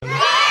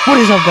What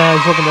is up,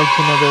 guys? Welcome back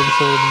to another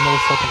episode of the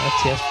motherfucking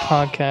FTS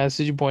podcast. It's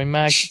your boy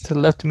Max. To the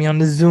left of me on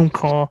the Zoom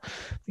call,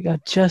 we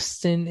got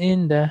Justin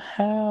in the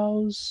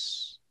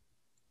house.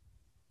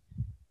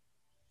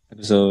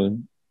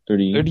 Episode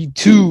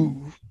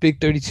 32. Big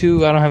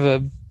 32. I don't have a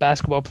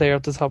basketball player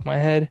off the top of my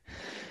head.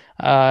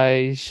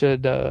 I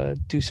should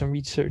do some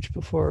research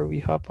before we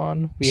hop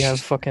on. We have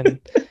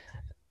fucking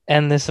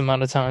endless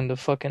amount of time to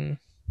fucking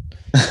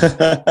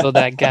fill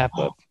that gap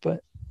up,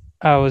 but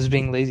I was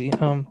being lazy.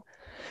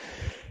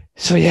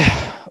 So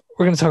yeah,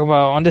 we're gonna talk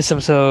about on this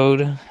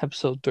episode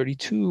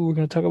 32. We're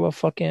gonna talk about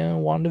fucking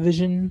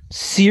Wandavision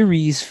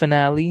Series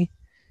Finale.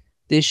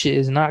 This shit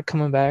is not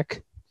coming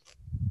back.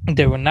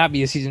 There will not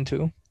be a season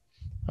 2.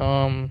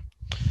 We're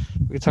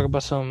gonna talk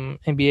about some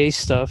NBA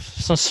stuff,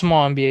 some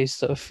small NBA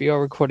stuff. We are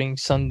recording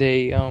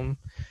Sunday,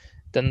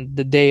 then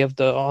the day of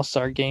the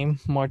All-Star game,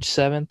 March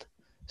 7th.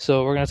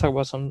 So we're gonna talk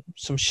about some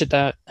shit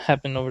that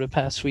happened over the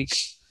past week,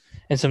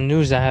 and some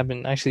news that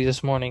happened actually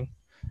this morning.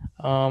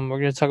 We're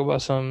going to talk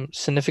about some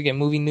significant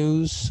movie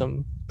news,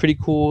 some pretty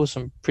cool,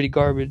 some pretty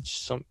garbage,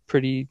 some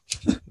pretty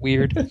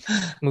weird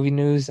movie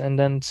news, and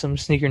then some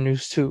sneaker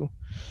news too.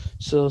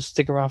 So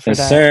stick around for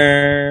that.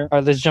 Sir. All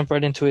right, let's jump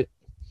right into it.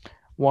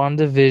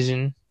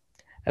 WandaVision,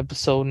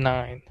 Episode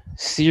 9,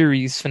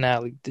 Series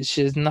Finale. This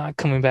shit is not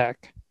coming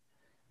back.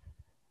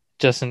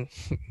 Justin,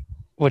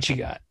 what you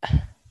got?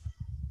 I'm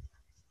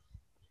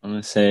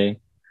going to say,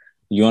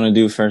 you want to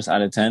do first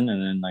out of 10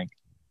 and then like...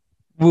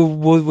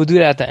 We'll do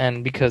that at the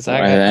end because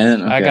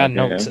I got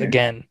notes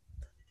again.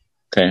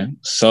 Okay,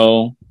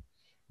 so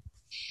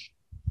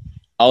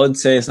I would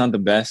say it's not the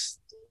best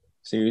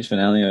series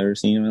finale I've ever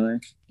seen in my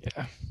life.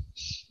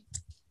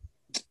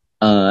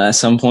 Yeah. At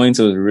some points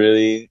it was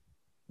really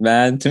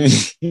bad to me.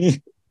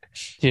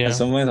 Yeah. At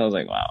some points I was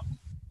like, wow,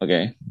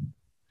 okay.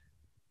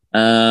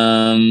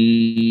 I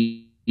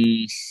mean,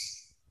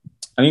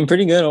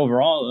 pretty good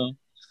overall though.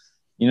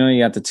 You know,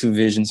 you got the two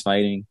visions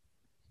fighting.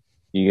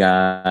 You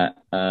got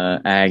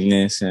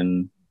Agnes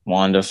and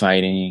Wanda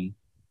fighting.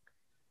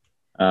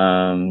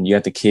 You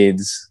got the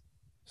kids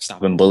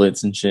stopping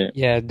bullets and shit.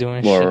 Yeah,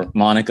 doing or shit.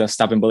 Monica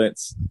stopping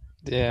bullets.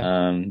 Yeah.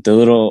 The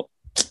little,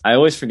 I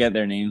always forget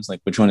their names,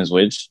 like which one is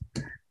which.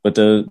 But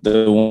the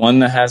one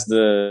that has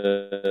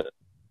the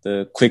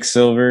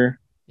Quicksilver.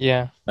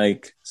 Yeah.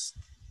 Like,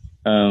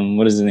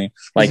 what is his name?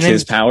 Like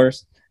his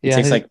powers. He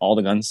takes like all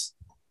the guns.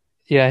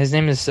 Yeah, his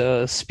name is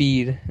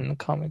Speed in the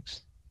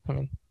comics. I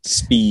mean.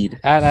 Speed.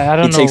 I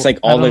don't know. He takes like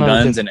all the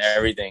guns and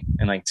everything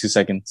in like 2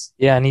 seconds.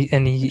 Yeah, and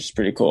he it's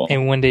pretty cool.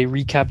 And when they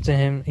recap to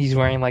him, he's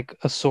wearing like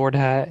a sword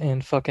hat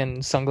and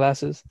fucking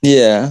sunglasses.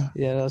 Yeah.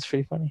 Yeah, that was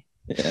pretty funny.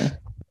 Yeah.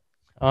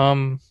 I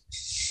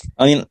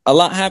mean, a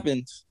lot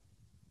happened.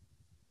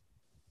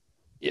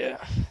 Yeah.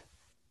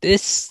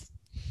 This,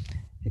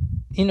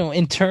 you know,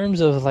 in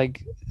terms of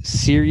like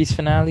series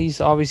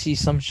finales, obviously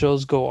some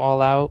shows go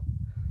all out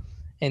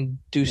and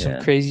do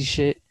some crazy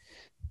shit.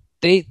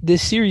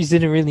 This series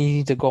didn't really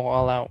need to go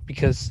all out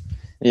because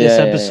this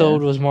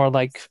episode was more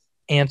like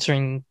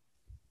answering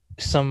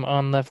some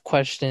unleft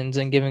questions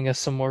and giving us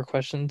some more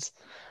questions.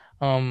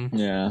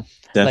 Yeah,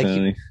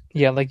 definitely.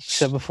 Like you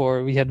said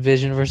before, we had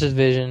Vision versus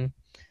Vision.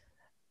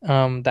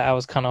 That I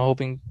was kind of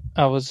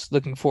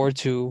looking forward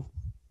to.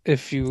 I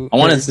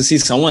wanted to see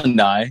someone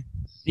die.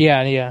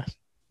 Yeah,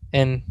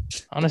 and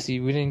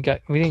honestly, we didn't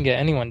get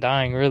anyone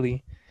dying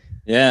really.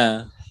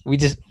 Yeah, we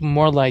just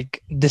more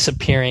like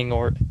disappearing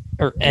or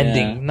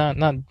ending, not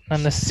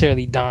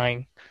necessarily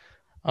dying.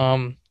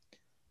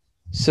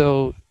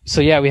 So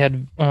yeah, we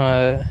had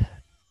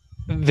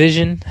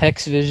Vision,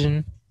 Hex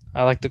Vision,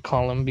 I like to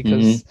call him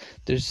because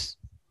there's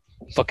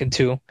fucking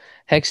two.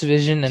 Hex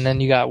Vision, and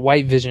then you got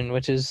White Vision,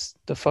 which is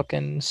the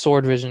fucking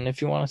sword vision, if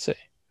you want to say.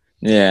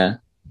 Yeah.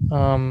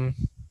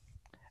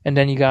 And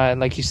then you got,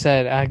 like you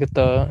said,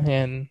 Agatha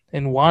and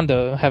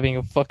Wanda having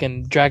a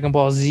fucking Dragon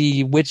Ball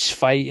Z witch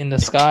fight in the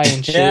sky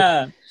and shit.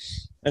 Yeah.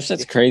 That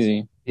shit's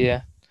crazy.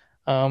 Yeah.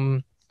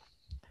 But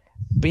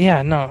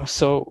yeah, no.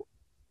 So,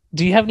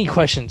 do you have any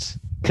questions?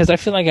 Because I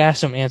feel like I have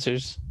some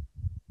answers.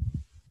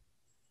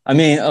 I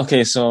mean,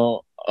 okay,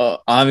 so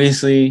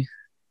obviously,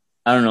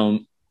 I don't know.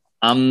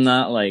 I'm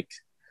not like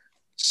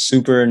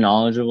super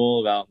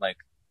knowledgeable about like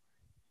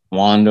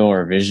Wanda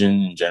or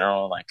Vision in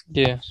general, like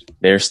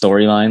their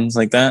storylines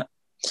like that.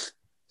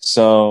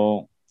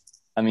 So,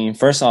 I mean,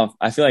 first off,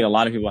 I feel like a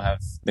lot of people have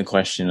the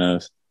question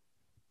of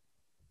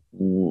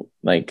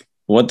like,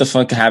 what the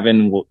fuck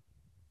happened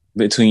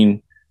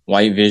between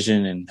White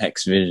Vision and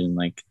Hex Vision?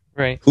 Like,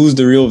 who's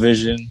the real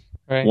Vision?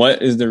 Right.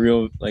 What is the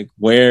real, like,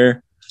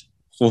 where?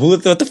 Well,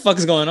 what the fuck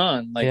is going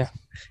on? Like,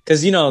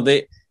 because you know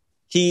the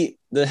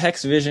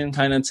Hex Vision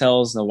kind of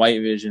tells the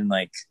White Vision,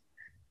 like,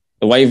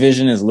 the White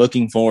Vision is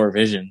looking for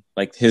Vision.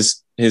 Like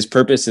his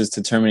purpose is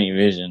to terminate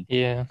Vision.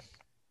 Yeah.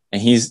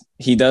 And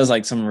he does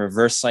like some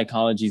reverse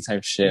psychology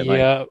type shit.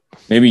 Yeah. Like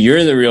maybe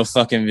you're the real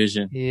fucking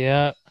Vision.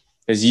 Yeah.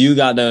 Because you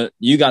got the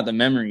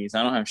memories.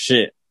 I don't have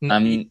shit.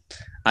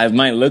 I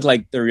might look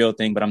like the real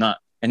thing, but I'm not.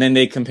 And then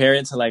they compare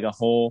it to like a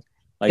whole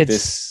like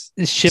this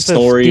ship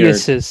story of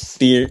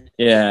Theseus.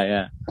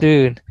 Yeah.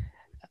 Dude,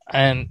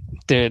 And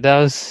dude, that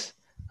was.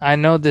 I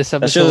know this That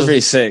shit episode was was.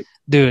 pretty sick.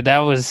 Dude, that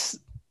was.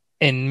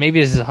 And maybe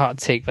this is a hot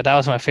take, but that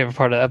was my favorite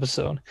part of the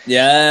episode.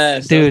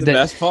 Yes, that was Dude, the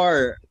best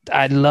part.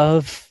 I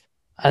love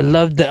I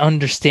love the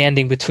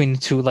understanding between the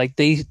two. Like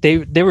they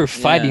were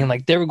fighting, Yeah,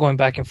 like they were going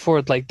back and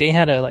forth. Like they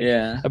had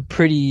yeah. a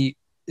pretty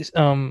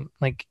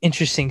like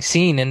interesting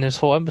scene in this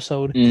whole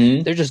episode.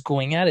 Hmm. They're just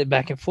going at it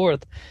back and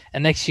forth.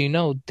 And next thing you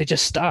know, they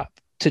just stop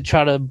to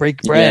try to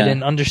break bread Yeah,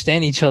 and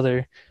understand each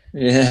other.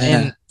 yeah,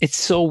 And it's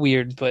so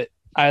weird, but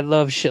I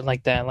love shit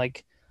like that.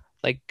 Like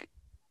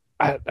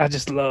I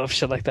just love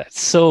shit like that.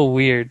 It's so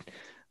weird.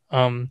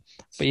 Um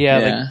but yeah,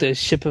 like yeah, the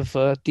ship of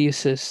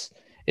Theseus,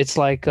 it's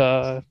like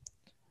I'm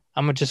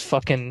gonna just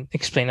fucking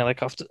explain it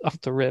like off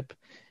the rip.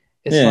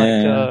 It's yeah, like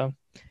yeah.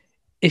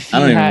 if I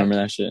you don't even have remember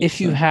that shit.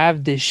 if you So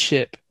have this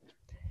ship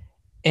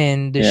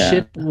and the yeah,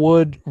 ship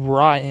would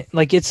rot,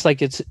 like it's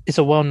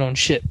a well-known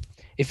ship.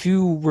 If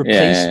you yeah,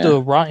 replace yeah, yeah.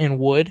 the rotten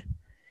wood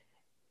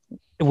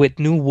with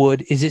new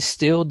wood, is it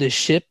still the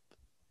ship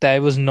that it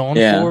was known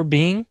Yeah, for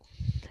being?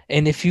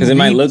 And if you because it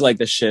might re look like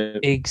the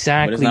ship, but it's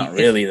not exactly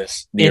really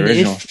the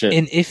original ship.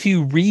 and if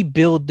you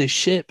rebuild the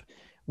ship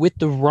with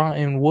the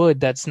rotten wood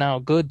that's now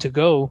good to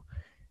go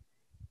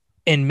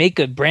and make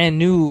a brand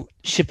new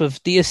ship of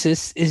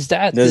Theseus, is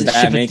that Does the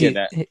that ship of make it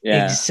that?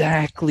 Yeah,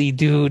 exactly,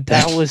 dude?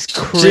 That was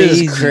shit is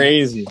crazy.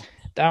 crazy.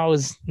 That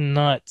was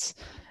nuts.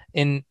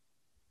 And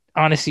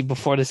honestly,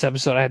 before this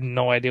episode, I had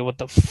no idea what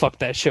the fuck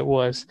that shit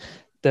was.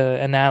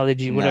 The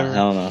analogy, Nah, whatever.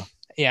 hell no.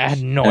 Yeah, I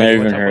had no I never idea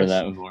what even that heard of was.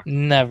 that before.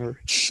 Never.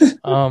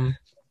 Um,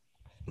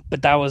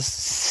 but that was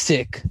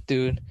sick,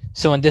 dude.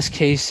 So in this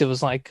case, it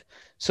was like,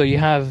 so you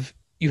have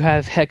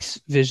Hex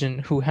Vision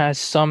who has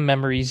some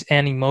memories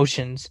and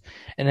emotions,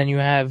 and then you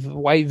have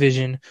White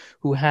Vision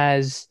who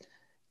has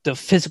the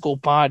physical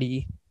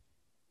body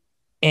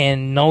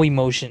and no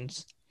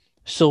emotions.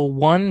 So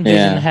one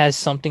vision Yeah, has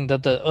something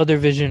that the other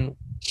vision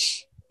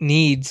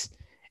needs,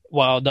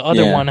 while the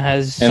other yeah, one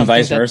has and something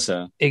vice that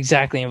versa.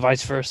 exactly and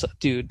vice versa.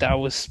 Dude, that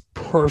was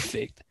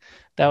perfect.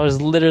 That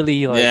was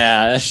literally like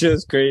Yeah, that shit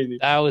was crazy.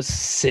 that was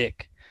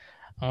sick.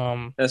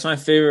 Um, That's my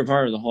favorite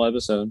part of the whole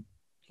episode.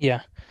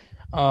 yeah.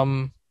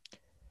 Um,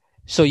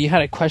 so you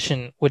had a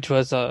question, which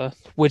was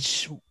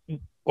which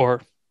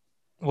or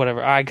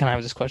whatever. I kind of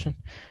have this question.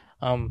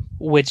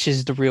 Which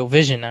is the real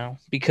Vision now?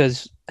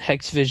 Because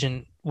Hex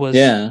Vision was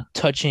Yeah,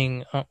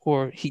 touching,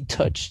 or he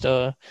touched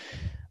uh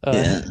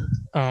yeah,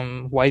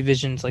 White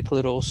Vision's like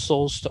little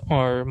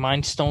or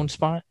Mind Stone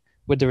spot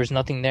where there was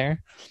nothing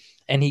there,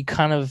 and he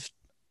kind of,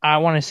 I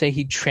want to say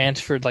he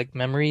transferred like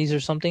memories or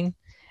something,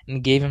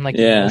 and gave him like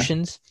yeah.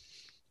 emotions.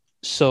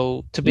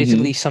 So to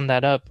basically Hmm. sum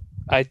that up,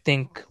 I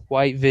think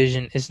White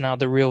Vision is now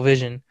the real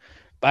Vision,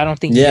 but I don't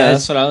think he Yeah, has.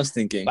 that's what I was But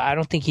thinking. I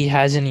don't think he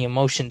has any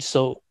emotions.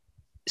 So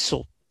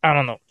I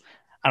don't know.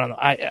 I don't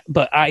know.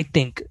 But I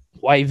think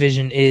White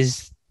Vision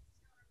is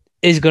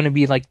going to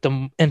be like the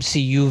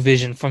MCU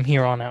Vision from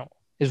here on out.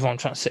 Is what I'm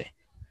trying to say.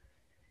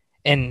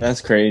 And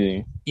That's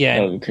crazy. yeah,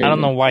 That and would be I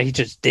don't know crazy. why he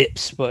just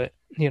dips, but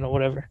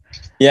whatever.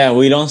 Yeah,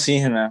 we don't see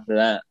him after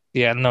that.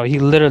 Yeah, no, he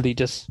literally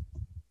just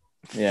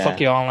fuck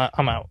Yeah. y'all.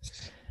 I'm out.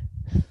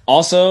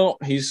 Also,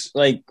 he's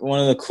like one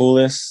of the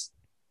coolest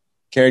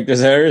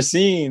characters I've ever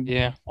seen.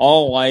 Yeah,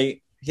 All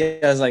white. He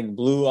has like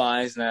blue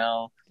eyes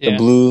now. The yeah.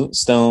 blue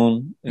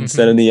stone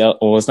instead Hmm. of the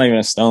well, it's not even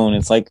a stone.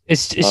 It's like a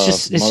It's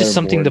just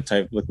something to motherboard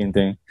type looking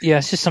thing. yeah,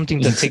 it's just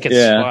something to take its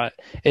Yeah, spot.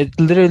 It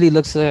literally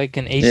looks like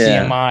an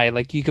yeah, HDMI.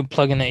 Like you can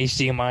plug in an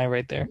HDMI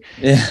right there.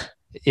 yeah,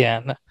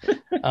 Yeah.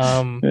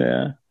 Um.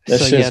 yeah. That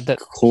So yeah, shit's that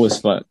cool as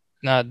fuck.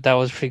 no, that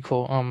was pretty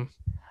cool.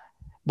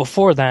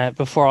 Before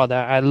all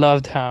that, I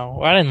loved how,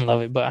 well, I didn't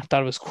love it, but I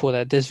thought it was cool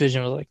that this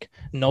Vision was like,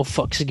 no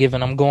fucks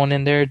given. I'm going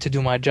in there to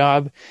do my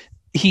job.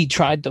 He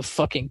tried to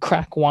fucking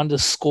crack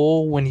Wanda's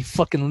skull when he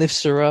fucking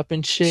lifts her up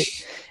and shit.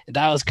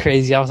 That was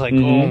crazy. I was like,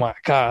 oh Hmm. my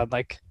god,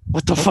 like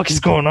what the fuck is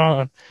going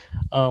on?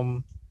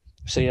 Um,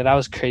 so yeah, that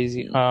was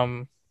crazy.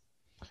 All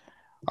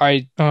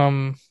right.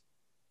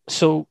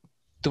 So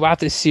throughout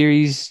this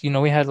series,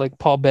 we had like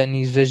Paul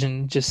Bettany's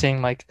Vision just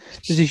saying like,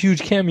 "There's a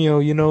huge cameo,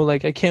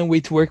 like I can't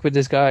wait to work with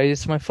this guy.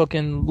 It's my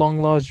fucking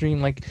long lost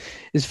dream. Like,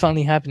 it's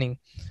finally happening."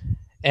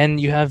 And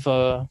you have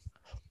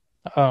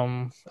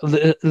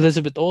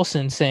Elizabeth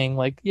Olsen saying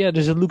like, "Yeah,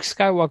 there's a Luke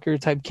Skywalker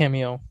type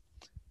cameo."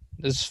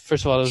 This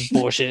first of all, it was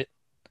bullshit.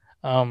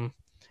 Um,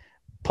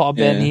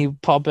 Yeah,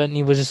 Paul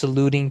Bettany was just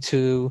alluding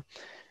to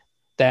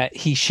that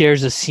he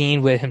shares a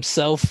scene with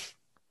himself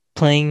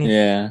playing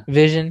yeah.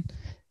 Vision.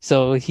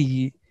 So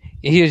he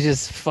was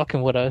just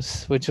fucking with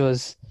us, which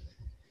was,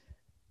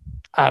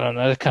 I don't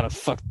know, that kind of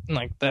fucked,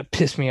 like that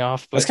pissed me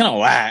off. That's But kind of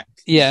whack.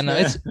 yeah, no,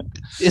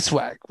 it's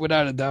whack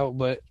without a doubt.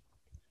 But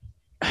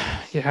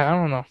yeah, I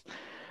don't know.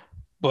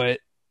 But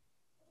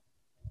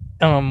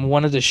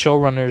one of the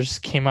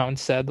showrunners came out and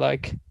said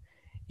like,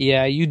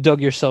 yeah, you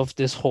dug yourself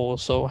this hole,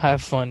 so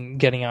have fun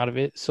getting out of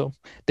it. So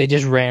they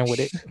just ran with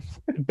it,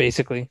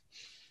 basically.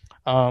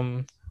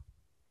 Um,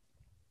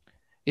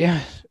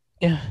 yeah,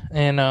 yeah,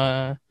 and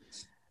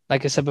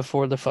like I said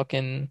before, the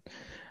fucking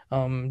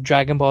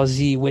Dragon Ball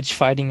Z witch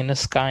fighting in the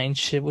sky and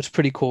shit was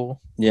pretty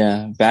cool.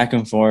 Yeah, back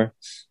and forth.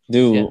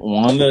 Dude, Yeah,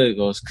 Wanda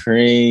goes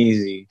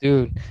crazy.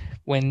 dude.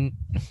 When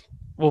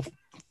well,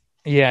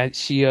 yeah,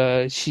 she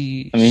I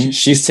mean,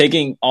 she's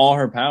taking all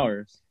her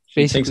powers.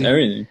 She takes basically,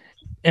 everything.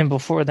 and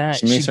before that,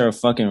 She makes her a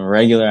fucking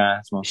regular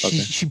ass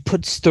motherfucker. she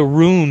puts the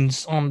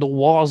runes on the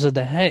walls of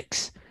the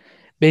hex,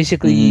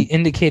 basically Mm-hmm.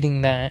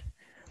 indicating that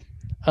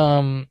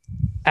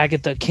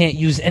Agatha can't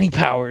use any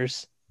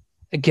powers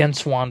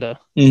against Wanda,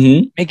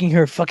 Mm-hmm. making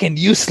her fucking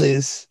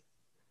useless.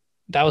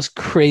 That was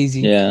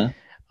crazy. Yeah.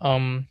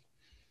 Um,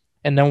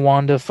 and then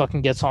Wanda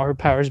fucking gets all her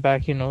powers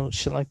back,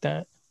 shit like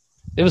that.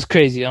 It was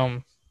crazy.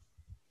 And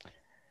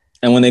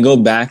when they go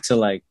back to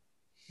like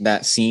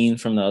that scene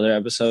from the other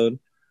episode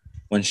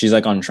when she's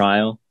like on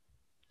trial,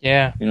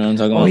 Yeah. you know what I'm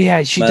talking Oh about?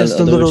 yeah, she By does the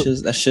the other little.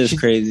 witches. That shit is She,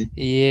 crazy.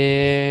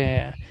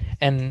 yeah,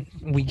 and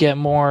we get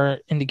more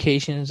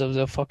indications of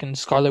the fucking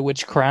Scarlet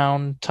Witch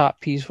crown, top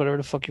piece, whatever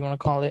the fuck you want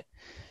to call it.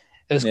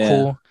 It was Yeah.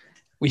 cool.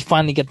 We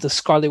finally get the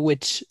Scarlet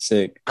Witch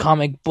Sick.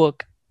 comic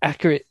book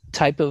accurate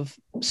type of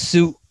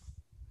suit,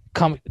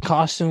 comic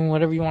costume,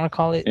 whatever you want to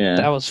call it. Yeah.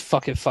 That was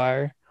fucking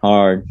fire.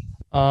 Hard.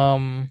 What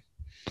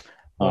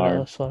Hard.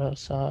 else? What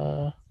else?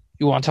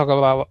 You want to talk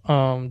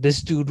about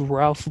this dude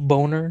Ralph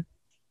Boner?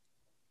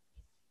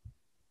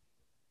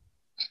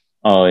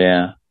 Oh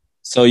yeah.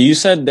 So you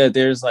said that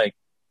there's like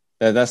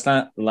that's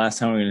not the last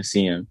time we're gonna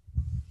see him.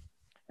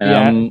 And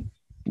Yeah. I'm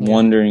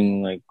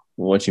wondering like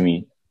what you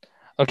mean.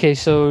 Okay,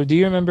 so do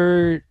you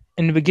remember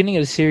in the beginning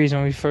of the series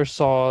when we first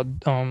saw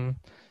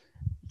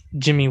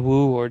Jimmy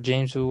Woo or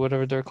James Woo,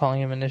 whatever they're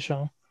calling him in this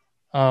show?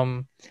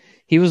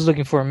 He was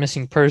looking for a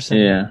missing person.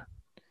 Yeah.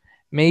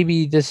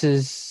 Maybe this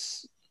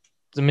is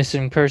the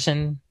missing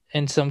person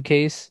in some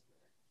case.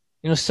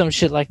 Some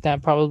shit like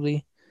that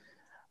probably.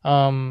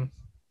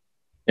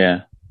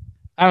 Yeah.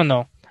 I don't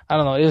know.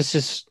 It was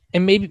just,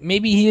 and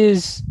maybe he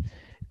is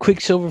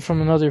Quicksilver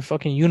from another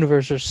fucking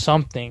universe or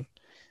something.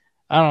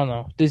 I don't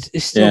know.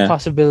 It's still a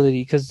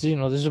possibility because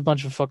there's a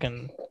bunch of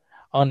fucking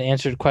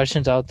unanswered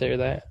questions out there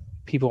that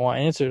people want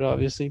answered,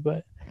 obviously,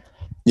 but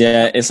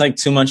yeah, it's like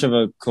too much of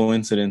a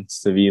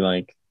coincidence to be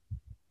like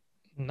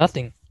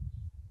nothing.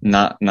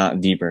 Not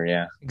deeper.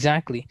 Yeah.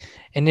 Exactly.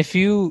 And if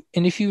you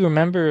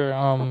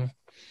remember,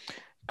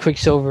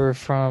 Quicksilver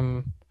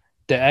from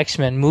the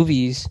X-Men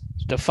movies,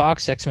 the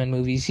Fox X-Men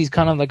movies, he's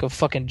kind of like a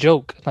fucking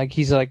joke. Like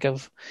he's a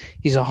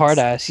hard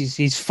ass.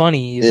 He's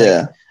funny. He's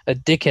like a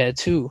dickhead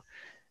too.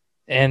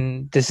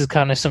 And this is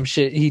kind of some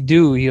shit he'll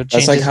change.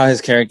 That's like how his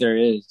character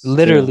is.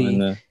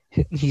 Literally,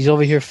 he's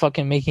over here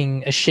fucking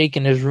making a shake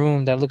in his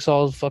room that looks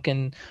all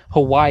fucking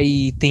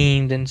Hawaii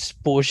themed and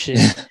bullshit.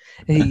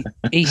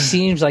 he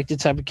seems like the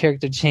type of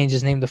character to change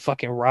his name to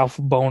fucking Ralph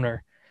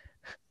Boner.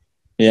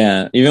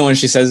 Yeah, even when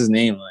she says his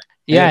name, like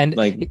and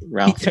like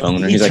Ralph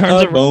Boner, he's like,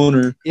 oh,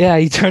 Boner. Yeah,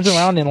 he turns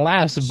around and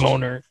laughs,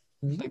 Boner.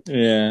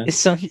 Yeah, it's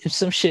some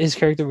shit his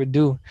character would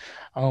do.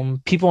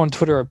 People on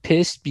Twitter are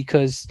pissed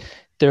because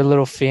their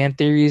little fan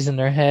theories in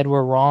their head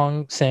were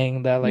wrong,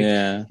 saying that like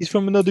he's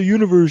from another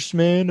universe,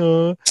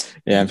 man.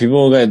 Yeah,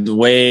 people get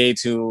way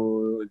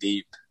too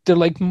deep. They're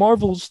like,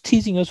 Marvel's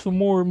teasing us for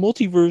more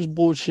multiverse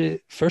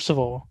bullshit. First of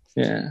all,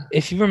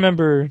 if you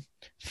remember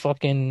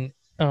fucking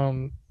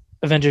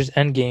Avengers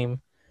Endgame,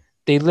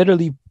 they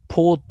literally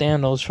pulled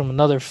Thanos from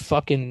another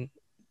fucking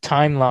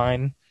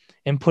timeline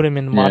and put him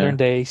in the modern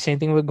day. Same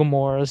thing with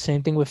Gamora.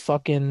 Same thing with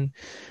fucking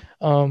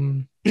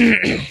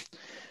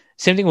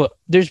same thing with,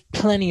 there's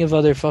plenty of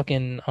other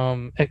fucking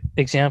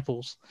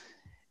examples,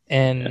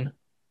 and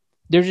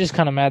they're just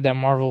kind of mad that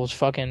Marvel was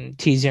fucking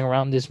teasing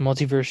around this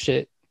multiverse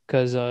shit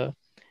because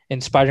in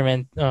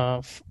Spider-Man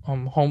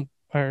Home,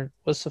 or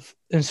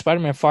in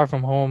Spider-Man Far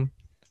From Home,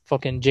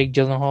 fucking Jake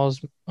Gyllenhaal's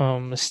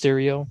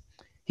Mysterio,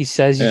 he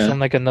says he's from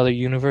like another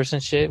universe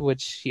and shit,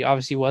 which he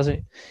obviously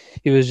wasn't.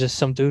 He was just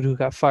some dude who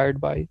got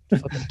fired by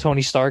fucking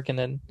Tony Stark and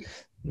then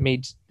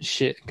made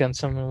shit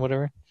against him and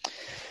whatever.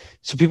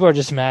 So people are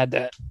just mad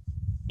that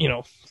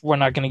we're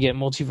not gonna get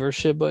multiverse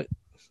shit, but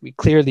we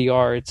clearly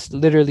are. It's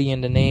literally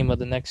in the name of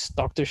the next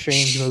Doctor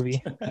Strange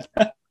movie.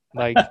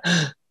 Like,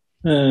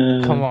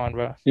 come on,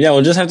 bro. Yeah,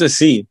 we'll just have to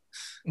see.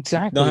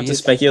 Exactly. Don't have to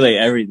speculate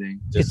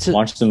everything. Just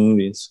watch the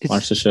movies,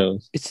 watch the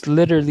shows. It's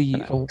literally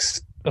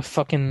a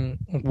fucking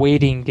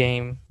waiting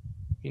game.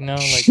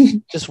 Like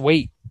just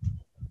wait.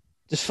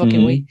 Just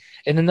fucking wait.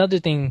 And another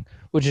thing,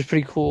 which is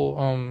pretty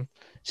cool,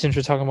 since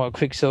we're talking about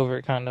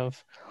Quicksilver, kind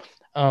of,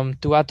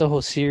 throughout the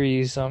whole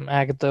series,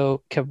 Agatha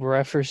kept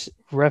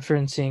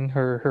referencing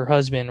her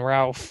husband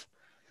Ralph,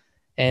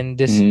 and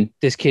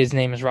this kid's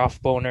name is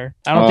Ralph Boner.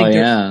 I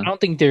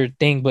don't think they're a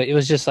thing, but it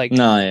was just like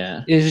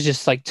it was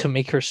just like to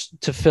make her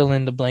to fill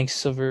in the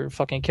blanks of her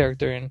fucking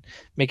character and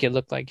make it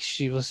look like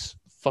she was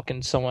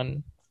fucking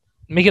someone,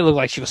 make it look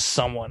like she was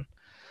someone.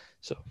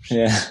 So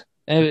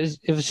and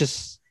it was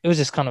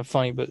just kind of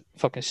funny but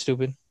fucking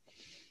stupid.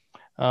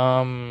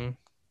 And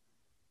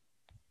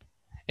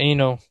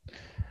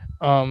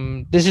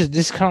this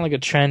is kind of like a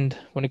trend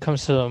when it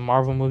comes to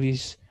Marvel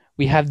movies.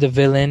 We have the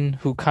villain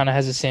who kind of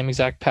has the same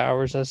exact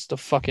powers as the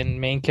fucking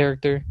main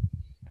character,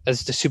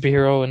 as the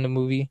superhero in the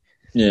movie.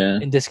 Yeah.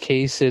 In this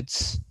case,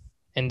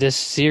 in this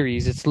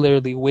series, it's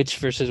literally witch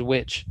versus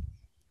witch.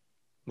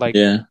 Like,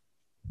 Yeah.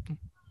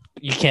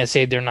 you can't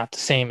say they're not the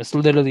same. It's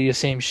literally the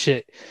same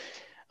shit.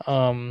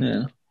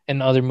 Yeah.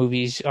 In other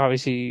movies,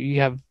 obviously,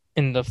 you have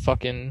in the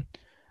fucking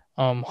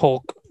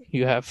Hulk,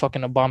 you have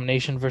fucking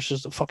Abomination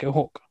versus the fucking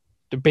Hulk.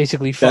 They're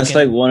basically That's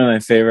like fucking one of my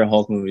favorite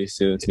Hulk movies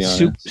too, to be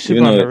honest.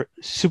 Even though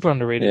super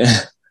underrated.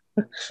 yeah.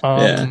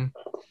 Yeah. Um,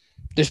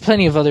 there's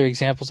plenty of other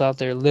examples out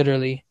there.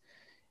 Literally,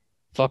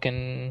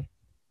 fucking.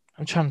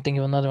 I'm trying to think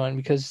of another one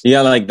because You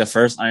got like the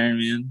first Iron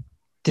Man. You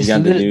this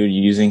got the lit. dude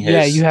using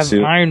Yeah, you his have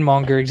suit,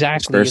 Ironmonger his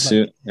exactly. first Like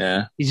suit.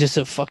 Yeah. he's just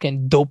a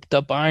fucking doped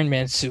up Iron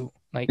Man suit.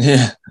 Like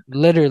Yeah.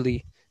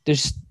 literally,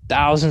 there's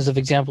thousands of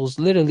examples.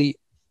 Literally,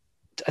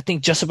 I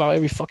think just about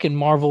every fucking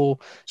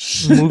Marvel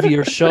movie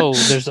or show,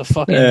 there's a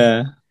fucking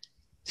Yeah.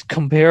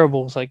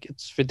 comparables. Like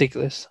it's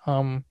ridiculous.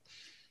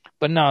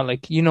 But no,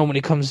 like when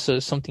it comes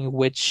to something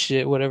witch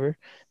shit, whatever,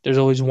 there's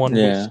always one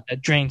witch Yeah.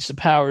 that drains the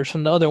powers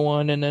from the other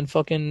one, and then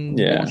fucking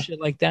more Yeah.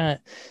 shit like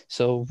that.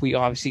 So we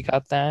obviously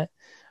got that.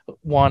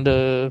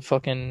 Wanda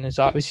fucking is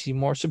obviously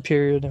more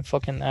superior than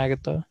fucking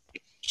Agatha.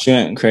 She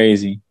went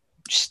crazy.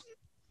 Just,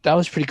 that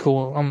was pretty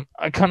cool.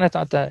 I kind of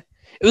thought that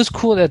it was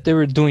cool that they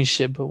were doing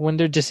shit, but when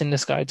they're just in the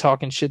sky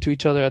talking shit to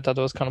each other, I thought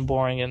that was kind of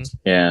boring. And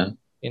Yeah.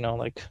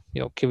 like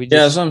can we Yeah, just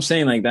that's what I'm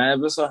saying. Like that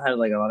episode had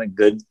like a lot of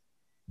good,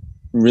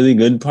 really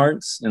good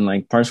parts, and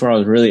like parts where I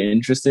was really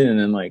interested, and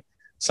then like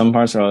some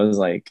parts where I was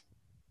like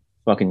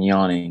fucking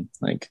yawning.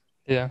 Like,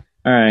 yeah,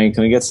 all right,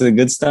 can we get to the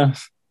good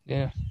stuff?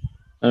 yeah.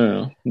 I don't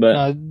know, but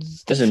No,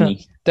 it's that's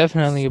me.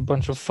 definitely a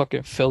bunch of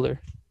fucking filler.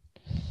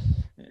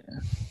 Yeah.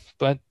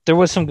 But there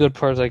was some good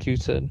parts, like you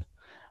said.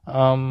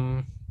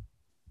 So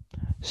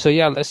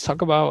yeah, let's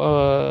talk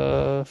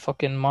about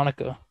fucking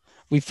Monica.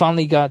 We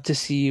finally got to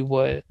see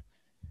what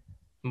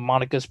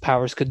Monica's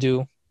powers could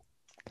do.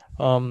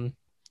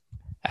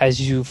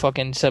 As you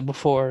fucking said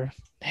before,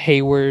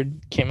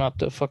 Hayward came out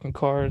the fucking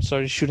car and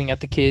started shooting at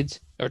the kids,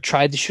 or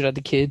tried to shoot at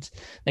the kids.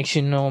 Next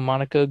thing you know,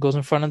 Monica goes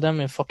in front of them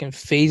and fucking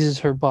phases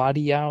her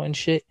body out and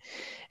shit,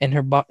 and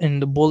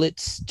and the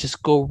bullets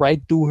just go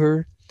right through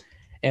her.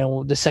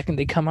 And the second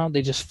they come out,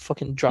 they just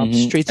fucking drop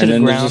straight to and the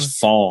then ground. they just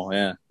fall.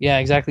 Yeah. Yeah,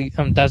 exactly.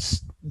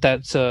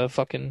 That's a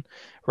fucking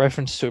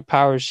reference to her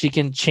powers. She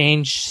can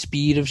change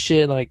speed of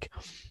shit. Like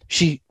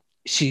she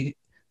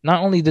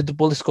not only did the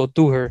bullets go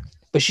through her,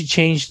 but she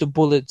changed the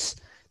bullets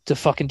to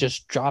fucking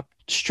just drop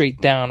straight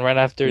down right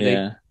after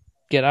they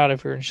get out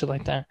of her and shit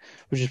like that,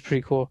 which is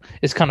pretty cool.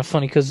 It's kind of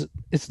funny because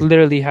it's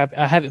literally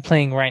I have it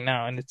playing right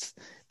now, and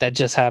that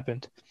just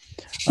happened.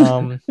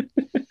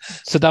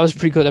 So that was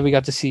pretty cool that we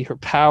got to see her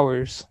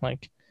powers.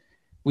 Like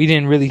we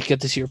didn't really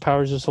get to see her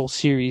powers this whole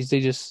series.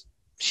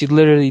 She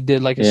literally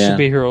did like a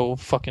superhero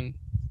fucking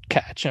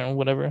catch or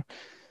whatever.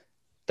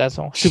 That's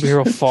all.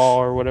 Superhero fall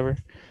or whatever.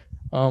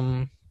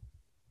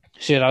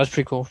 Shit, that was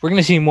pretty cool. We're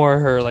gonna see more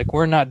of her. Like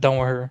we're not done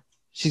with her.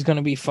 She's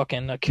gonna be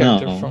fucking a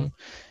character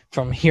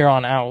from here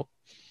on out.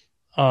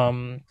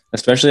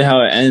 Especially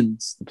how it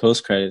ends, the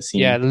post credit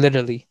scene. Yeah,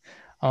 literally.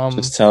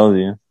 Just tells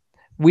you.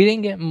 We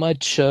didn't get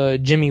much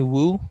Jimmy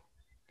Woo,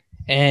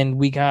 and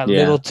we got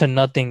little to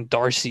nothing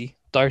Darcy.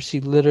 Darcy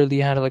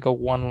literally had like a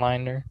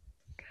one-liner.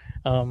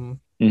 And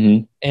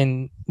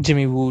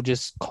Jimmy Woo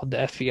just called the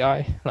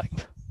FBI. Like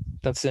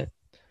that's it.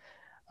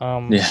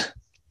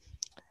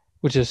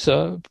 Which is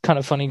kind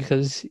of funny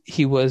because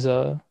he was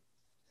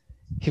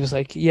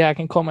like, yeah, I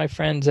can call my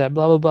friends at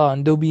blah blah blah,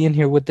 and they'll be in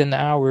here within the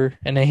hour.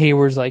 And then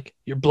Hayward's like,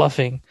 you're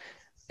bluffing,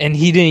 and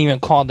he didn't even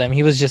call them.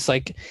 He was just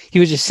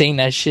saying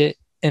that shit,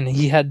 and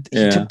he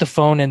took the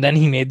phone and then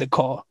he made the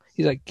call.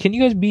 He's like, can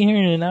you guys be here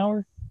in an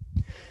hour?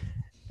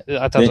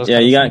 I thought that was you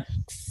funny. got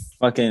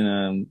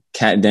fucking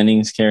Kat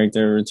Dennings'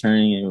 character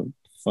returning and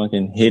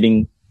fucking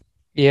hitting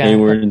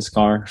Hayward's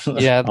car.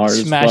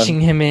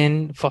 Smashing him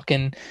in,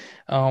 fucking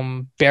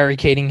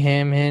barricading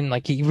him in.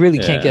 Like he really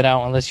can't get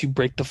out unless you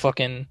break the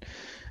fucking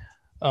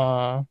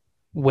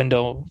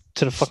window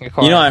to the fucking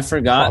car.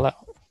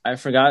 I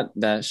forgot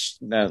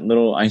that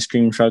little ice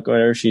cream truck or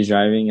whatever she's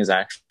driving is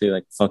actually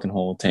like fucking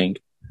whole tank.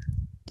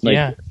 Like,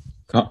 yeah,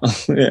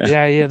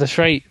 that's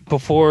right.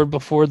 Before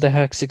the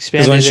hex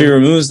expanded, because when she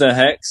removes the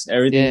hex,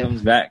 everything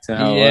comes back to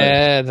how it was.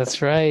 Yeah,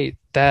 that's right.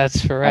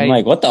 I'm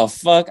like, what the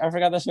fuck? I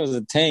forgot that shit was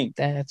a tank.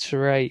 That's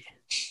right.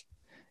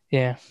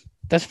 Yeah,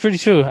 that's pretty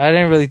true. I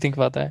didn't really think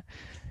about that.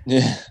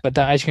 Yeah, but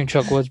the ice cream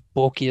truck was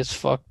bulky as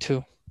fuck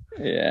too.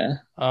 Yeah.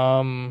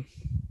 All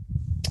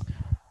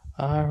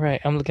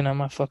right, I'm looking at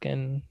my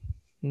fucking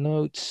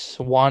notes.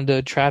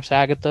 Wanda traps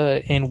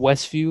Agatha in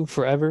Westview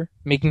forever,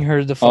 making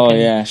her the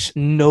fucking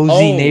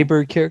nosy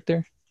neighbor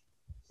character.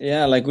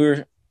 Yeah, like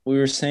we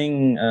were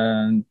saying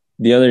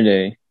the other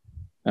day.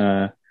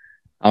 I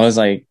was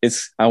like,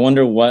 I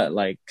wonder what,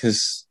 like,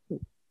 because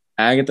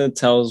Agatha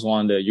tells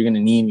Wanda, you're gonna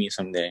need me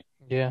someday.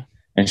 Yeah.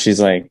 And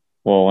she's like,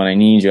 well, when I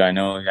need you, I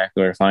know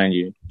exactly where to find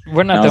you.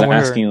 We're not done with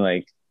her. Asking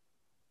like,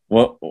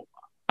 what?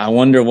 I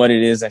wonder what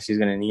it is that she's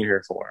gonna need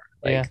her for.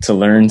 Like to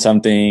learn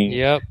something.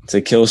 Yep.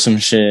 To kill some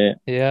shit.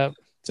 Yep.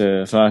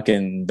 to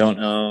fucking don't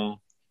know.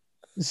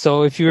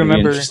 So if you It'll be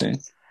remember, interesting.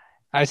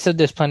 I said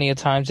this plenty of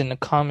times in the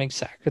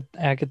comics.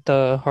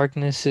 Agatha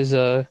Harkness is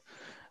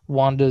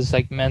Wanda's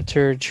like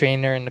mentor,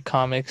 trainer in the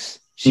comics.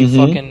 She Mm-hmm.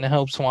 fucking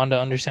helps Wanda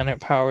understand her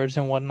powers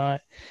and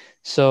whatnot.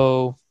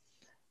 So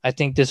I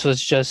think this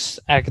was just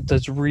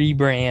Agatha's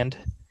rebrand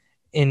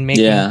in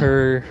making Yeah.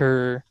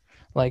 her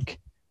like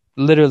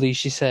literally.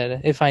 She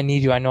said, "If I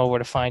need you, I know where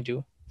to find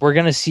you." We're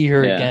gonna see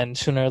her Yeah. again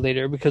sooner or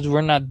later because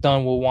we're not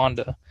done with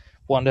Wanda.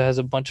 Wanda has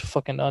a bunch of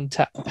fucking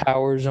untapped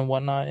powers and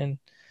whatnot, and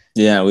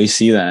Yeah, we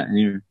see that.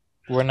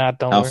 we're not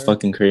done How with her.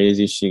 fucking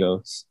crazy she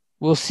goes.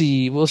 We'll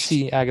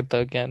see Agatha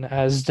again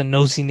as the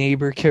nosy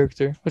neighbor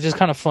character, which is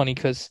kind of funny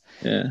because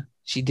Yeah.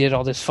 she did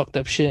all this fucked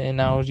up shit, and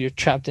now you're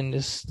trapped in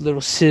this little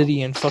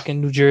city in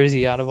fucking New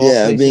Jersey, out of all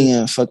Yeah,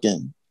 being places. a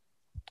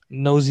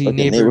Nosy fucking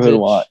neighbor neighborhood bitch.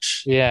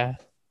 watch. Yeah.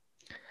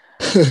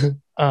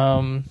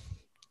 Um.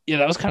 Yeah,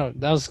 that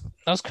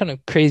was kind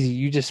of crazy.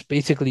 You just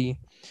basically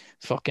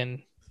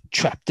fucking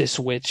trapped this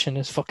witch in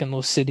this fucking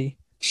little city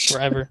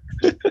forever.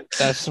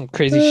 That's some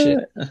crazy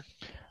shit.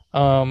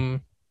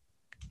 Um.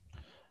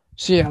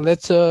 So yeah,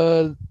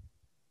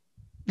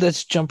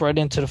 let's jump right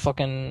into the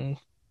fucking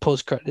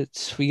post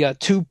credits. We got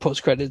two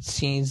post credits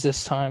scenes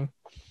this time.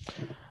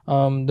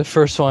 The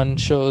first one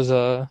shows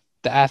the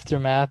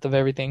aftermath of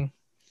everything.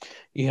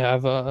 You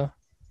have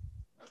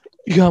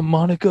you got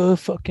Monica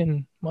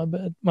fucking my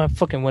bad. My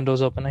fucking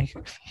window's open. I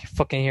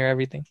fucking hear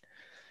everything.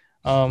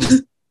 Um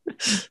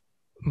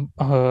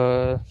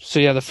so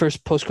yeah, the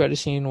first post credit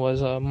scene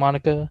was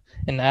Monica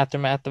in the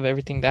aftermath of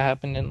everything that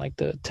happened in like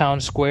the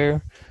town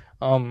square.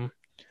 Um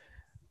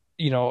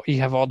you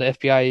have all the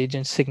FBI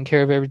agents taking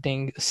care of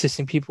everything,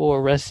 assisting people,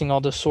 arresting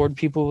all the sword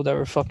people that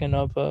were fucking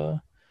up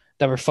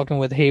that were fucking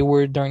with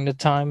Hayward during the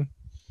time.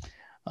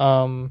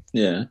 Um,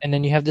 Yeah. and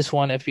then you have this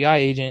one FBI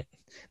agent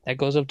that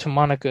goes up to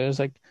Monica. It's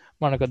like,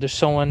 Monica, there's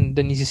someone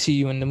that needs to see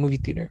you in the movie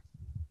theater.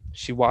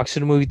 She walks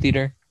to the movie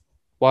theater,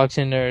 walks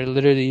in there.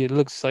 Literally, it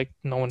looks like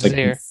no one's Like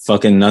there.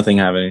 fucking nothing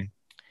happening.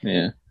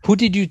 Yeah. Who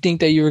did you think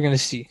that you were gonna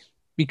see?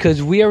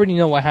 Because we already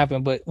know what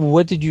happened, but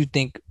what did you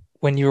think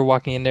when you were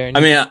walking in there? And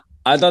I mean,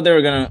 I thought they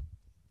were gonna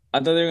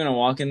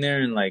walk in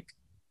there and like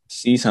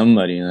see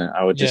somebody, and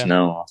I would just yeah,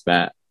 know off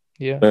that.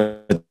 yeah,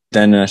 But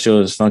then she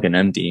was fucking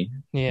empty.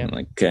 yeah. I'm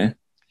like, okay.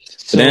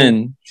 But So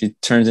then she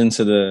turns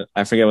into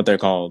I forget what they're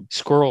called.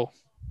 squirrel,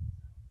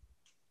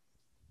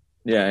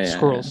 Yeah, yeah, yeah.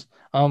 squirrels.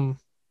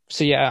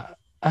 So yeah,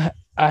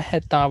 I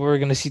had thought we were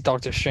gonna see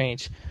Doctor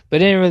Strange, but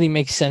it didn't really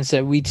make sense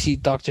that we'd see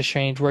Doctor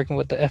Strange working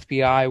with the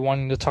FBI,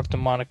 wanting to talk to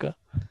Monica.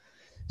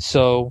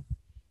 So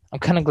I'm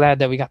kind of glad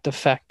that we got the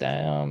fact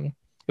that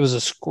it was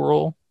a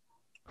squirrel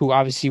who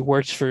obviously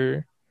works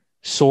for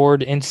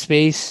Sword in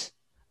space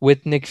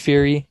with Nick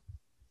Fury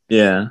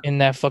Yeah. in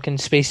that fucking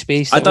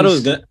space I that thought it was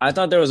was good. I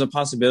thought there was a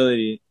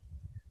possibility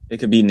it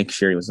could be Nick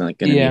Fury was like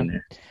gonna be yeah. in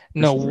there for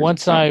No, some reason.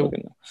 once I don't I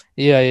fucking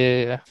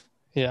know.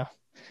 yeah.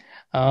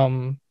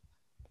 Um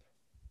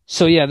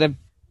so yeah, that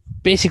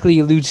basically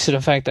alludes to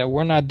the fact that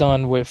we're not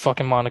done with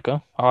fucking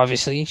Monica.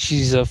 Obviously,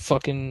 she's not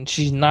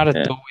a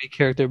Yeah. throwaway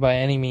character by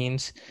any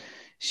means.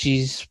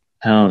 She's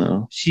I don't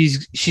know.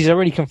 she's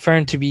already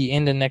confirmed to be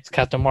in the next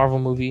Captain Marvel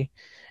movie,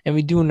 and Mm-hmm.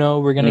 we do know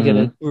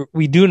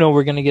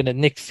we're gonna get a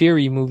Nick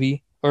Fury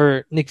movie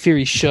or Nick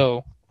Fury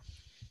show,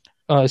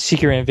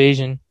 Secret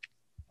Invasion,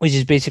 which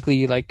is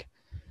basically like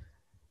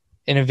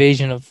an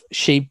invasion of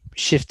shape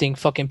shifting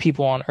fucking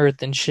people on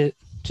Earth and shit,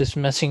 just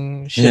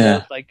messing shit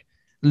up, Yeah. like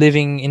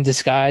living in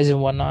disguise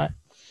and whatnot.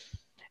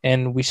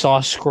 And we saw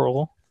a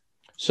scroll,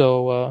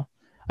 so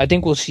I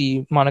think we'll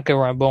see Monica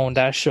Rambeau in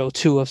that show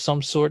too of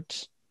some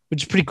sorts,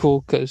 which is pretty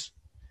cool because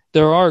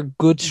there are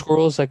good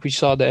scrolls, like we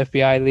saw the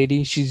FBI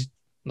lady. She's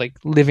like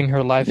living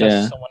her life as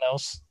Yeah. someone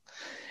else,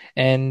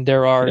 and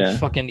there are Yeah.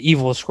 fucking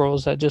evil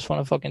scrolls that just want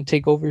to fucking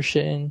take over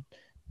shit and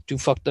do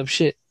fucked up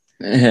shit.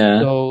 Yeah.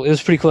 So it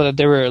was pretty cool that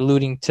they were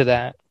alluding to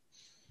that.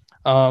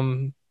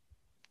 Um,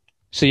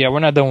 so yeah, we're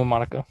not done with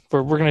Monica.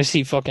 We're gonna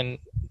see fucking.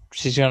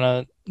 She's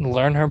gonna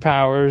learn her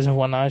powers and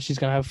whatnot. She's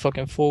gonna have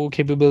fucking full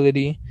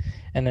capability,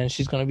 and then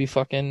she's gonna be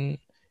fucking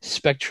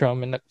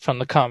Spectrum from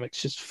the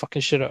comics, just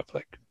fucking shit up,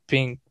 like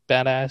being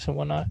badass and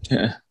whatnot.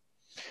 Yeah.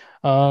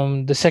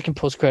 The second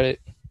post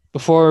credit.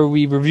 Before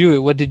we review it,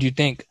 what did you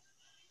think?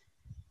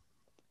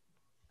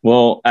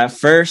 Well, at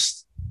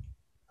first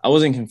I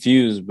wasn't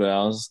confused, but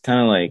I was kind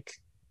of like,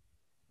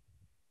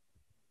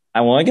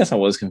 I guess I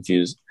was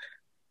confused,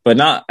 but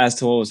not as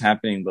to what was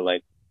happening, but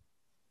like,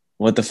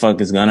 what the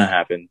fuck is gonna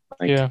happen?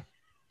 Like Yeah,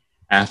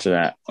 after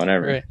that,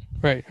 whatever.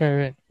 right,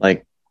 right.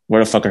 Like,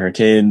 where the fuck are her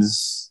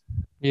kids?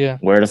 Yeah,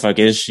 Where the fuck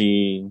is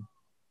she?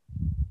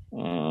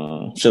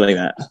 Shit like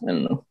that. I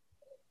don't know.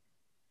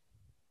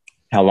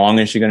 How long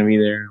is she gonna be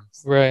there?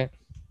 right.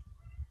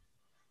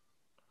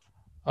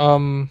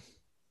 Um,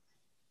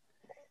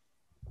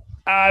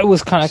 I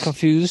was kind of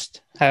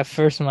confused at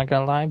first. I'm not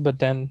gonna lie, but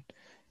then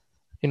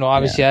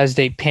obviously Yeah. as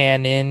they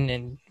pan in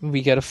and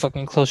we get a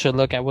fucking closer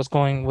look at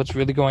what's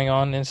really going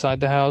on inside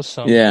the house,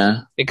 so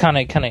Yeah. it kind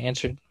of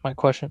answered my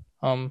question.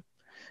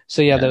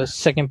 So yeah, the Yeah.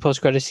 second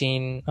post credit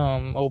scene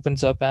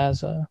opens up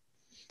as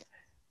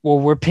well,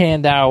 we're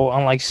panned out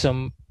on like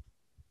some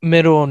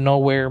middle of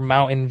nowhere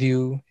mountain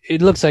view.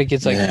 It looks like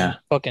it's like in Yeah.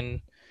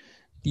 fucking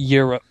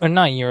Europe, or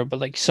not Europe, but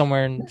like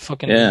somewhere in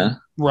fucking Yeah.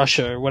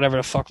 Russia or whatever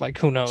the fuck. Like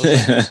who knows?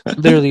 Like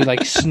literally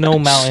like snow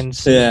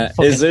mountains in the Yeah. It's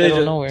fucking middle of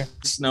literally nowhere.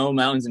 just snow,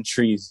 mountains, and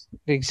trees.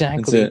 That's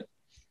Exactly. it.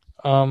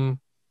 Um.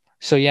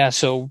 So yeah,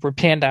 so we're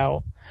panned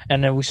out,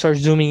 and then we start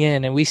zooming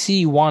in, and we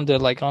see Wanda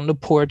like on the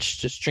porch,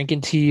 just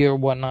drinking tea or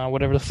whatnot,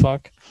 whatever the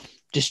fuck,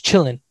 just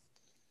chilling.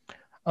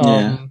 Yeah.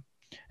 Um,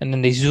 and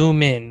then they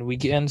zoom in. We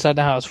get inside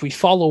the house. We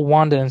follow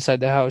Wanda inside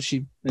the house.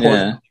 She pours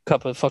Yeah. a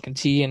cup of fucking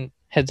tea and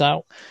heads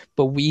out.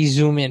 But we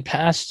zoom in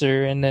past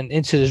her and then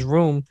into this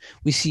room.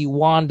 We see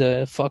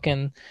Wanda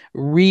fucking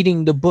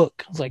reading the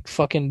book, like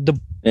fucking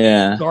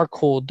Yeah. The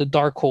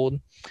Darkhold,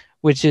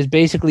 which is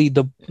basically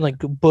the like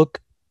book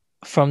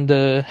from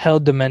the Hell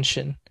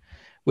dimension,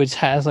 which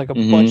has like a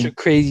bunch Hmm. of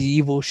crazy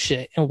evil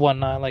shit and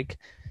whatnot. Like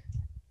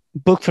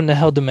book from the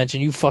Hell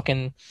dimension.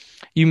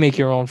 You make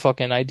your own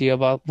fucking idea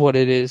about what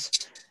it is.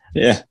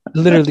 Yeah.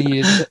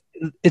 Literally,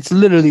 it's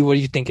literally what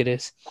you think it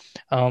is.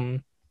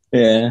 Um,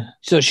 Yeah.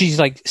 so she's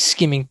like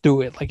skimming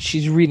through it, like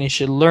she's reading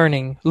shit,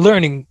 learning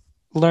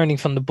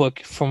from the book,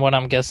 from what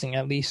I'm guessing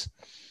at least.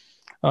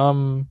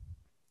 Um,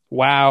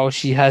 wow,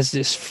 she has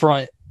this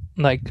front,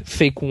 like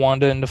fake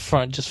Wanda in the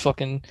front, just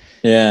fucking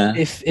Yeah.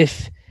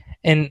 if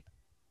and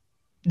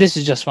this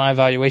is just my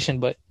evaluation,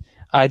 but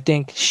I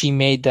think she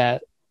made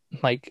that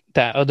like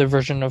that other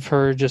version of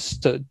her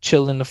just to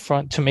chill in the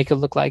front to make it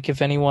look like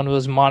if anyone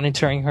was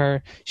monitoring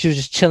her, she was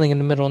just chilling in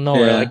the middle of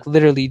nowhere, Yeah. like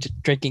literally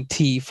just drinking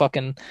tea,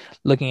 fucking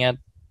looking at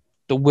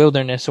the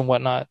wilderness and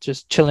whatnot,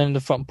 just chilling in the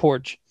front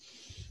porch.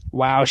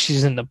 Wow,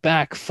 she's in the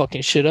back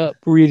fucking shit up,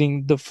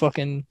 reading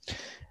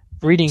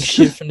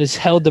shit from this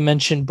Hell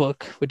Dimension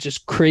book, which is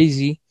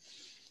crazy.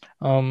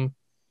 Um,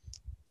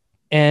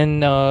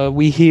 and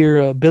we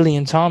hear Billy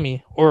and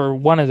Tommy, or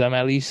one of them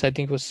at least. I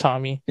think it was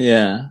Tommy.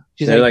 Yeah.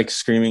 She's They're like, like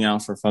screaming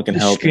out for fucking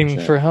they're help and screaming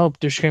shit. for help.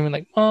 They're screaming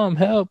like, "Mom,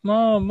 help!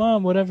 Mom,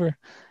 mom, whatever."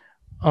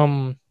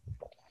 Um,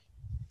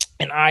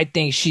 and I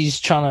think she's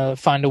trying to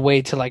find a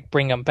way to like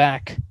bring them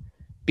back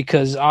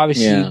because Yeah.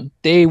 obviously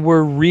they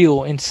were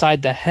real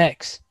inside the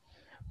hex,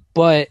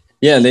 but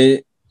Yeah.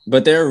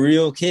 But they're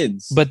real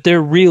kids.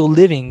 they're real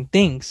living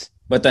things.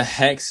 But the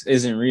hex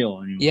isn't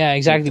real Yeah, anymore. Like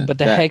exactly. But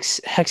the that.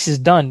 hex is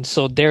done,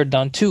 so they're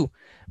done too.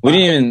 But We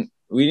didn't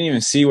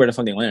even see where the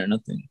fuck they went or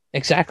nothing.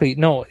 exactly.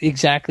 No,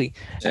 exactly.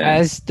 Yeah.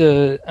 As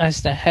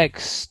the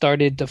hex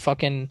started to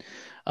fucking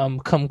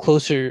come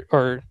closer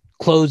or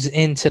close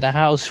into the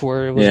house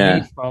where it was made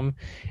Yeah. from,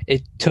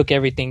 it took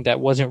everything that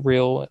wasn't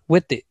real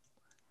with it.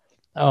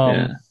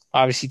 Yeah.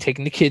 Obviously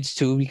taking the kids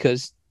too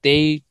because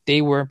they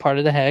were part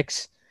of the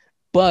hex,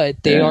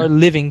 but they are Yeah.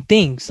 living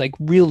things, like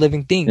real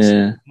living things.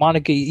 Yeah.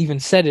 Monica even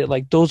said it,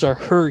 like those are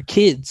her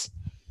kids.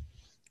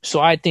 So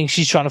I think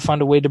she's trying to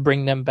find a way to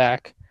bring them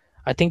back.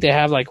 I think they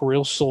have like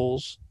real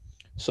souls.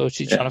 So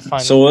she's Yeah. trying to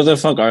find. So what the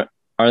fuck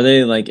are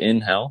they like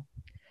in hell?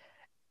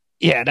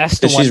 Yeah, that's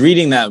the Because one she's thing.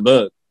 reading that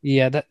book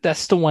Yeah,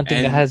 that's the one thing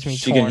that and has me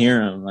she can torn.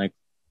 hear him. Like,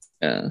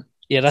 yeah,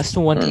 Yeah, that's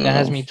the I one don't thing that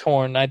has know. me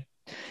torn. I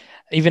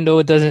even though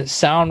it doesn't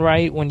sound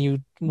right when you're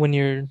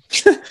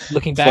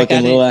looking back Fucking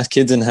at it. little ass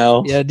kids in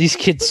hell. Yeah, these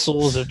kids'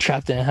 souls are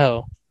trapped in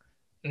hell.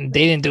 And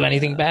they didn't do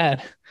anything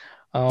bad.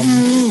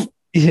 Um,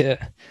 yeah.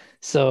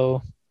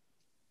 So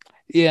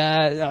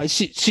yeah,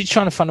 she's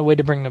trying to find a way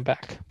to bring them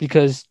back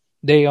because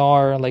they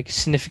are like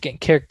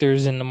significant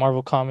characters in the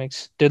Marvel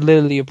comics. They're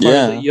literally a part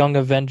of the Yeah. Young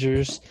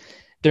Avengers.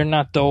 They're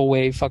not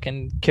throwaway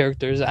fucking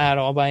characters at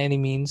all by any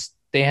means.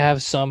 They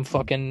have some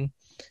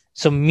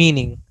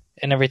meaning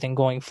and everything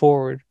going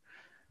forward.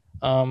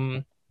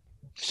 Um,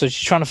 so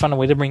she's trying to find a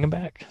way to bring them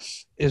back.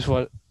 Is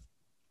what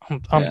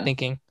I'm Yeah.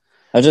 thinking.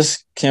 I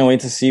just can't wait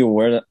to see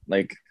where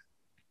like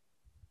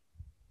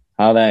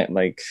how that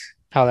like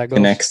How that goes.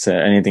 connects to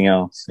anything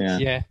else. Yeah.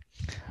 Yeah.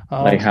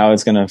 Like how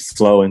it's gonna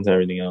flow into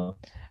everything else.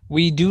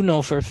 We do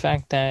know for a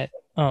fact that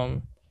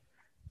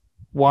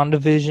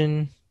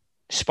WandaVision,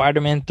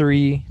 Spider-Man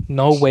 3,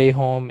 No Way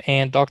Home,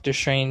 and Doctor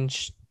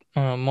Strange,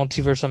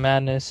 Multiverse of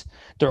Madness,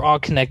 they're all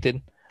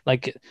connected.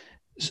 Like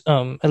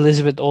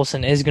Elizabeth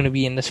Olsen is going to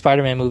be in the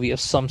Spider-Man movie of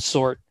some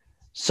sort,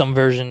 some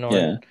version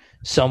or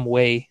some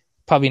way.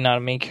 Probably not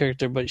a main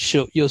character, but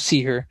you'll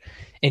see her.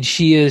 And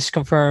she is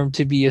confirmed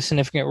to be a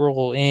significant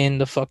role in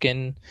the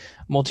fucking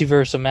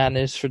Multiverse of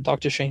Madness for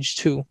Doctor Strange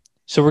 2.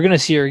 So we're going to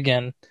see her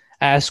again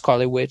as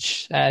Scarlet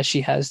Witch, as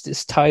she has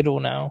this title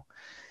now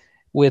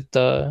with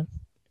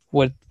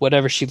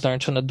whatever she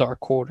learned from the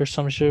Darkhold or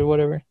some shit or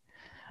whatever.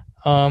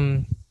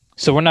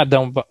 So we're not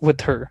done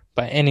with her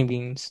by any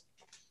means.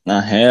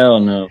 Nah, hell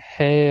no.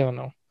 Hell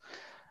no.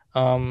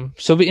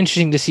 So it'll be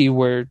interesting to see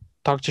where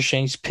Doctor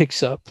Strange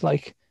picks up,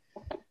 like,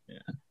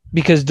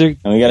 because and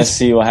we gotta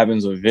see what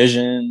happens with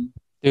Vision.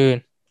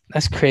 Dude,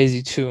 that's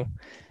crazy too.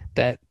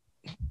 That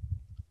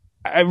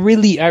I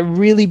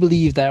really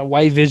believe that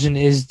White Vision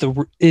is the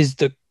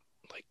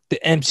like the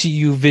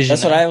MCU Vision.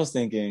 That's what I was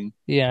thinking.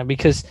 Yeah,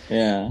 because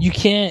you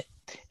can't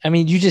I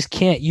mean, you just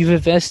can't. You've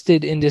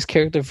invested in this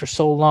character for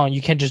so long.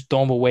 You can't just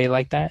throw him away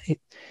like that.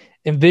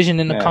 And Vision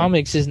in the Yeah.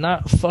 comics is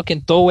not a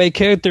fucking throwaway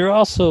character.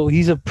 Also,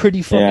 he's a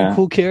pretty fucking Yeah.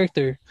 cool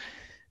character.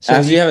 So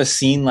After you have a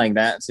scene like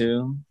that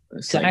too,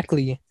 it's like,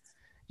 exactly,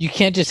 you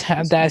can't just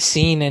have that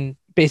scene and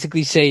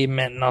basically say it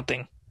meant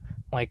nothing.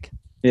 Like,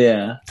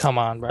 yeah, come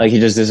on, bro. like he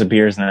just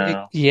disappears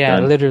now. Yeah,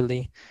 Done.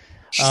 literally.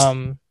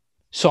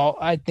 So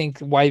I think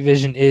White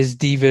Vision is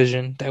the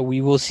Vision that we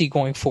will see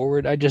going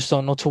forward. I just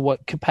don't know to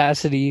what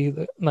capacity.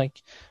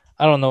 Like,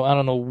 I don't know. I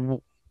don't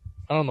know.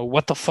 I don't know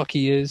what the fuck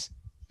he is.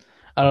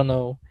 I don't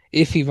know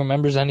if he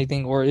remembers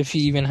anything or if he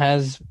even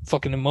has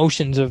fucking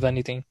emotions of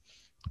anything.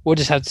 We'll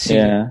just have to see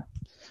Yeah.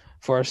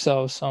 for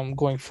ourselves.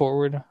 Going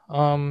forward.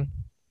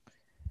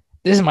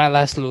 This is my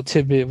last little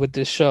tidbit with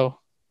this show.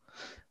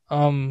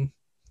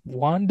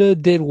 Wanda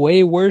did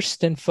way worse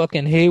than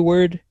fucking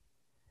Hayward,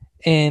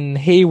 and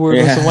Hayward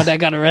was the one that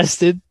got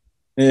arrested.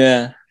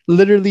 Yeah.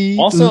 Literally.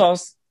 Also,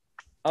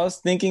 I was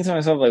thinking to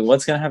myself, like,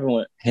 what's gonna happen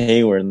with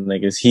Hayward?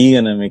 Like, is he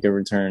gonna make a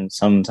return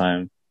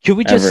sometime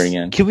ever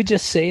again? Can we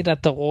just say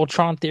that the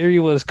Ultron theory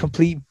was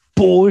complete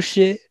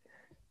bullshit?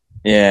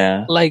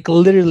 Yeah. Like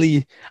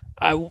literally,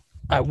 I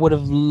would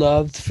have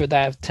loved for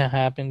that to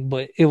happen,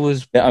 but it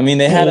was Yeah, I mean,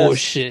 they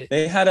bullshit.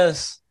 had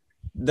us.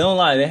 Don't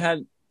lie, they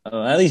had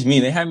at least me.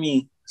 They had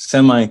me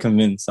semi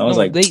convinced. I was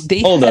like, they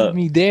hold had up.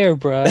 me there,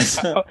 bro.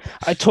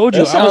 I told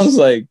you, That sounds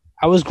like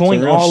I was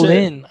going all shit.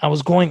 in. I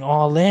was going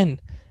all in.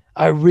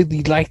 I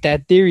really liked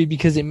that theory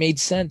because it made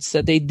sense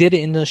that they did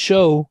it in the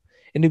show,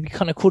 and it'd be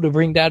kind of cool to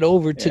bring that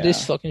over to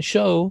this fucking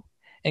show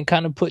and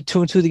kind of put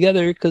two and two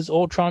together because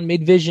Ultron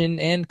made Vision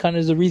and kind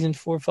of is the reason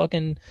for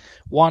fucking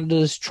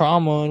Wanda's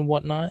trauma and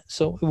whatnot.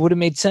 So it would have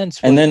made sense.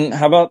 And then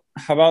how about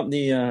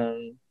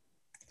the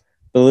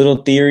little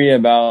theory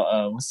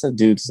about what's the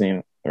dude's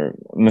name, or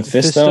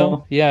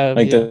Mephisto? Yeah,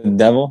 like the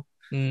devil.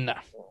 Nah,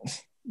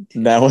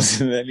 that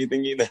wasn't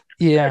anything either.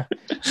 Yeah.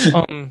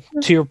 To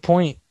your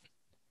point,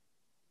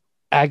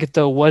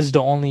 Agatha was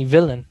the only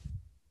villain,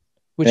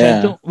 which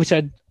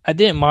I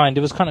didn't mind.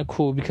 It was kind of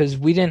cool because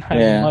we didn't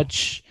have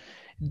much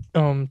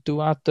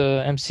throughout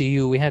the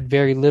MCU. We had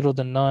very little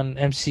to none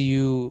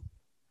MCU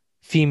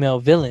female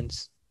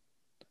villains.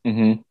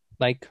 Mm-hmm.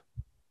 Like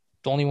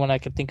the only one I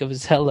could think of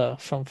is Hela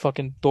from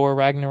fucking Thor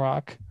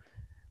Ragnarok.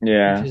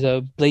 Yeah, which is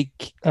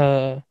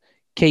a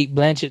Kate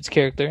Blanchett's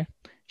character.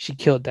 She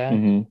killed that.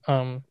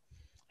 Mm-hmm.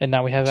 And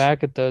now we have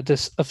Agatha,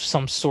 just of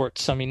some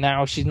sorts. I mean,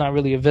 now she's not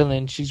really a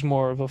villain. She's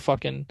more of a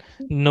fucking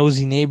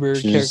nosy neighbor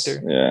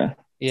character.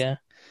 Yeah.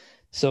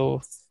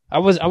 So I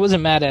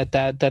wasn't mad at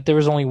that there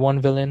was only one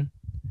villain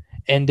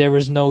and there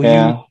was no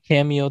huge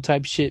cameo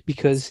type shit,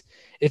 because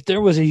if there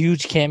was a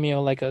huge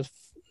cameo like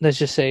let's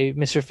just say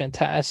Mr.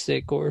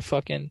 Fantastic or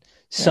fucking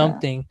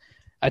something,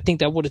 I think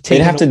that would have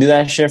taken. They'd have to do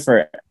that shit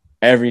for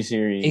every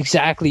series.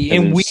 Exactly.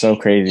 And so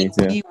crazy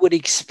too. We would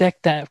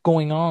expect that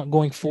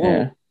going forward.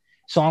 Yeah.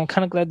 So I'm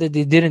kind of glad that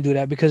they didn't do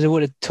that, because it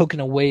would have taken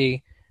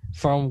away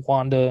from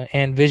Wanda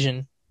and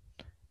Vision.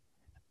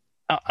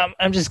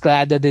 I'm just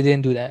glad that they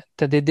didn't do that.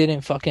 That they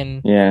didn't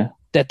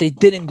that they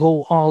didn't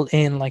go all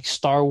in like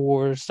Star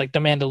Wars, like The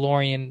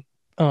Mandalorian,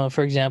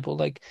 for example,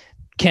 like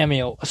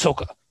cameo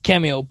Ahsoka,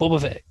 cameo Boba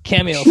Fett,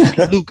 cameo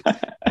Luke.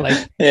 Like,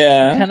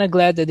 I'm kind of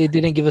glad that they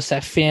didn't give us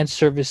that fan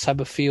service type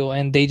of feel,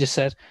 and they just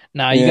said,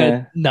 "Nah, you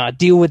gotta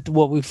deal with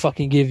what we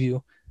fucking give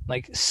you.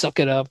 Like, suck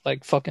it up.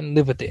 Like, fucking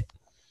live with it."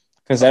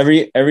 Because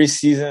every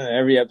season,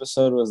 every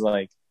episode was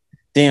like,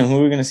 damn, who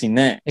are we gonna see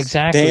next?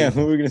 Exactly. Damn,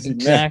 who are we gonna see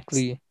next?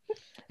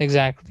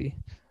 Exactly.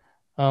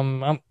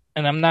 I'm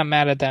not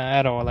mad at that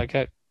at all. Like,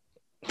 I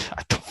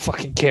don't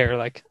fucking care.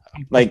 Like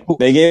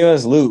they gave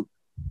us Luke.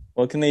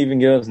 What can they even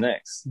give us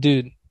next?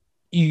 Dude,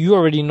 you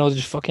already know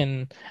there's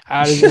fucking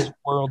out of this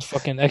world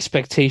fucking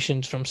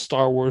expectations from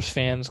Star Wars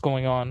fans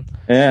going on.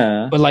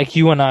 Yeah. But like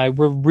you and I,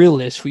 we're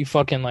realists. We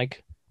fucking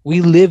we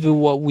live with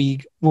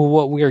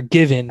what we are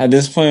given. At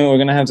this point, we're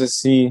gonna have to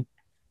see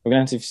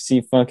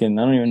fucking,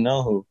 I don't even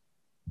know who.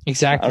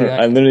 Exactly.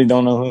 I literally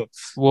don't know who.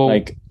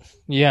 Well,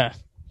 yeah.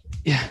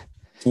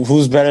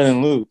 Who's better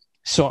than Luke?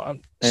 So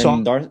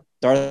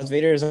Darth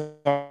Vader is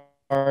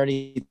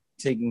already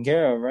taken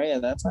care of, right,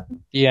 at that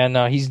time? Yeah,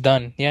 no, he's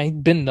done. Yeah, he's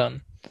been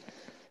done.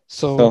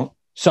 So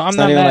I'm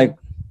not even mad.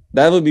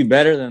 That would be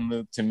better than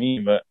Luke to me,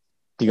 but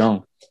he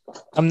gone.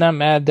 I'm not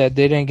mad that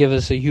they didn't give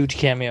us a huge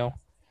cameo.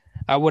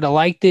 I would have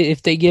liked it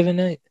if they gave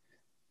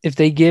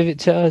it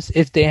to us,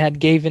 if they had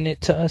given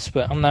it to us,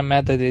 but I'm not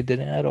mad that they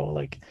didn't at all.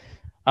 Like,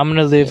 I'm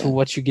gonna live for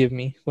what you give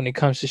me when it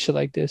comes to shit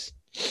like this.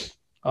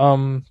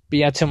 But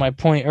yeah, to my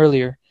point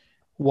earlier,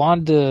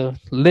 Wanda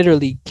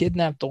literally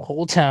kidnapped the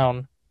whole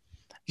town,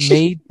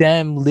 made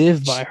them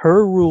live by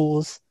her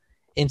rules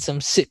in some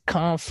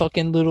sitcom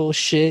fucking little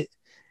shit,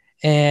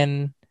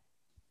 and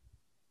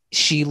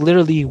she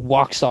literally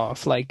walks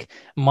off. Like,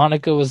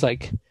 Monica was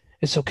like,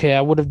 "It's okay,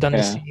 I would have done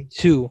the same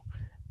too."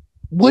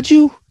 Would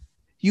you?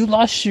 You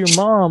lost your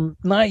mom,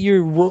 not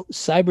your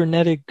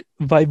cybernetic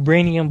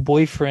vibranium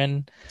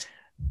boyfriend,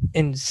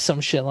 and some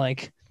shit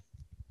like.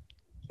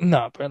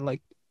 Nah, bro.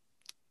 Like,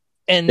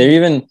 and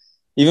they're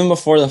even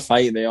before the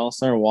fight, they all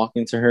started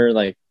walking to her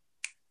like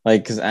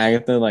because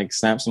Agatha like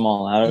snaps them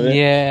all out of it,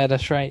 Yeah,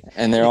 that's right.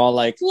 and they're all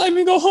like, "Let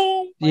me go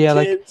home, my Yeah,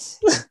 like kids."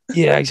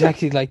 yeah,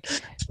 exactly. Like,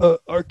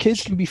 our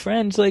kids can be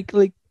friends. Like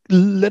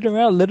let her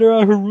out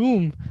her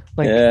room.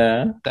 Like,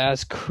 Yeah,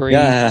 that's crazy.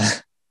 yeah,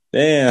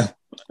 damn,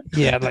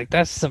 Yeah, like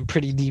that's some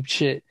pretty deep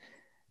shit.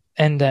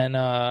 And then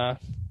yeah,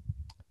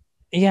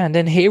 and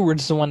then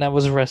Hayward's the one that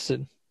was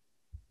arrested.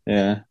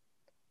 yeah.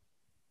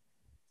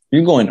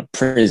 You're going to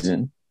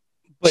prison.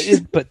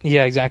 But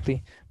yeah,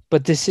 exactly.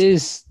 But this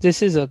is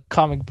a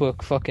comic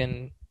book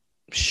fucking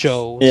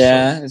show. So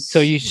Yeah, so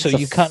you so it's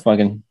a you can't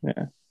fucking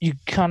yeah. you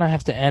kind of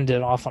have to end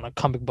it off on a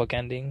comic book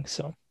ending.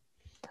 So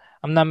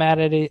I'm not mad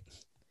at it.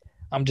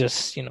 I'm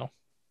just,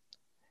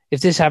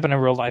 if this happened in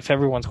real life,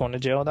 everyone's going to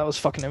jail. That was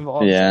fucking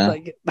involved. Yeah.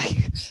 Like,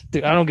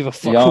 dude, I don't give a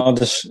fuck who. Y'all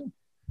just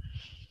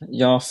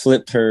y'all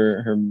flipped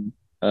her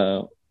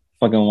uh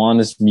fucking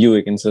Wanda's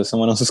Buick into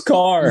someone else's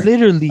car. I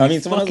Literally,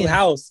 mean someone else's fucking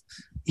house.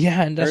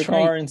 yeah, and Her that's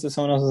right. car into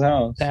someone else's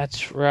house.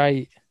 That's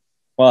right.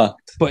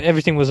 Fucked. But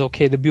everything was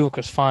okay. The Buick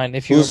was fine.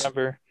 If you Who's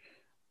remember,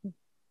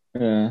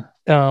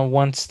 yeah.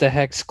 once the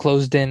hex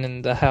closed in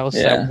and the house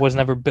that Yeah. was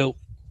never built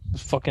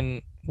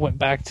fucking went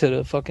back to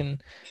the fucking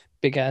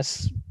big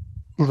ass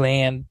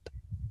land,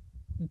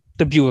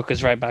 the Buick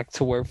was right back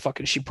to where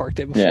fucking she parked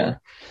it Yeah.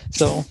 before.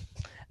 So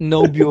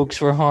no Buicks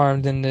were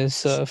harmed in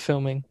this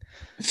filming.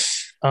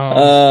 Um.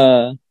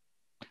 Uh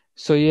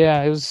So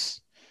yeah, it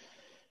was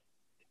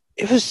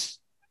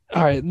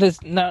all right.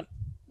 Let's not.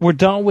 We're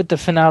done with the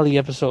finale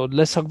episode.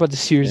 Let's talk about the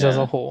series as a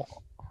yeah. whole.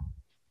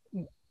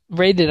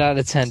 Rated out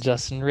of 10,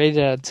 Justin.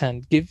 Rated out of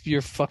 10. Give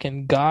your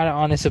fucking god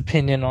honest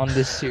opinion on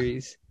this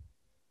series.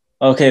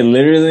 Okay,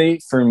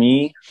 literally for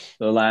me,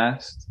 the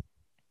last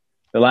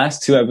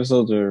two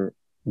episodes were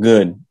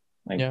good.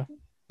 Like Yeah.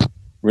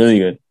 really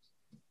good.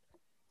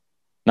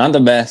 Not the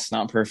best,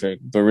 not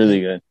perfect, but really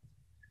good.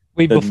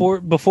 Wait,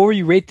 The, before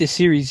you rate this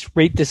series,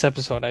 rate this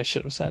episode. I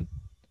should have said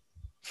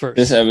this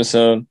first.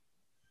 episode,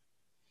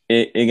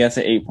 it gets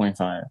an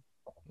 8.5.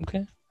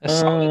 Okay, that's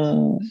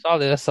solid.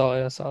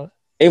 Solid.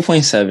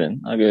 8.7.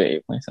 I'll give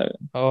it 8.7.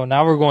 Oh,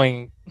 now we're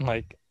going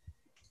like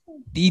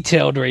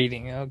detailed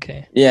rating.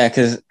 Okay. Yeah,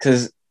 cause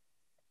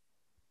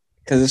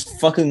it's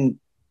fucking.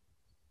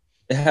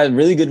 It had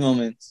really good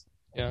moments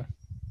Yeah.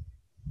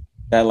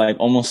 that like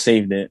almost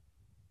saved it,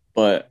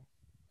 but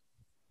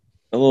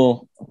a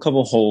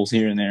couple holes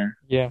here and there,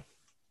 Yeah.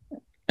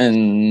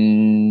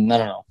 and I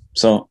don't know.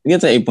 So it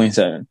gets an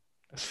 8.7.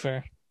 That's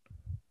fair.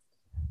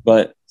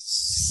 But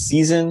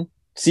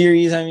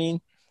series, I mean,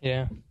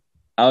 Yeah.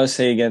 I would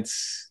say it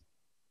gets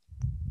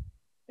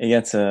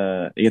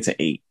an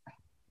 8.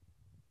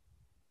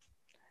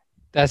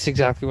 That's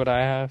exactly what I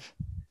have.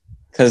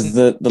 Because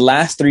the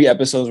last three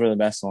episodes were the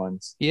best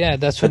ones. Yeah,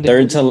 that's The when they third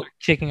really to start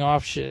kicking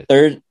off shit.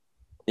 third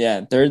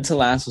to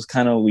last was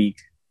kind of weak,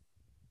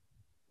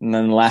 and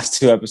then the last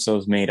two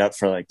episodes made up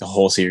for like the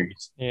whole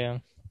series. Yeah.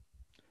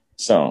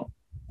 So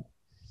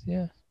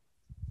Yeah.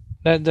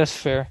 That's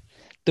fair.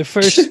 The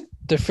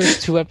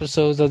first two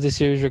episodes of the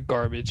series were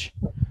garbage.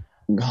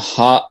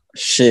 hot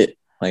shit,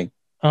 like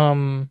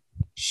Um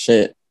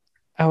shit.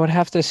 I would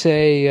have to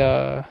say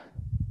I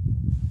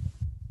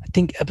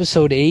think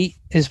episode 8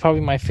 is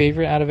probably my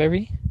favorite out of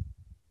every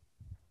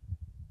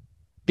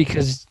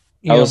because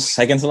That was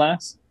second to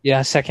last.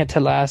 yeah, second to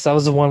last. That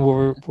was the one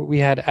where we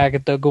had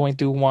Agatha going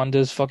through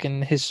Wanda's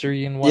fucking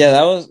history and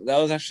Yeah, whatnot. that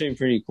was actually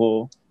pretty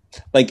cool.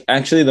 Like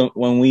actually,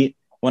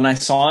 when I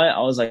saw it,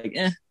 I was like,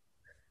 eh.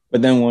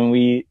 But then when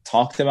we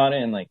talked about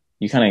it and like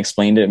you kind of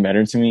explained it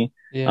better to me,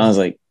 I Yeah. was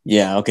like,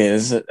 yeah, okay,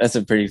 that's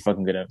a pretty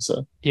fucking good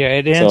episode.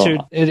 Yeah,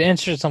 So it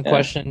answered some yeah,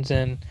 questions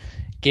and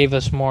gave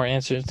us more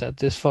answers that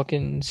this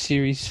fucking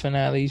series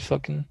finale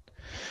fucking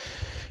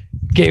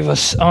gave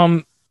us.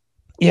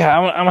 Yeah,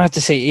 I'm gonna have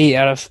to say 8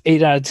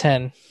 out of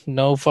 10.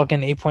 No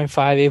fucking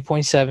 8.5,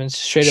 8.7,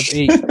 straight up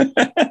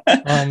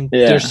 8.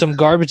 There's yeah, some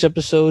garbage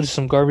episodes,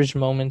 some garbage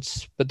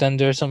moments, but then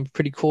there's some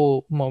pretty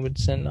cool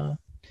moments and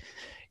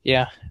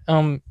yeah.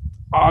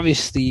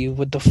 Obviously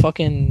with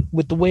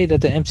the way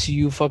that the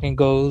MCU fucking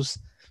goes,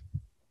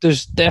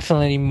 there's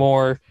definitely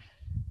more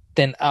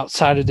than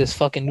outside of this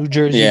fucking New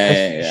Jersey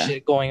yeah.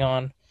 shit going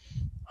on.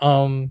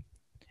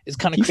 It's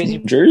kind of He's crazy.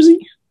 from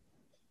Jersey.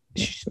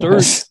 She's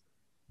third.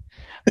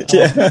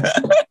 Yeah,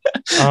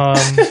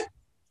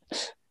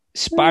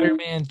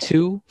 Spider-Man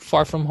 2,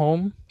 Far From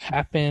Home,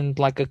 happened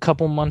like a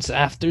couple months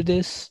after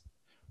this.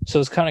 So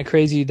it's kind of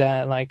crazy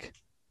that like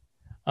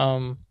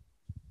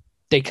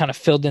they kind of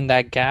filled in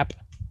that gap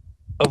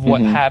of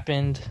what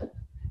happened,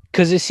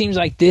 because it seems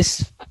like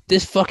this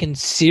fucking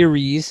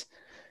series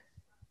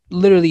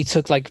literally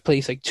took like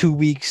place like 2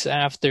 weeks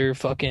after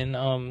fucking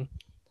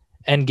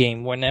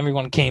Endgame, when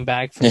everyone came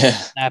back from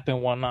snap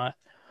and whatnot.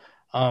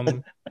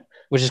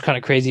 Which is kind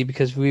of crazy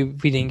because we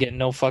didn't get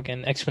no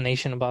fucking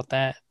explanation about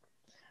that.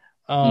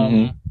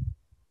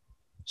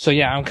 So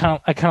yeah, I kind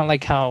of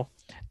like how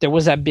there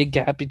was that big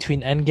gap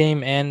between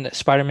Endgame and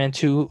Spider-Man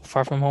 2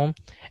 Far From Home,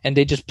 and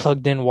they just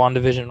plugged in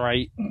WandaVision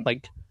right,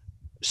 like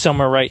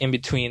somewhere right in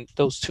between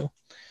those two.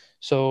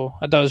 So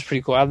I thought it was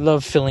pretty cool. I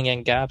love filling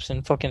in gaps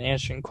and fucking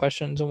answering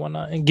questions and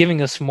whatnot and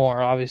giving us more,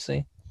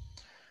 obviously.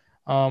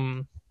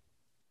 Um,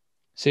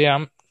 so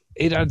yeah,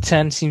 8 out of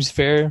 10 seems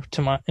fair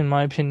in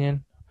my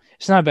opinion.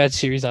 It's not a bad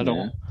series at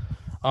Yeah.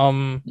 all.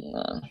 Um,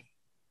 Nah,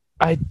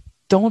 I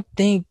don't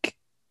think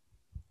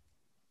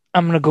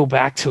I'm gonna go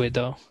back to it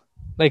though,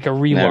 like a never.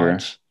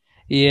 rewatch.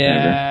 Never.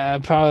 Yeah,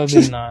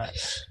 probably not.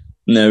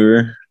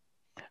 Never.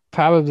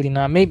 Probably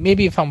not.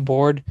 Maybe if I'm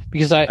bored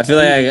because I feel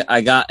like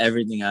I got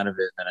everything out of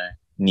it that I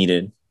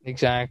needed.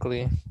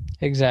 exactly,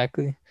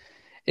 exactly.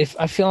 If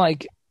I feel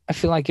like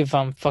if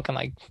I'm fucking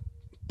like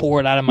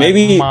bored out of my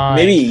Maybe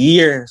mind.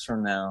 years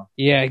from now,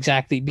 Yeah,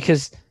 exactly.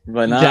 Because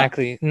but not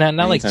exactly. Not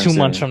like anytime 2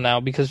 months soon. from now,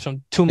 because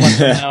from 2 months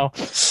from now,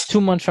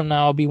 2 months from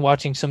now I'll be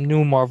watching some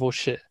new Marvel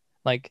shit.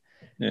 Like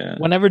Yeah.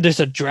 whenever there's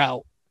a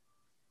drought,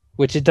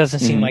 which it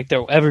doesn't seem Mhm. like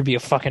there'll ever be a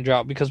fucking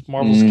drought because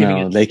Marvel's giving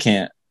No, it they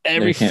can't.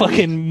 every There can't be.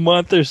 fucking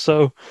month or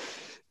so.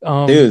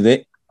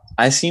 Dude,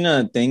 I seen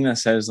a thing that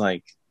says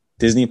like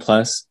Disney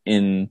Plus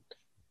in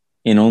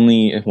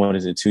only what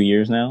is it, 2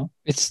 years now?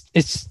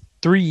 It's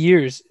 3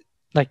 years.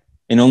 Like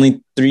In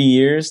only 3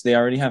 years, they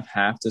already have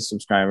half the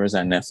subscribers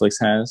that Netflix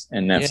has,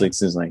 and yeah,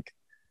 Netflix is like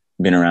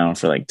been around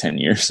for like 10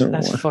 years or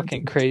that's more.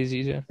 fucking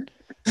crazy, dude.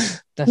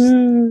 That's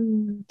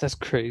that's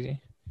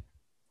crazy.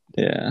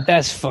 Yeah.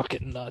 That's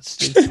fucking nuts,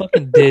 dude.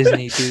 Fucking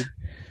Disney, dude.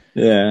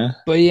 Yeah.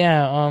 But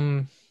yeah,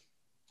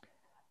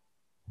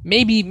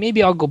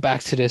 maybe I'll go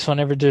back to this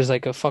whenever there's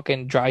like a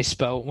fucking dry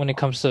spell when it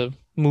comes to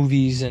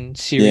movies and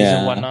series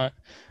and Yeah. whatnot.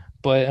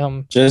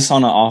 But Just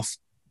on an off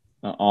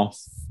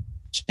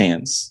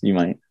chance, you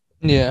might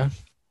yeah,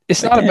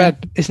 it's like, not a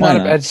bad why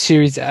not?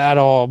 series at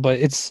all. But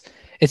it's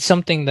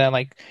something that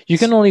like you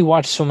can only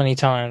watch so many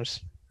times,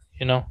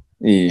 you know.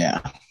 Yeah.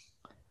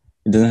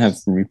 It doesn't have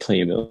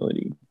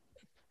replayability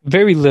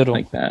Very little,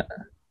 like that.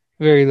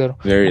 very little.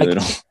 Very Like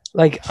little.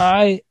 like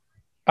I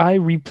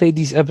replay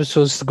these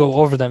episodes to go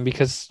over them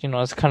because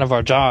it's kind of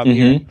our job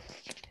here. Mm-hmm.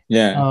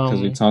 Yeah,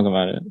 because we Um, talk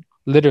about it.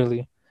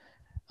 literally.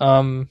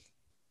 Um,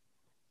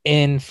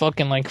 in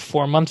fucking like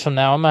 4 months from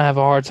now, I'm gonna have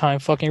a hard time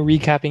fucking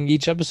recapping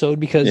each episode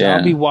because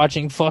I'll be Yeah.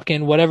 watching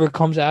fucking whatever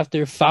comes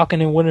after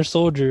Falcon and Winter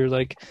Soldier.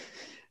 Like,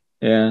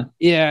 Yeah.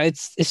 yeah,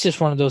 it's just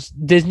one of those.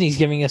 Disney's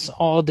giving us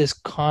all this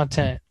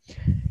content,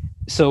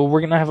 so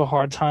we're gonna have a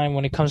hard time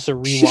when it comes to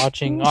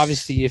rewatching.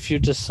 Obviously, if you're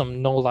just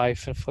some no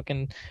life and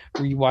fucking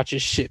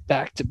rewatches shit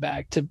back to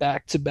back to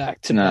back to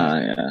back to back. Nah,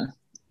 yeah.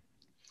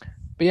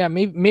 But yeah,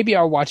 maybe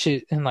I'll watch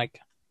it and like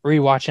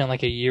rewatch it in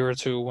like a year or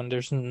two when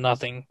there's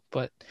nothing.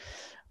 But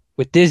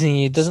with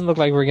Disney, it doesn't look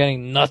like we're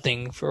getting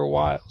nothing for a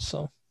while.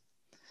 So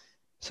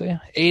yeah,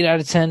 8 out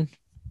of 10,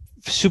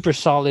 super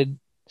solid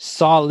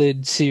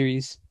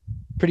series,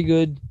 pretty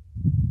good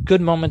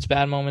moments,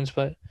 bad moments,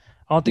 but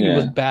I don't think it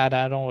was Yeah. bad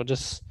at all.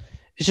 It's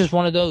just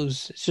one of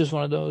those. It's just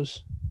one of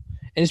those,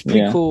 and it's pretty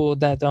Yeah. cool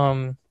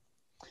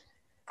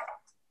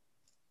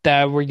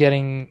that we're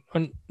getting,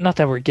 not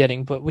that we're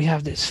getting, but we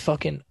have this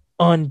fucking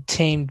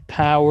untamed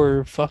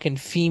power, fucking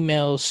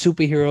female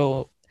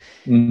superhero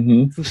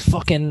Mm-hmm. who's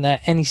fucking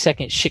that any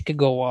second shit could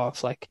go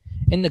off. Like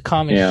in the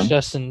comics, Yeah.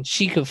 Justin,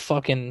 she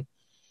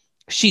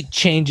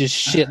changes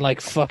shit like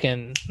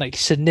fucking like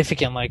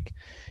significant. Like,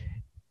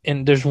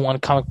 and there's one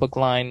comic book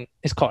line.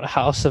 It's called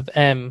House of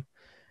M,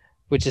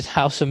 which is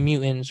House of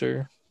Mutants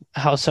or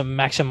House of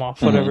Maximoff,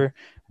 Uh-huh. whatever,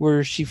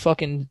 where she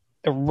fucking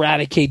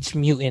eradicates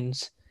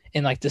mutants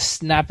in like the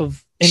snap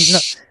of in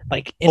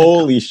like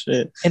Holy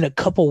shit. in a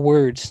couple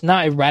words.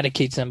 Not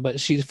eradicates them,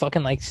 but she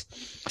fucking like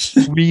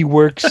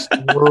reworks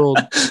the world,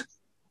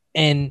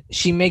 and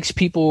she makes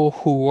people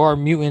who are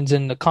mutants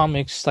in the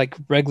comics like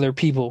regular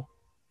people.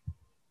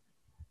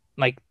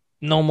 Like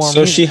no more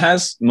So she mutants.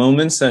 has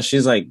moments that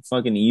she's like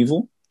fucking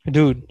evil.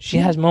 Dude, she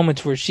has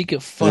moments where she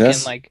could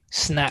fucking like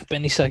snap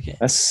any second.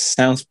 That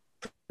sounds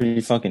pretty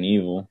fucking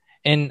evil.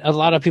 And a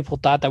lot of people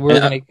thought that we were Yeah.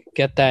 gonna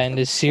get that in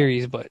this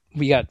series, but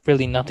we got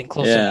really nothing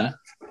close to Yeah. that.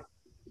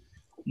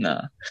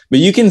 Nah. But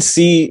you can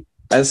see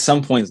at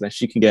some points that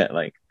she can get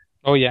like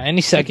Oh yeah,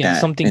 any second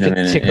that something in a could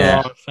minute. tick her Yeah.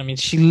 off. I mean,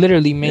 she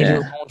literally made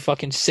Yeah. her own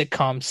fucking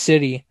sitcom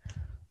city.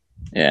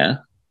 Yeah.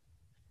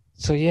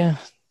 So yeah,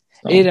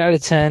 So, 8 out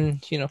of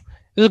 10. It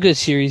was a good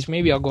series.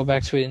 Maybe I'll go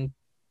back to it in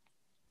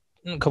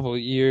a couple of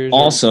years.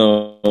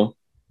 also,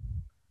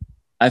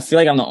 I feel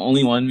like I'm the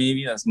only one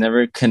maybe that's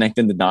never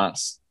connected the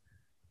dots.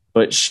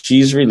 But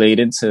she's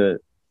related to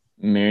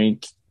Mary.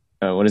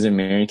 What is it?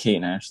 Mary Kate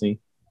and Ashley,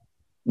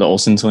 the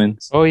Olsen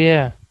twins. Oh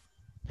yeah,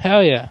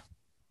 hell yeah,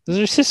 those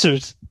are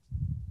sisters.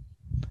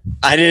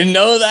 I didn't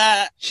know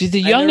that. She's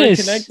the I never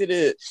youngest. connected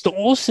it. It's the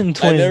Olsen I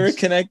twins. never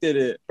connected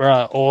it.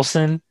 Bruh,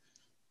 Olsen.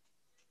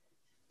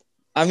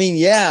 I mean,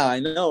 yeah, I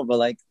know, but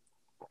like,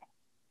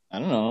 I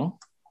don't know.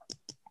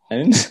 I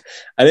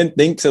didn't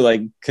think to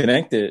like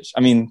connect it.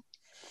 I mean,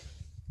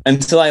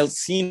 until I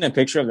seen a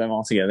picture of them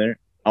all together,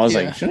 I was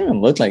like, shouldn't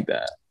even look like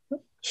that.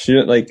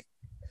 Should like,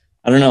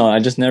 I don't know. I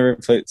just never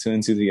put two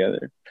and two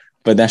together.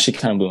 But that shit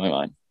kind of blew my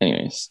mind.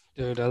 Anyways,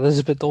 Dude,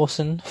 Elizabeth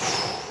Olsen.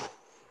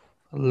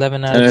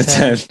 11 out and of it's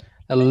 10.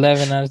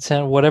 11 out of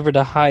 10. Whatever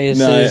the highest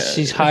No, is,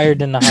 she's higher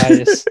than the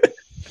highest.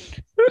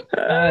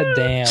 God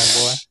damn,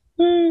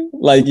 boy.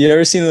 like you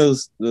ever seen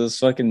those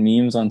fucking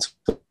memes on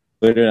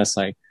Twitter? That's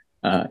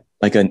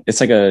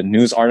it's like a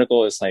news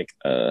article. It's like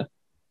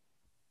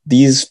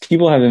these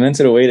people have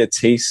invented a way to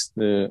taste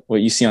the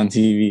what you see on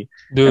TV,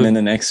 and then Dude,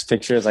 the next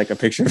picture is like a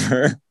picture of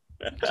her.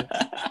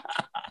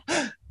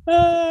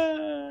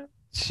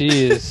 she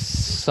is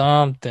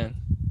something.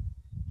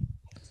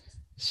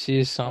 She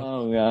is something.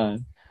 Oh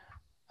god.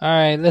 All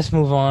right, let's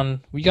move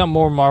on. We got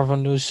more Marvel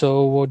news,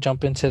 so we'll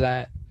jump into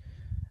that.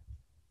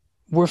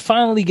 We're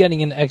finally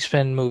getting an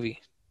X-Men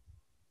movie.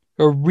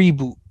 Or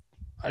reboot.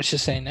 I should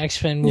say an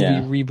X-Men movie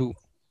Yeah. reboot.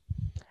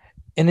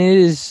 And it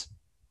is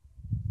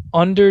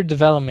under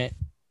development,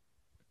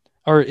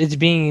 or it's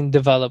being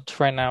developed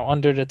right now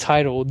under the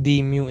title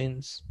The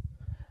Mutants.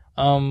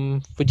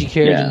 Would you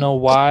care to Yeah. know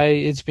why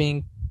it's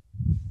being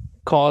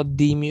called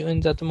The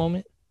Mutants at the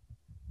moment?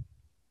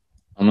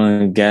 I'm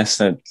gonna guess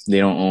that they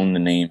don't own the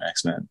name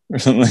X-Men or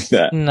something like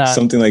that. Nah,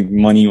 Something like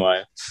money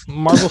wise.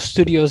 Marvel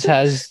Studios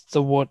has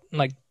the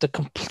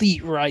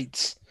complete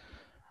rights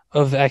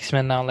of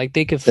X-Men now. Like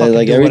they could fucking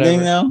Like do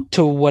everything whatever now?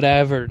 to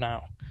whatever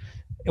now.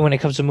 When it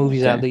comes to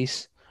movies, at Okay.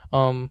 least.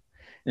 Yeah.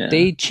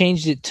 They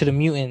changed it to the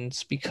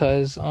Mutants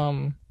because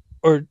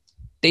or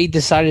they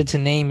decided to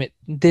name it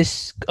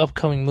this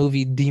upcoming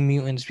movie The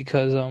Mutants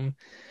because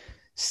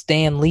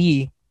Stan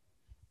Lee,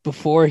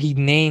 before he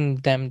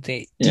named them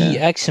the Yeah.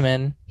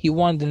 X-Men, he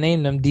wanted to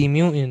name them The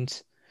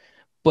Mutants,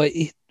 but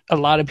a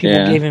lot of people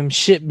Yeah. gave him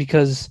shit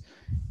because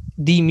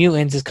The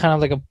Mutants is kind of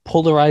like a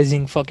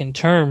polarizing fucking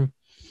term.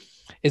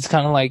 It's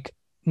kind of like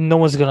no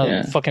one's gonna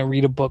Yeah. fucking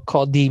read a book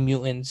called The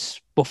Mutants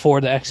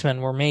before the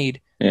X-Men were made.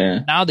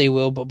 Yeah. Now they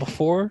will, but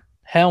before,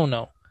 hell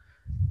no.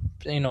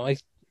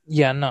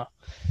 No.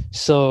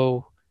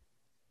 So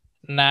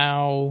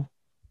now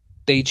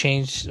they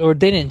changed, or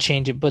they didn't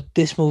change it, but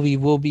this movie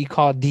will be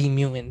called The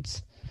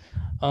Mutants.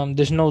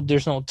 There's no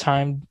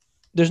time,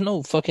 there's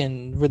no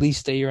fucking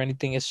release date or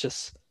anything. It's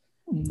just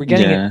we're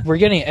getting Yeah. it. We're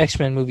getting an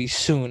X-Men movie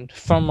soon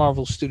from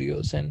Marvel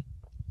Studios, and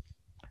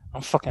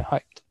I'm fucking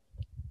hyped.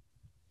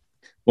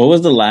 What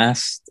was the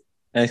last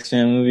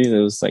X-Men movie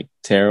that was like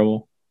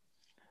terrible?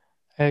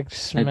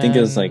 X-Men. I think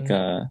it was like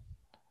Dark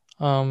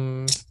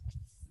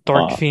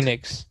fuck.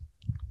 Phoenix.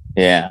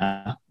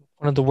 Yeah.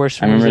 One of the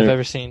worst I movies I've remember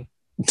ever seen.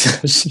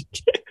 that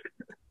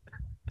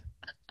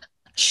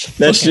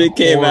Fucking shit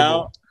came horrible.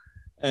 out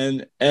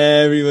and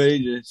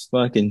everybody just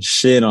fucking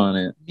shit on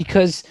it.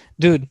 Because,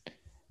 dude,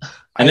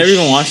 I never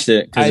even watched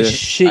it I because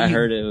shit I you.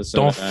 heard it was so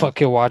Don't bad.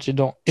 fucking watch it.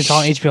 Don't. It's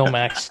on HBO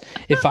Max.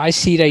 If I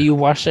see that you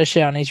watch that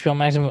shit on HBO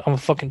Max, I'm gonna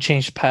fucking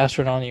change the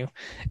password on you.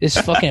 It's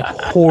fucking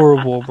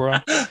horrible, bro.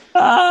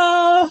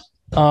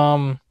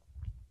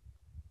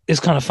 It's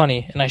kind of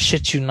funny, and I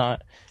shit you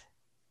not.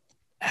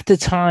 At the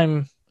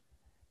time,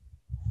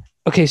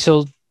 okay,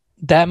 so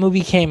that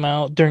movie came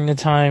out during the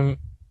time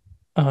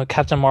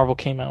Captain Marvel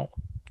came out.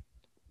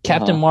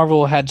 Captain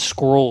Marvel had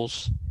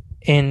scrolls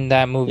in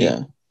that movie.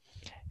 Yeah.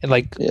 And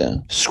like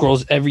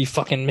scrolls every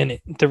fucking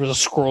minute. There was a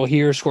scroll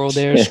here, scroll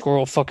there,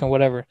 scroll fucking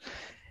whatever.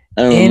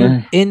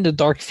 In the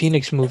Dark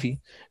Phoenix movie,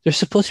 there's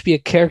supposed to be a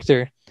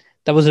character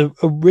that was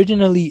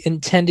originally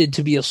intended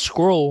to be a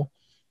scroll,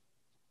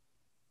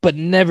 but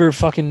never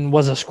fucking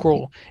was a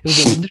scroll. It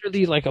was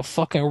literally like a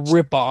fucking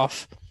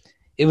ripoff.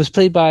 It was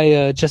played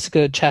by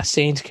Jessica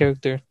Chastain's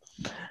character.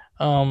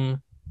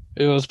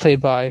 It was played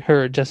by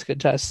her, Jessica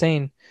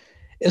Chastain.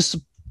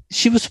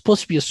 She was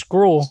supposed to be a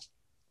scroll.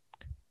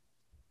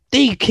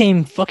 They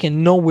came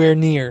fucking nowhere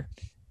near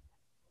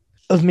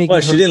of making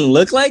What, she didn't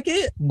look like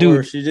it? Dude.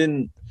 Or she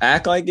didn't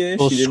act like it?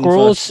 Well, she didn't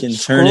fucking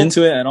turn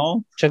into it at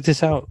all? Check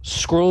this out.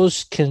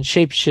 Scrolls can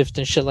shapeshift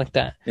and shit like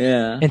that.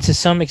 Yeah. And to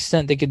some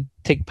extent, they could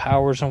take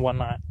powers and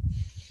whatnot.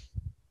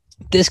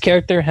 This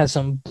character has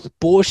some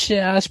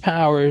bullshit-ass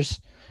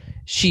powers.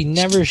 She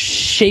never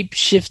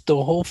shapeshift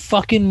the whole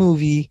fucking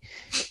movie.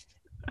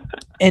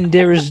 And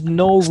there is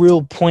no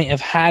real point of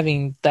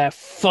having that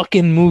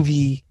fucking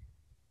movie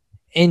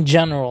in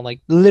general. Like,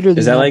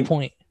 literally no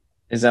point.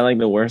 Is that like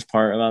the worst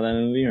part about that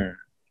movie, or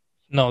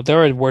no?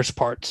 There are worse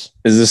parts.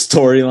 Is the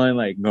storyline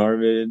like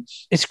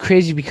garbage? It's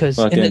crazy because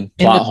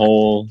plot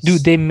holes.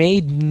 Dude, they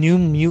made New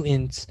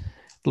Mutants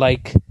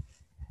like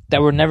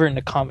that were never in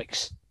the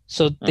comics.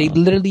 So they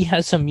literally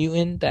had some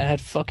mutant that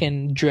had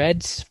fucking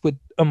dreads with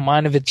a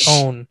mind of its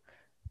own.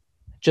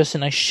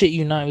 Justin, I shit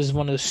you not, it was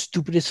one of the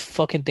stupidest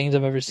fucking things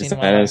I've ever seen. Is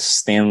that a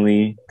Stan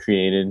Lee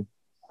created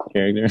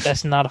character?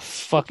 That's not a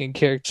fucking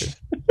character.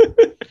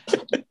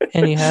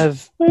 And you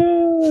have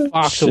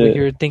Fox over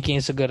here thinking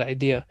it's a good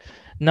idea.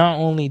 Not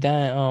only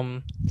that,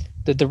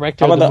 the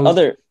director of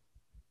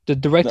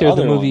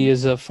the movie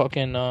is a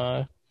fucking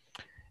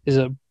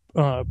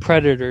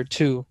predator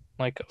too,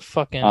 like a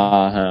fucking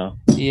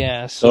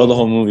yeah. So throw the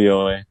whole movie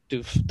away,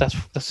 dude.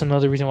 That's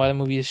another reason why the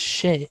movie is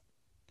shit.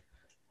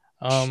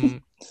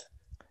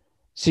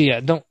 So yeah,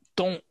 don't.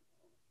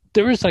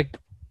 There is like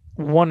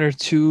one or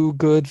two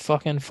good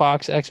fucking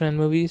Fox X-Men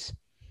movies,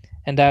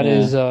 and that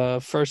is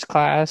First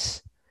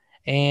Class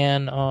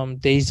and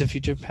Days of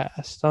Future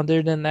Past.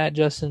 Other than that,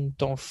 Justin,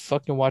 don't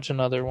fucking watch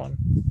another one.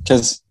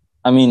 Because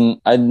I mean,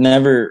 I've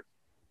never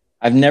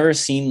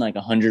seen like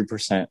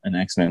 100% an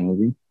X-Men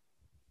movie.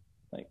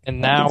 Like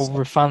And I don't think now so.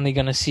 we're finally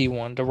gonna see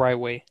one the right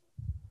way.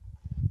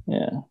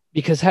 Yeah,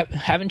 Because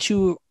haven't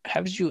you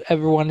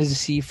ever wanted to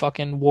see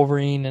fucking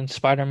Wolverine and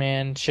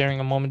Spider-Man sharing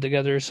a moment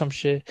together or some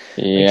shit?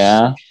 Like some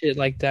yeah, shit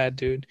like that,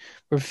 dude.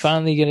 We're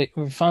finally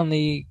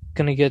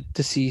gonna get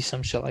to see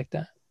some shit like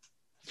that.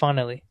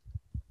 Finally.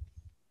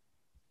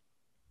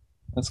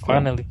 that's cool.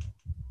 Finally.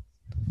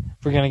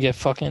 We're gonna get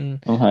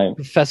fucking I'm hyped.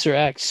 Professor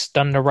X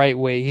done the right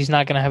way. He's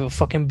not gonna have a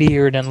fucking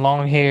beard and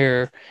long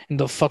hair in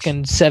the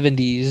fucking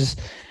 70s.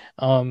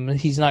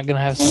 He's not gonna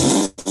have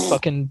some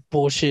fucking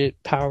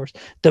bullshit powers.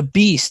 The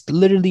Beast,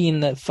 literally in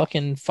the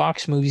fucking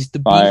Fox movies, the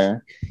Beast,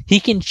 Fire.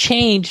 he can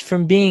change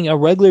from being a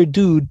regular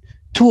dude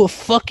to a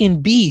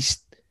fucking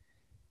beast.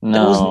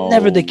 That was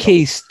never the No,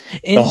 case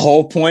the in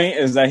whole point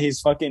is that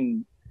he's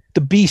fucking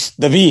the Beast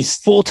the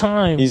beast. full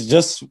time. He's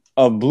just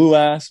a blue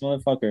ass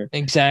motherfucker.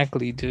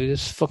 Exactly, dude.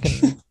 It's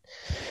fucking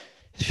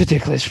it's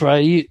ridiculous,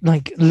 right? You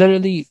like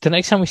literally the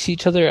next time we see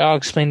each other, I'll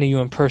explain to you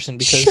in person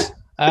because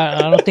I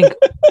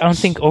don't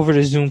think over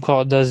the Zoom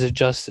call does it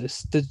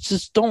justice.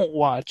 Just don't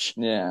watch.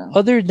 Yeah.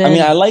 Other I mean, than,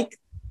 of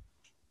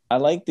I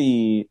like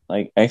the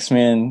like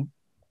X-Men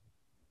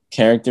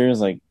characters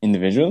like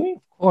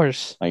individually,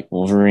 course, like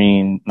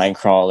Wolverine,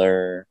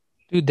 Nightcrawler,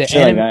 dude,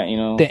 shit like that, you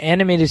know. the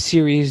animated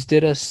series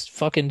did us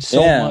fucking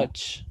so Yeah.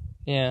 much.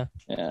 Yeah,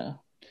 Yeah.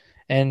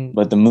 and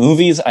But the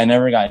movies, I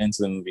never got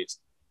into the movies.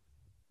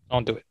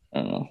 don't do it. I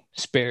don't know.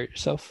 Spare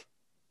yourself.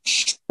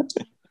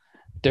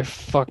 They're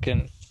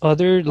fucking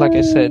other, like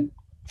I said,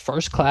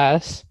 First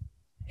Class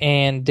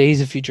and Days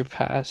of Future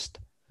Past.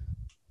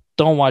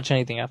 Don't watch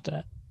anything after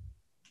that.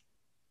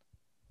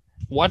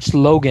 Watch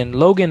Logan.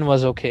 Logan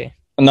was okay.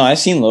 No, I've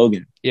seen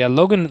Logan. Yeah,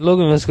 Logan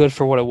was good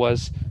for what it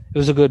was. It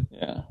was a good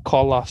Yeah.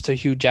 call off to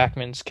Hugh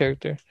Jackman's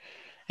character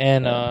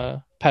and Yeah.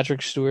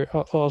 Patrick Stewart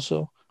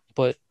also.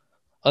 But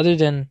other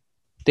than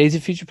Days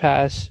of Future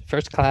Past,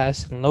 First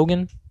Class, and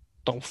Logan,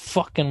 don't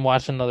fucking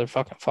watch another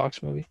fucking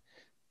Fox movie.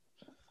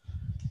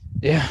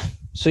 Yeah.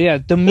 So yeah,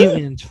 the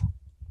Mutant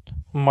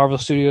Marvel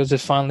Studios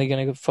is finally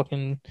gonna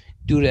fucking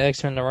do the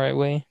X-Men the right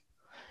way,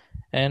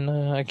 and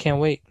I can't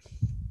wait.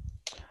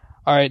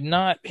 All right,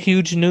 not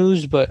huge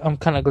news, but I'm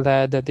kind of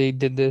glad that they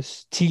did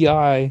this.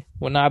 Ti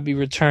will not be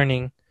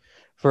returning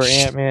for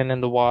Ant-Man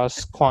and the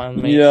Wasp: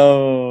 Quantumania.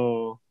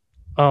 Yo.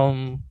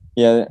 Um,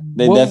 Yeah,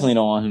 they what definitely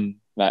don't want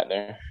him back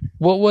there.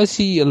 what was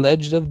he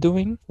alleged of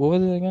doing? What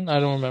was it again? I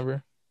don't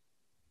remember.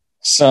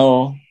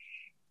 So,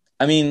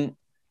 I mean,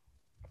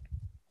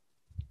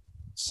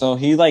 so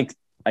he like,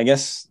 I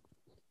guess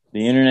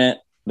the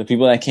internet, the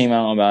people that came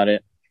out about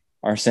it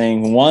are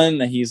saying one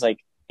that he's like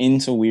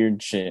into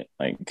weird shit,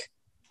 like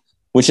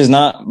which is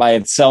not by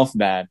itself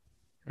bad,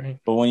 Right.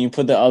 but when you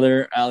put the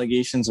other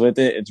allegations with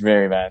it, it's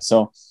very bad.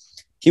 So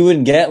he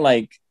would get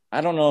like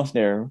I don't know if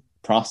they're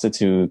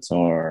prostitutes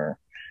or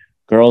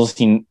girls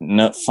he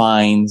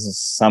finds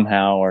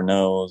somehow or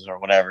knows or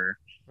whatever,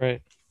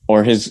 Right.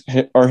 or his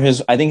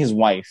I think his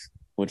wife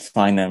would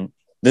find them.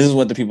 This is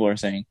what the people are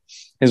saying.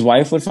 His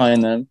wife would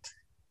find them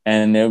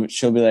and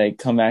she'll be like,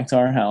 come back to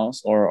our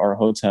house or our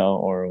hotel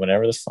or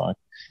whatever the fuck.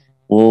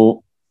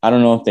 Well, I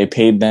don't know if they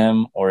paid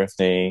them or if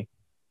they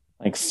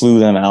like flew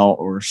them out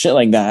or shit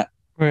like that.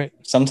 Right.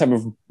 Some type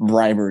of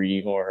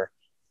bribery or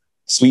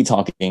sweet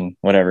talking,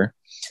 whatever.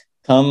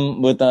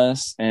 Come with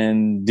us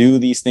and do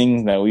these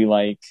things that we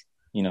like,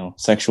 you know,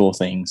 sexual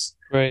things.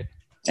 Right.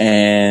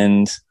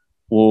 And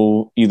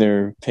we'll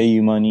either pay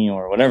you money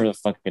or whatever the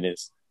fuck it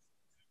is.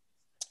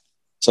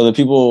 So the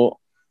people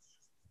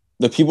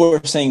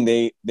are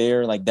saying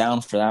they're like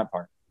down for that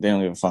part. They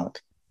don't give a fuck.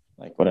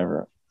 Like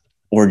whatever.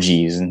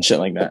 Orgies and shit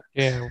like that.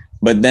 Yeah.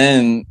 But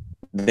then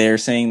they're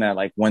saying that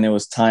like when it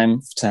was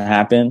time to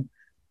happen,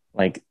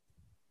 like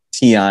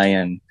T.I.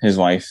 and his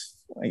wife,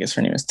 I guess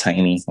her name is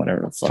Tiny,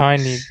 whatever the fuck.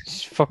 Tiny,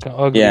 fucking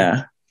ugly.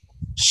 Yeah.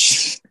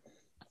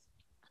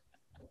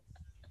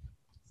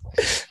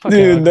 Fucking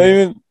Dude, ugly. don't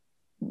even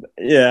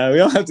yeah, we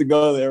don't have to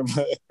go there,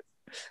 but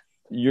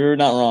you're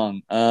not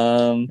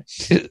wrong.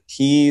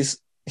 He's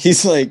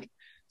like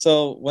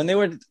so when they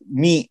would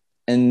meet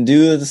and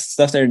do the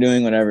stuff they're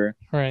doing, whatever,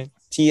 Right.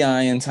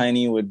 T.I. and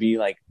Tiny would be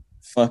like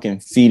fucking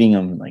feeding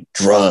him like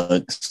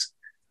drugs,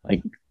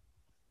 like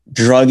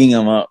drugging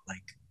him up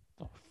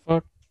like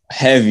Fuck.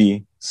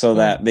 heavy so Oh.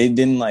 that they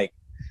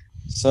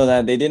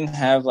didn't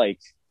have like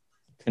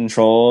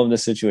control of the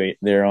situation,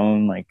 their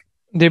own like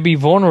They'd be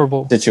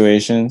vulnerable.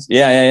 situations.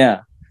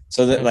 Yeah.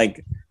 So that Right.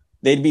 like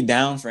they'd be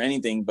down for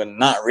anything, but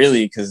not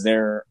really because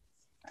they're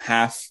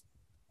half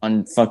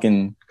on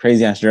fucking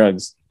crazy ass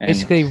drugs and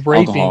Basically alcohol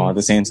raping. at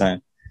the same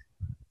time.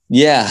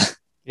 Yeah.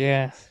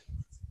 Yeah.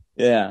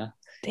 Yeah.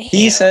 Damn.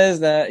 He says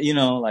that, you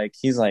know, like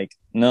he's like,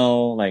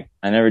 no, like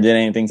I never did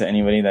anything to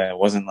anybody that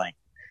wasn't like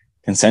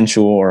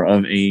consensual or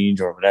of age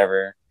or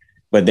whatever.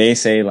 But they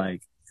say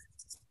like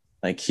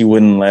he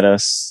wouldn't let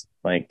us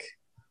like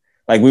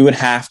we would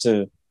have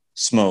to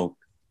smoke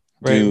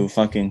Right. do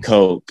fucking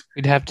coke,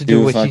 We'd have to do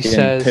do what he fucking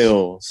says.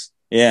 pills.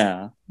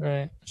 Yeah.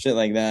 Right. Shit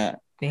like that.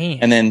 Damn.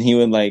 And then he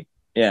would like,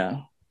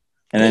 yeah.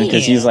 And then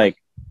because he's Damn. like,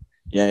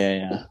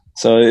 yeah.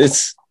 So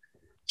it's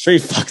pretty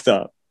fucked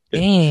up.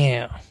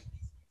 Damn.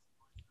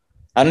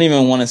 I don't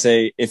even want to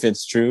say if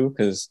it's true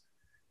because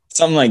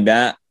something like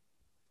that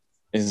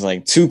is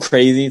like too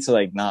crazy to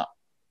like not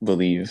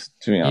believe,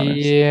 to be honest.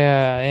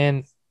 Yeah,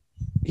 and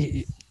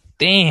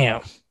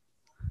damn.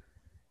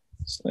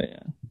 So yeah.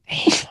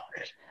 Damn.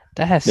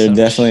 That's They're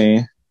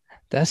definitely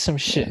that's some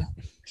shit. yeah.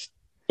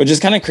 Which is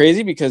kind of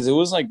crazy because it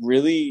was like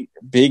really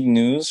big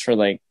news for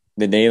like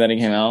the day that it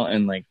came out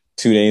and like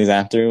 2 days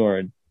after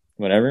or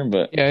whatever.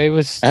 But Yeah,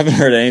 I haven't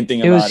heard anything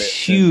it was about it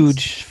since.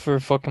 huge for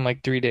fucking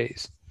like 3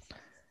 days.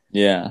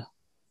 Yeah.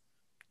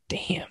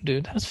 Damn,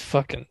 dude, that's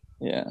fucking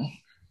Yeah.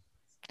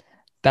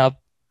 now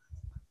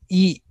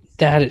eat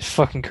that is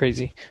fucking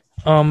crazy.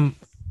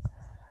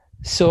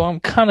 So I'm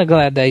kind of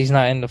glad that he's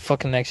not in the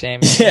fucking next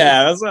anime.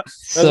 Yeah, that's what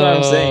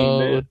I'm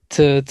saying.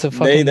 To They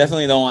fucking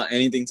definitely don't want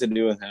anything to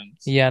do with him.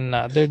 yeah,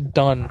 nah, they're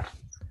done.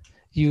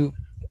 You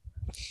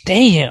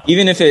damn.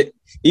 Even if it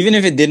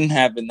didn't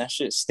happen, that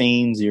shit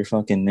stains your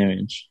fucking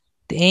image.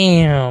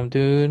 Damn,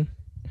 dude.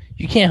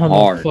 You can't have no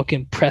Hard.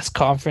 fucking press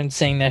conference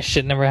saying that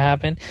shit never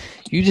happened.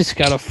 You just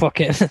gotta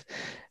fucking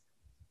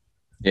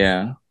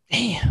Yeah.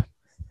 damn.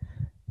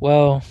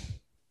 Well,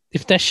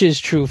 if that shit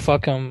is true,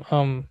 fuck him.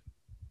 I'm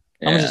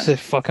gonna just say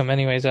fuck him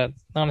anyways. I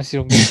honestly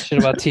don't give a shit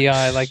about Ti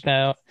like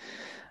that.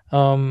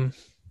 Damn.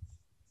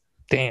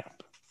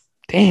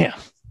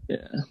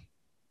 Yeah.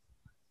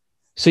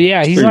 So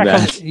yeah, he's Pretty not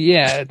bad. coming.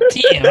 Yeah,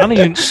 damn. I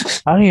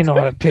don't even know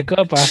how to pick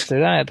up after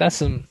that. That's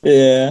some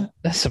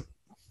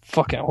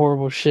fucking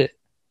horrible shit.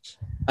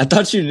 I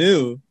thought you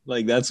knew.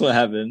 Like that's what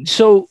happened.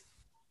 So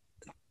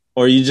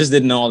Or you just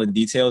didn't know all the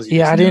details. You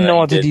yeah, just I knew didn't that know he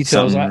all the did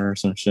details. something or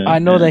some shit. I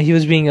know that he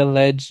was being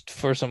alleged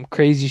for some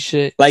crazy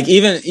shit. Like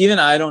even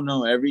I don't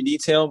know every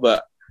detail,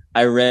 but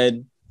I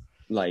read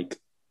like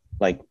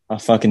a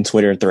fucking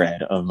Twitter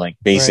thread of like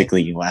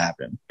basically what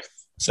happened.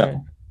 So Right.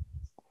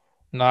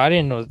 No, I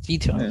didn't know the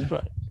details, yeah.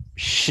 but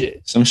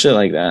shit. Some shit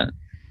like that.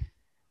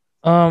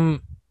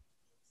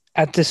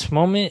 At this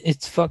moment,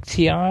 it's fuck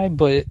Ti.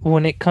 But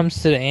when it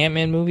comes to the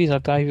Ant-Man movies, I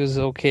thought he was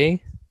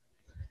okay.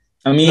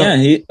 I mean, No. yeah,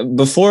 he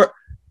before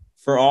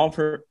for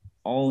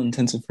all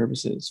intensive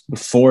purposes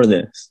before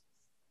this,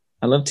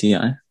 I love Ti.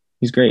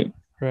 He's great.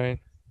 Right.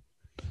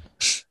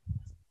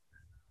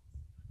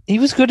 He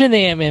was good in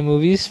the Ant-Man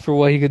movies for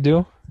what he could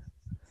do.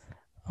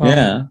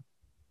 Yeah,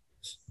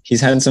 he's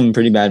had some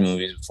pretty bad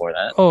movies before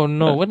that. Oh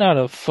no, without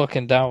a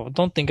fucking doubt.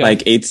 Don't think like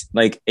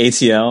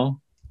ATL,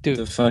 dude.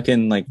 the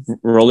fucking like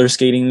roller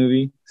skating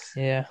movie.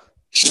 Yeah.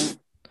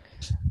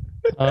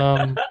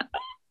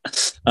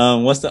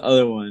 What's the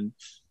other one?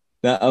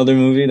 That other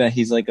movie that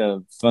he's like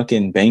a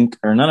fucking bank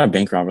or not a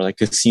bank robber, like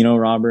casino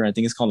robber. I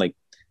think it's called like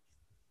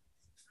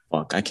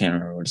fuck, I can't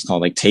remember what it's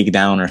called, like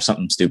Takedown or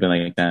something stupid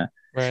like that.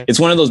 Right. It's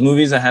one of those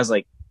movies that has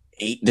like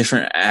 8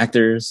 different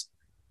actors.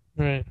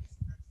 Right.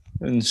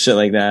 And shit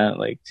like that.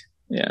 Like,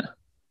 yeah.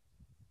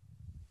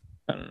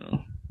 I don't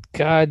know.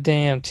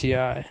 Goddamn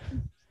Ti.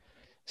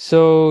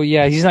 So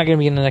yeah, he's not gonna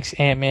be in the next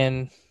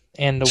Ant-Man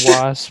and the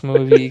Wasp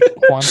movie,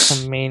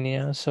 Quantum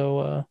Mania.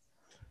 So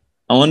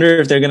I wonder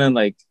if they're gonna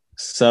like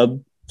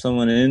sub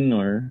someone in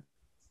or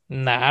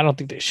nah, I don't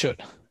think they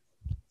should.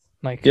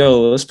 Like,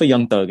 yo, let's put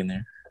Young Thug in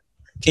there.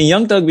 Can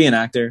Young Thug be an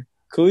actor?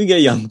 Could we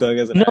get Young Thug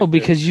as an actor? no,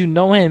 because you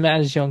know him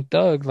as Young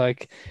Thug.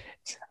 Like,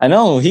 I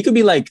know he could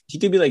be like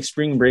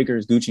Spring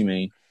Breakers Gucci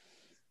Mane.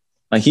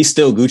 Like he's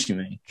still Gucci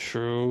Mane.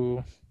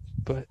 true,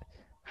 but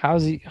how are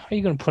you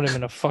gonna put him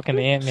in a fucking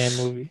Ant-Man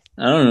movie?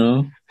 I don't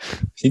know.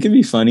 He could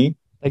be funny.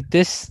 Like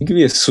this. He could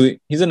be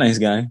he's a nice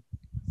guy.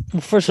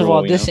 Well, first of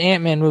all, this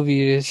Ant-Man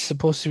movie is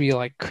supposed to be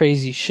like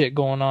crazy shit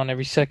going on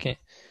every second.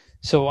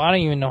 So I don't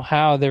even know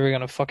how they were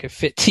gonna fucking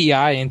fit Ti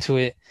into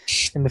it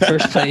in the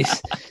first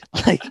place.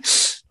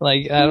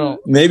 like I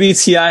don't. Maybe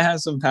Ti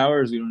has some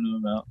powers we don't know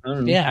about. I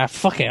don't know. Yeah, I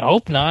fucking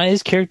hope not.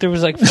 His character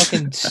was like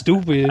fucking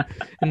stupid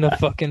in the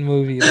fucking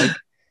movie.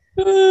 Like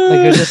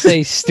I just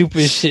say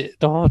stupid shit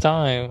the whole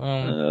time.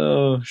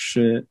 Oh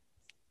shit.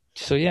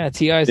 So yeah,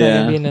 Ti is not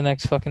gonna be in the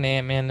next fucking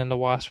Ant-Man and the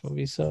Wasp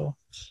movie. So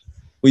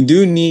we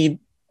do need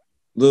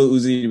Lil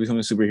Uzi to become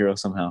a superhero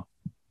somehow.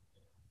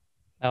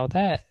 now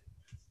that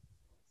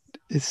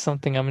is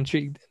something I'm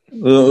intrigued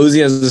in. Lil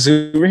Uzi as a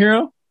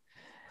superhero?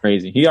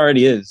 Crazy. He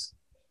already is.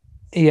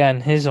 Yeah,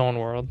 in his own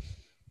world.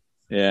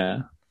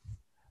 Yeah.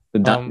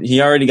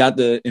 He already got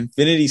the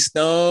Infinity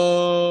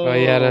Stone. Oh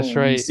yeah, that's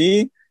right. You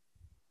see?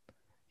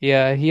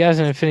 Yeah, he has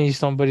an Infinity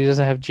Stone, but he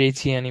doesn't have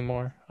JT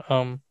anymore.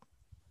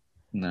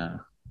 Nah.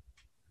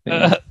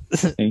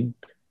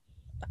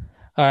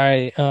 All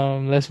right,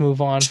 let's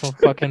move on from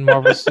fucking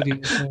Marvel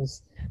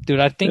Studios. Dude,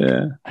 I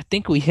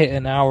think we hit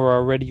an hour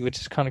already, which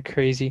is kind of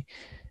crazy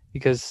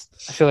because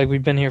I feel like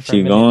we've been here for a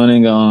minute. Keep going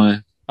and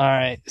going. All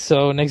right,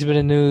 so next bit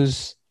of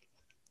news.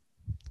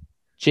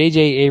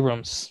 J.J.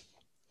 Abrams.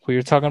 We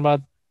were talking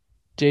about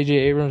J.J.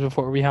 Abrams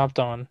before we hopped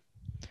on.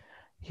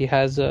 He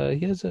has a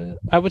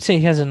I would say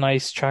he has a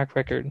nice track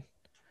record.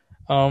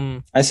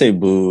 Um, I say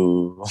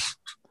boo.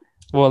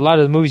 well, a lot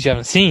of the movies you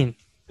haven't seen,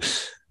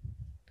 but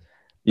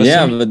Yeah,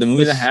 some but the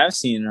movies I but, have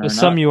seen but are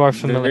some not you are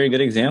familiar. very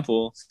good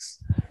examples.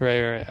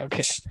 Right.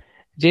 Okay.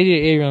 J.J.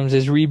 Abrams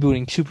is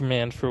rebooting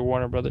Superman for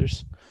Warner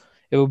Brothers.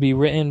 It will be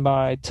written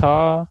by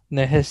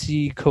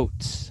Ta-Nehisi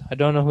Coates. I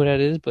don't know who that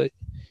is, but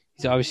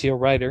he's obviously a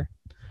writer.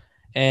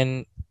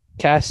 And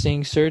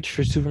casting search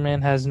for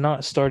Superman has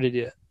not started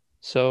yet.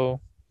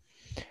 So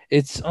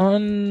it's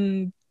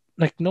on,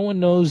 like, no one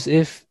knows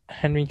if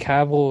Henry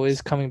Cavill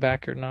is coming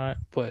back or not,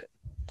 but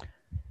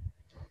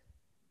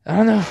I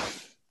don't know.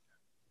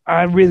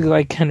 I really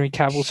like Henry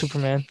Cavill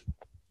Superman.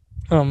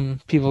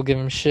 People give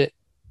him shit,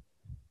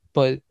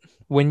 but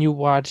when you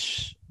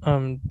watch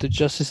the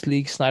Justice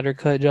League Snyder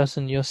cut,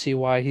 Justin, you'll see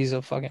why he's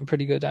a fucking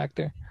pretty good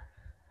actor.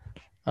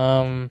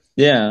 Um,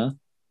 Yeah,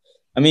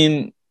 I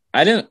mean,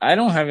 I didn't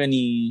have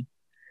any,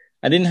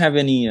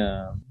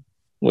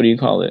 what do you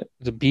call it?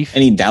 the beef,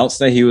 Any doubts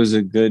that he was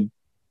a good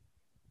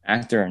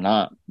actor or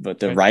not. But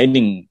the right?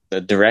 writing,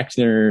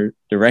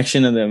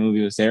 direction of that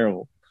movie was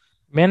terrible.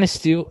 Man of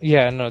Steel,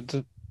 yeah, no,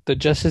 the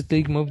Justice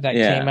League movie that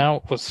came Yeah,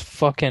 out was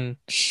fucking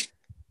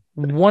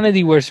one of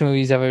the worst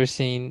movies I've ever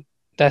seen.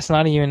 That's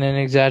not even an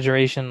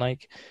exaggeration.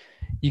 Like,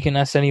 you can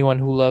ask anyone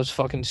who loves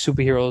fucking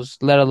superheroes,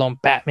 let alone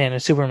Batman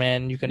and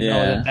Superman, you can know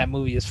that yeah, that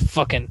movie is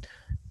fucking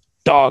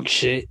dog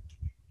shit.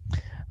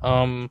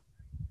 Um,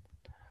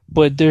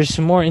 but there's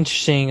some more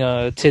interesting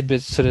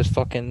tidbits to this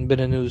fucking bit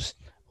of news.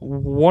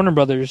 Warner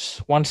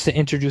Brothers wants to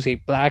introduce a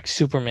black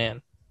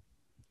Superman.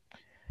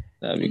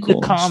 that'd be In the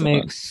cool.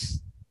 comics,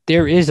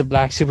 there is a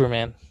black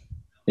Superman.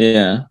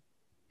 Yeah.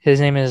 His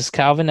name is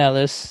Calvin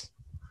Ellis.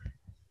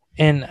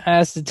 And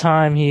as the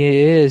time he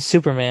is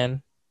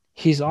Superman,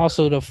 he's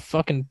also the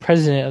fucking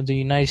president of the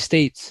United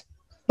States.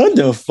 What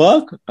the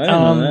fuck? I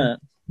didn't know Um, that.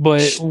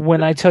 but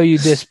when I tell you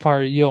this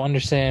part, you'll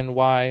understand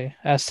why.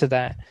 As to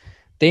that,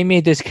 they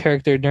made this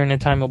character during the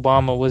time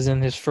Obama was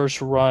in his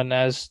first run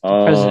as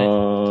the president.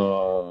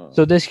 Oh,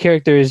 So this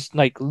character is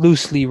like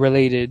loosely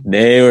related.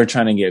 they were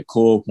trying to get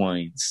cool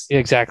points.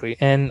 Exactly,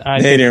 and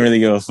They didn't really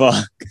give a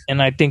fuck.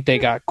 I think they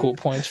got cool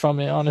points from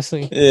it,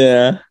 honestly.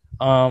 Yeah.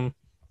 Um,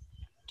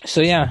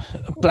 so yeah,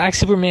 Black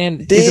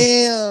Superman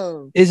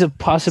Damn. is a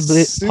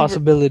Super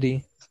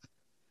possibility.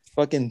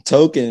 fucking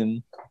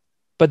token.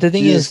 But the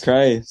thing Jesus is,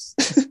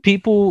 Christ.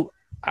 people,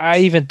 I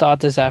even thought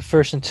this at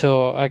first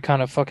until I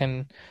kind of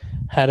fucking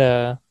had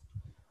a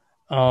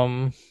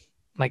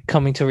like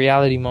coming to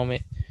reality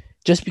moment.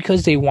 Just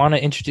because they want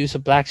to introduce a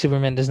black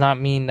Superman does not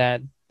mean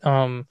that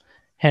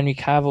Henry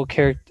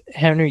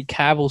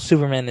Cavill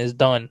Superman is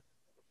done.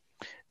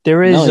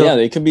 There is No, yeah,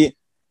 they could be. They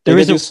there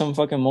could is do a some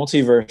fucking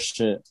multiverse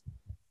shit.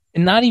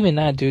 not even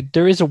that, dude.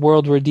 There is a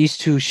world where these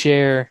two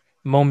share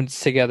moments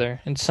together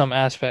in some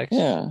aspects.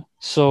 Yeah.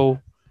 So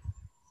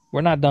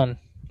we're not done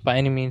by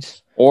any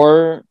means.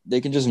 Or they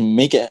can just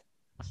make it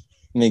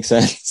make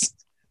sense.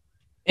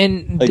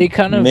 And Like they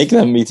kind of make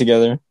them be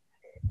together.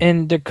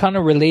 and they're kind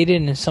of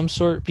related in some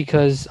sort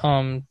because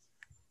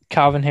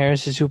Calvin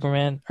Harris is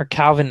Superman, or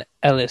Calvin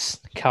Ellis,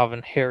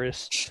 Calvin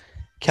Harris,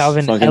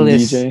 Calvin Fucking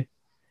Ellis. DJ.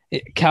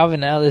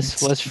 Calvin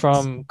Ellis was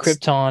from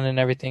Krypton and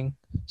everything,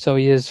 so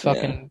he is Yeah.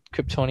 fucking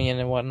Kryptonian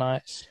and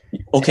whatnot.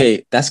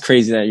 Okay, that's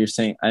crazy that you're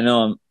saying. I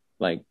know I'm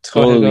like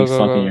Go ahead, totally go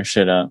fucking your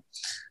shit up.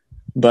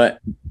 But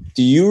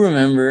do you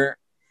remember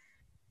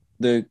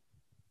the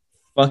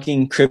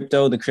fucking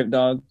the Crypt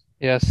Dog?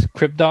 Yes,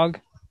 Crypt Dog.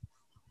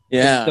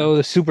 Yeah. Crypto,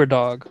 the super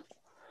dog.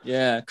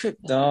 Yeah,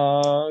 Crypt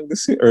Dog.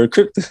 Or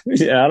Crypt.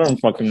 Yeah, I don't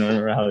fucking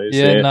remember how they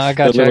Yeah, say it. no, I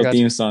got The you. I little got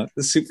theme you. song.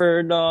 The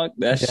Super Dog.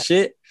 That Yeah.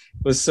 shit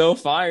was so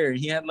fire.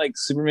 He had like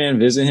Superman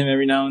visit him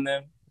every now and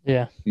then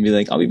Yeah, and be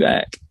like, I'll be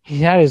back. he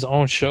had his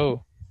own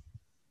show.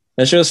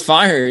 That shit was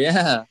fire.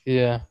 Yeah.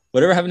 Yeah,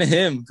 Whatever happened to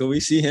him? Can we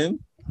see him?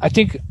 I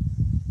think Can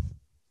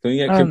we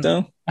get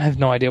Crypto? I have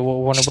no idea what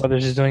Warner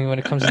Brothers is doing when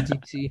it comes to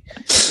DC.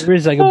 There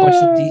is like a bunch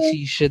of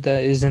DC shit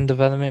that is in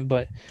development,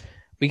 but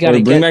we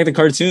gotta bring back the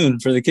cartoon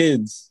for the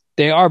kids.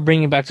 They are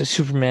bringing back the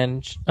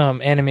Superman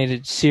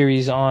animated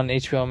series on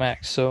HBO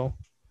Max, so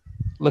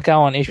look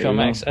out on HBO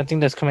Max. I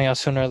think that's coming out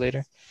sooner or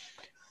later.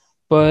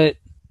 But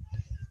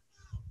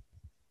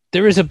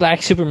there is a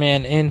black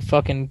Superman in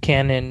fucking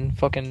canon,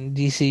 fucking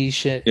DC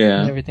shit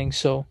and everything.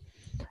 So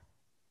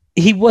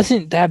he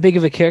wasn't that big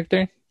of a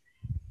character.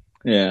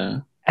 Yeah.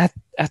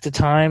 At the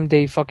time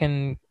they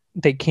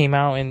came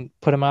out and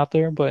put him out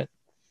there, but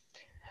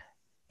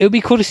it would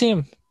be cool to see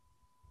him.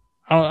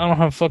 I don't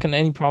have fucking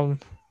any problem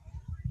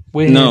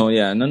with him.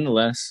 Yeah.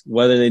 Nonetheless,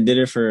 whether they did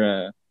it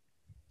for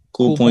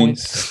cool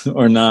points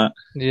or not,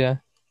 yeah,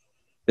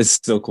 it's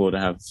still cool to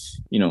have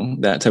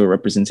that type of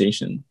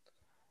representation.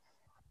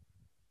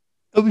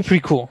 It'll be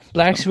pretty cool.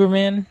 Black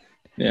Superman.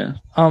 Yeah.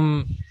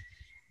 I'm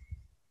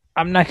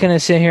not gonna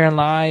sit here and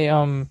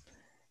lie.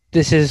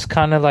 This is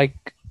kind of like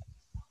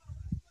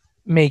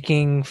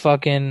making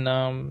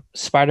fucking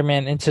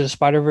Spider-Man into the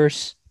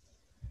Spider-Verse.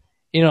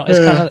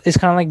 It's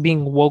kind of like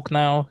being woke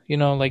now.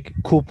 Like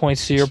cool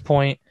points to your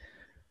point.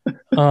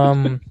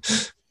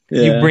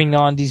 You Yeah. bring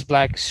on these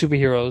black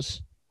superheroes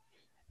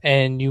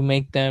and you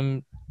make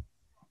them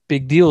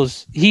big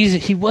deals.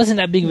 He wasn't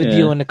that big of a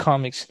deal Yeah. in the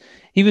comics.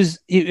 It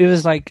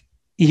was like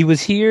he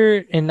was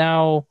here and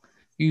now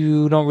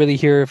you don't really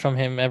hear from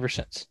him ever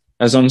since.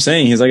 That's what I'm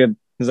saying. He's like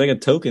a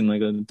token,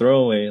 like a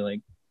throwaway,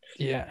 like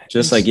Yeah,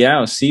 just like,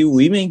 yeah, see,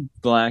 we make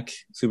black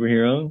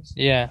superheroes.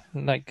 yeah,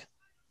 like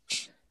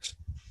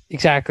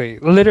exactly,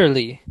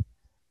 literally.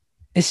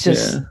 It's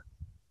just Yeah.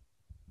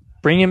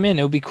 bring him in.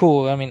 It'll be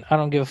cool. I mean, I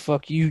don't give a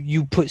fuck.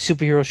 You put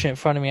superhero shit in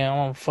front of me, I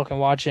won't fucking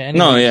watch it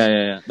No, yeah, anyways. yeah,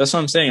 yeah. That's what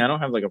I'm saying. I don't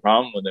have like a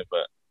problem with it,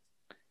 but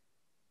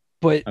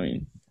But I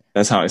mean,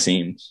 that's how it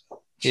seems.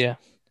 yeah,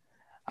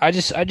 I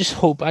just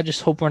hope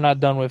we're not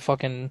done with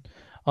fucking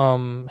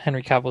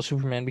Henry Cavill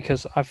Superman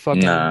because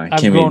Nah, it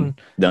can't be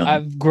done.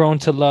 I've grown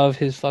to love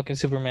his fucking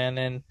Superman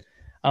and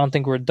I don't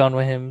think we're done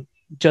with him.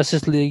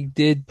 Justice League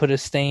did put a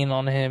stain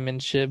on him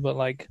and shit, but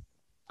like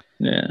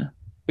Yeah.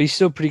 but he's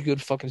still pretty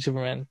good fucking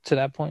Superman to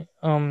that point.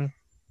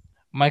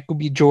 Michael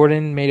B.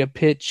 Jordan made a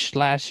pitch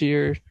last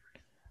year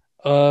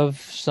of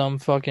some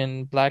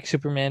fucking Black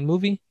Superman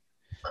movie.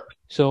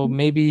 So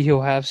maybe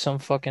he'll have some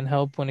fucking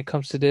help when it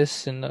comes to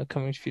this in the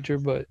coming future,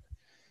 but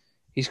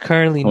he's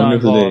currently I not wonder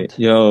who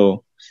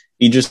involved.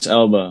 Idris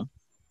Elba,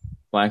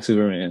 Black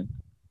Superman,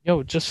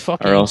 Yo, just or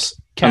fucking else,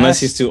 unless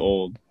he's cast, too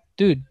old.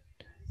 dude.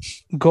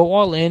 Go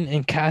all in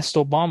and cast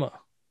Obama.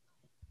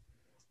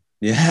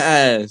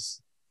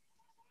 Yes.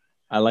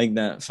 I like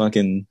that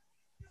fucking,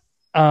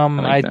 I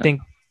like I that.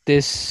 think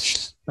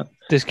this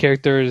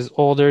character is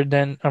older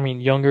than, I mean,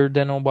 younger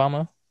than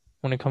Obama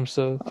when it comes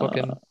to Uh,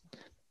 fucking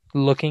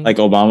looking. like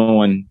Obama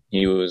when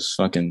he was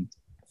fucking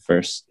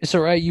first It's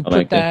all right.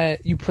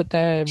 elected. You put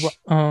that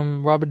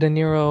Robert De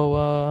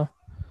Niro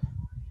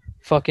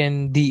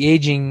fucking de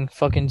aging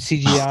fucking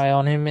CGI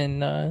on him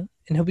and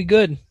he'll be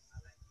good.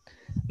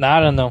 Nah,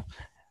 I don't know,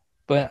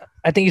 but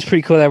I think it's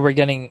pretty cool that we're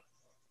getting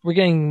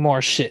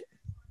more shit.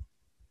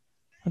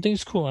 I think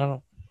it's cool. I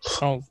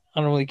don't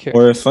really care.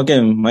 Or if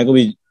fucking Michael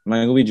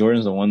B.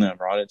 Jordan's the one that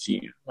brought it to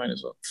you, might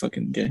as well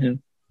fucking get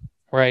him.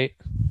 Right?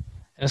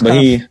 And it's But kind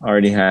of he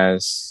already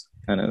has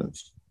kind of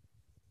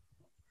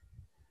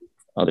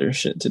other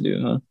shit to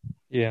do, huh?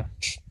 yeah.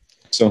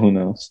 So who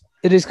knows?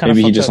 It is kind of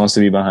Maybe he fucked just up. wants to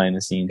be behind the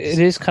It scenes.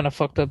 is kind of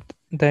fucked up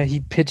that he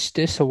pitched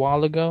this a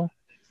while ago,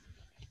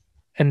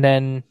 and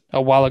then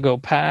a while ago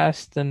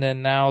passed, and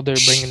then now they're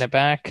bringing it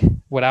back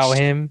without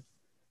him.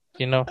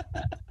 You know,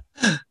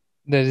 that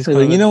is He's kind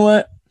like, of you know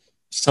what?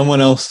 Someone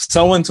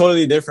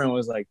totally different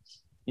was like,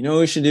 you know what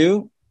we should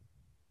do?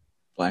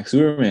 Black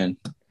Superman.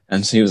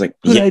 And so he was like,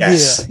 good idea.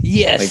 yes. Like,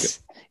 Yes,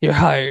 you're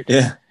hired.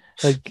 yeah.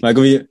 Like,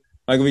 Michael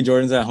B.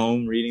 Jordan's at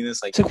home reading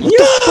this, like, it's like what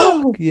the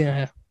yo! fuck?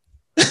 Yeah,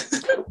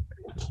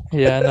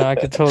 yeah. No, I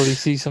could totally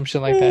see some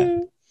shit like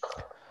that.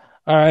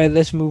 All right,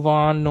 let's move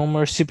on. No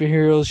more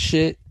superheroes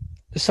shit.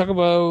 Let's talk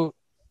about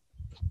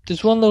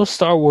just one little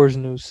Star Wars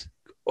news.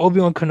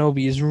 Obi-Wan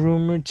Kenobi is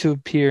rumored to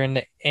appear in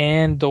the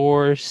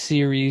Andor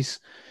series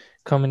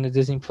coming to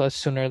Disney Plus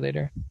sooner or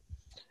later.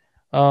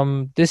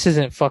 This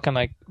isn't fucking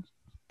like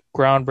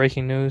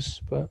groundbreaking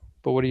news, but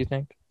what do you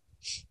think?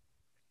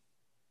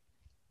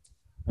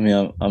 I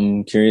mean,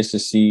 I'm curious to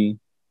see,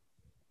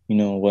 you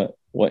know,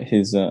 what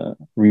his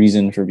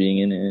reason for being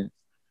in it is.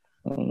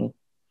 I don't know.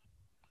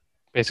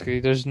 Basically,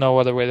 there's no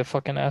other way to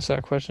fucking ask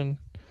that question.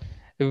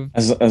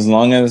 As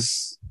long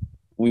as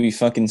we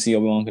fucking see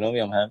Obi-Wan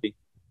Kenobi, I'm happy.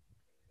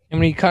 I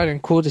mean, kind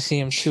of cool to see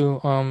him too.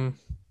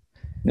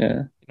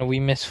 Yeah. You know, we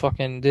miss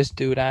fucking this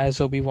dude as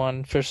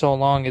Obi-Wan for so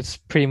long. It's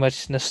pretty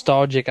much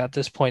nostalgic at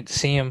this point to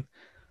see him.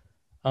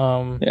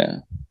 Yeah.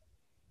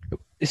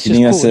 It's You just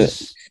think that's cool.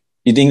 it?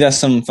 You think that's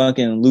some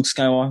fucking Luke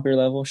Skywalker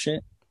level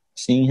shit?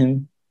 Seeing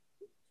him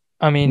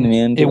I in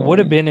mean, it would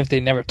have Mandalorian? been if they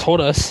never told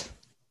us.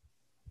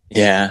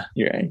 Yeah,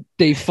 you're right.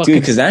 They Dude, fucking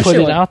because that put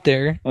shit it out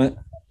there.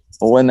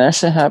 when that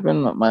shit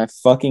happened, my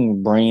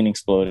fucking brain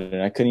exploded.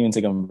 I couldn't even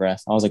take a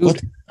breath. I was like,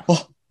 Dude,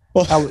 what?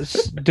 What?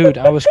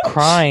 I was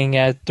crying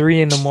at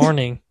 3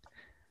 a.m.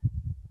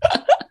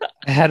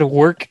 I had to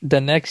work the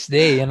next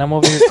day, and I'm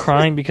over here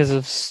crying because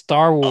of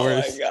Star Oh my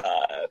Wars. god.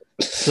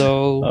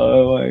 So,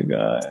 Oh my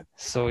god.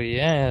 so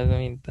yeah, I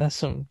mean that's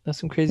some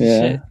crazy Yeah.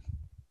 shit.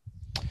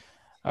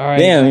 All right,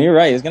 Damn, you're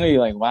right. It's gonna be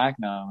like whack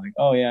now. Like,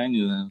 oh yeah, I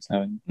knew that was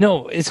happening.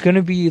 no, it's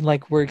gonna be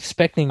like we're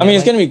expecting. I mean, it.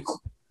 Like,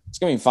 it's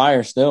gonna be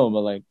fire still,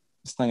 but like,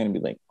 it's not gonna be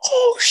like,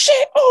 oh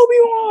shit,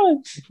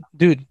 Obi-Wan.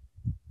 dude,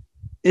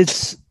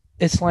 it's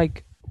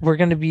like we're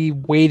gonna be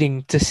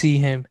waiting to see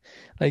him.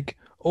 Like,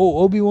 oh,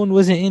 Obi-Wan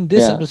wasn't in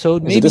this Yeah.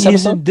 episode. Is it Maybe this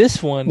he's in episode?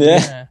 this one. Yeah.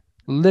 Yeah,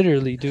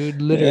 literally,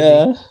 dude, literally.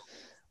 Yeah.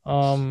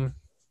 Um,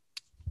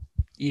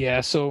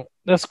 yeah, so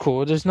that's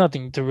cool. There's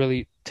nothing to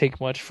really take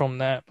much from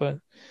that, but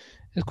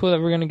it's cool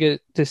that we're gonna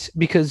get this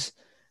because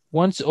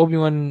once the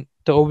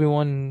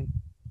Obi-Wan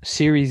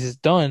series is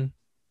done,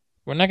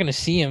 we're not gonna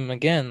see him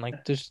again.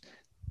 Like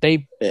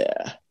they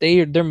Yeah.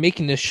 they're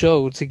making this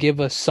show to give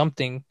us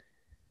something.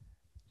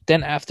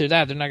 Then after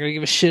that, they're not gonna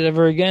give a shit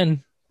ever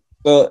again.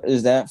 So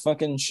is that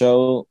fucking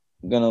show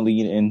gonna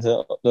lead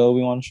into the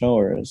Obi-Wan show,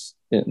 or is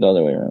it the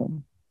other way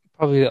around?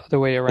 Probably the other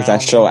way Is that around,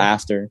 show or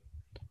after?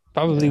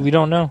 probably Yeah. we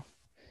don't know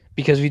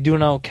because we do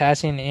know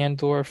Cassian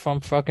Andor from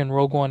fucking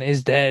Rogue One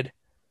is dead.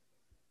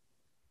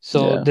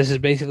 So Yeah. this is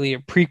basically a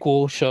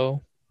prequel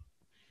show,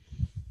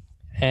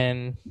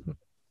 and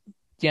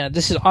yeah,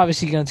 this is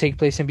obviously gonna take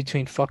place in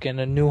between fucking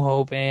A New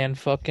Hope and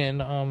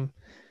fucking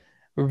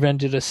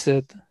Revenge of the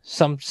Sith,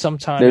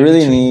 sometime They in really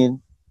between. need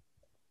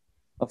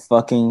a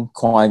fucking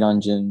Qui-Gon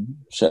Jinn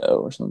show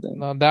or something.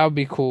 No, that would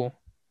be cool,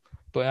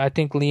 but I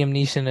think Liam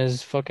Neeson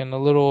is fucking a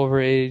little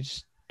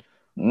overaged.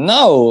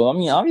 No, I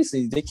mean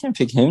obviously they can't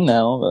pick him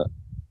now, but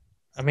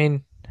I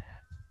mean,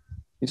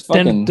 he's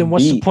then fucking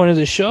what's the beat point of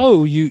the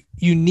show? You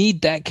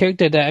need that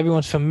character that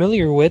everyone's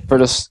familiar with. for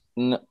this.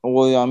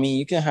 Well, I mean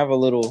you can have a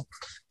little.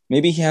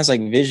 Maybe he has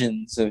like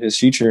visions of his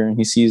future and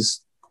he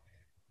sees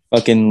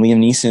fucking Liam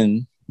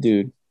Neeson,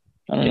 dude.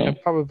 I don't Yeah, know,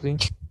 probably.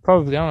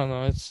 I don't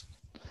know. It's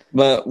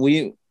but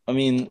I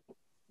mean,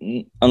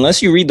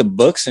 unless you read the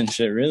books and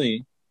shit,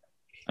 really.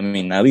 I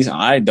mean, at least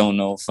I don't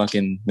know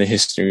fucking the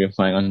history of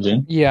Qui-Gon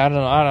Jinn. yeah. I don't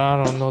know.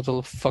 I don't know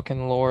the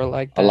fucking lore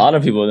like A that. lot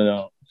of people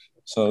don't.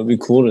 So it'd be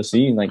cool to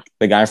see like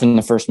the guy from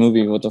the first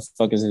movie. What the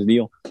fuck is his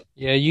deal?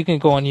 Yeah, you can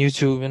go on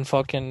YouTube and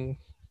fucking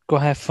go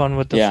have fun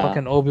with the Yeah,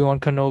 fucking Obi-Wan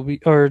Kenobi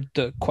or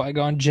the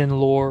Qui-Gon Jinn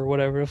lore or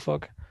whatever the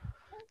fuck.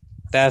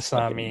 That's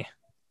not fucking me.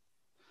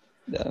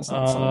 yeah, that's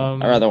not fun. I'd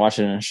Um. rather watch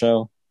it in a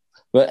show.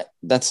 But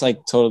that's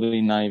like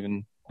totally not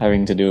even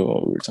having to do with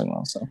what we were talking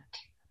about. So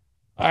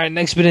All right,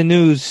 next bit of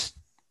news.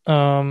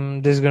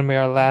 This is gonna be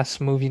our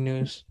last movie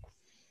news.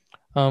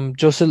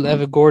 Joseph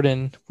Levitt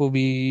Gordon will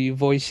be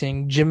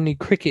voicing Jiminy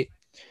Cricket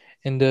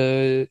in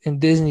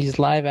Disney's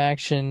live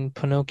action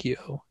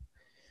Pinocchio.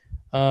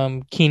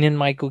 Keenan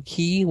Michael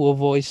Key will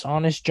voice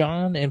Honest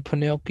John, and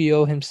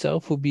Pinocchio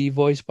himself will be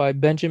voiced by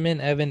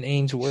Benjamin Evan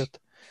Ainsworth,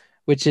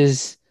 which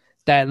is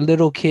that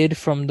little kid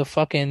from the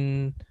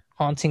fucking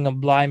Haunting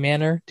of Bly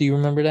Manor. Do you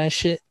remember that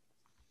shit?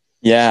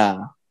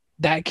 yeah,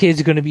 That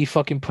kid's gonna be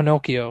fucking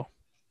Pinocchio.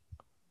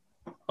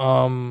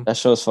 that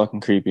show's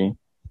fucking creepy.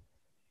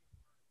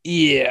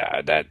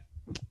 Yeah, that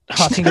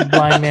Haunting of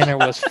Bly Manor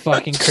was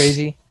fucking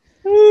crazy.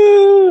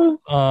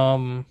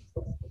 Um,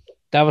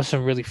 that was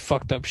some really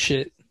fucked up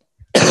shit.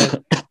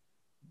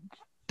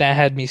 That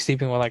had me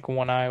sleeping with like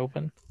one eye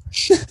open.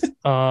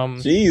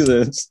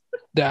 Jesus.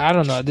 I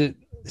don't know.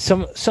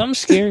 Some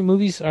scary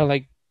movies are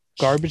like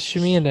garbage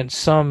to me, and then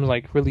some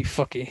like really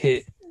fucking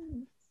hit.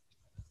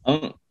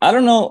 I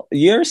don't know.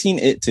 You ever seen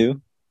It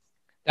too?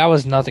 That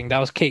was nothing. That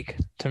was cake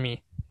to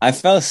me. I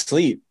fell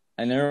asleep.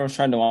 I never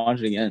tried to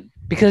watch it again.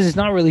 Because it's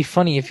not really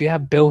funny if you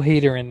have Bill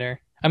Hader in there.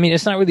 I mean,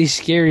 it's not really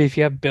scary if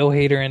you have Bill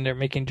Hader in there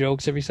making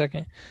jokes every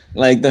second.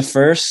 Like the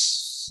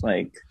first,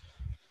 like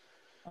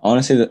I want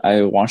to say that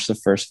I watched the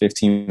first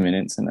 15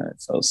 minutes and I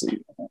fell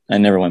asleep. I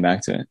never went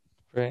back to it.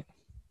 Right.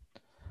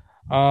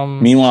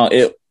 Meanwhile,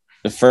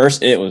 the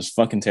first It was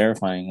fucking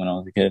terrifying when I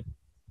was a kid.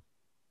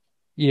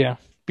 Yeah,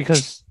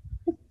 because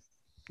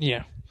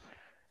yeah.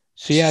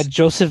 So yeah,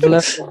 Joseph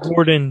Levitt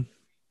Gordon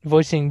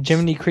voicing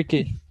Jiminy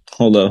Cricket.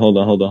 Hold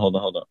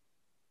up.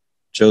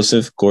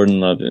 Joseph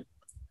Gordon-Levitt.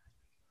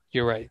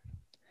 You're right.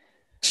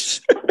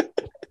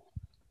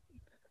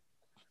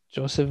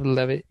 Joseph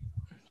Gordon-Levitt.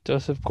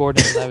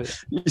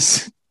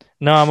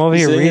 No, I'm over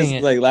here reading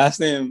it. Like last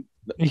name.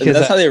 Because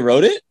That's how they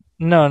wrote it?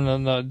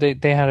 No. They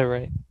had it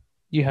right.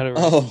 You had it right.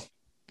 Oh.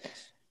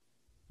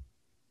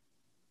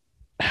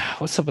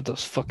 What's up with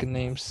those fucking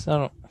names? I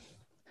don't know.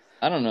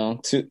 I don't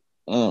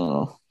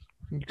know.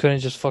 You couldn't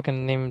just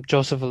fucking name him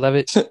Joseph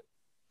Levitt.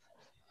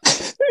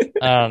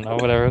 I don't know.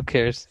 Whatever. Who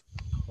cares?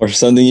 Or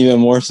something even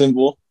more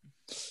simple.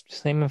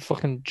 Just name him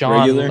fucking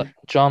John.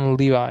 John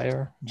Levi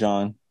or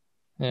John.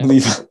 yeah.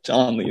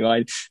 John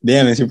Levi.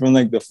 Damn, is he from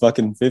like the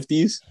fucking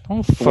 50s? I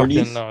don't 40s?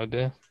 fucking know,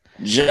 dude.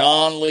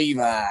 John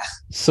Levi.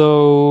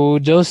 So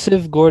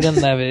Joseph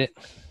Gordon-Levitt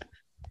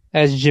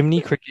as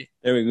Jiminy Cricket.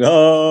 There we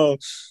go.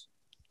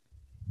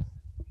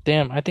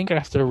 Damn, I think I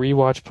have to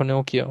rewatch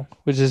Pinocchio,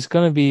 which is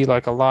gonna be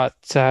like a lot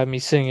to have me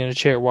sitting in a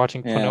chair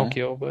watching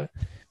Pinocchio, but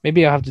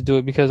maybe I'll have to do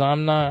it because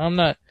I'm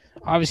not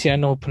obviously I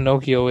know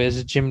Pinocchio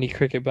is Jiminy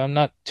Cricket, but I'm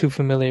not too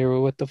familiar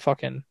with the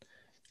fucking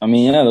I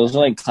mean, yeah, those are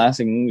like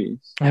classic movies.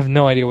 I have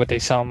no idea what they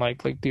sound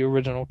like the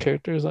original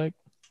characters like.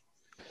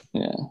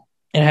 Yeah.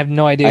 And I have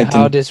no idea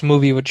how this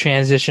movie would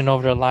transition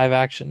over to live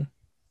action.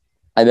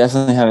 I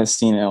definitely haven't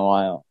seen it in a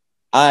while.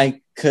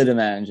 I could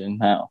imagine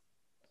how.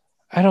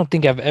 I don't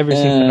think I've ever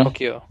seen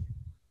Pinocchio.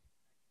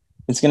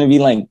 It's gonna be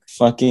like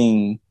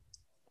fucking.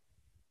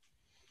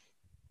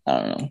 I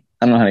don't know.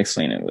 I don't know how to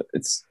explain it, but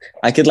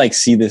I could like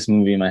see this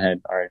movie in my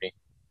head already.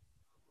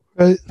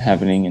 Right.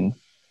 Happening, and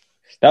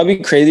that would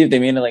be crazy if they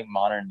made it like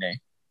modern day.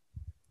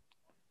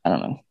 I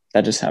don't know.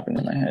 That just happened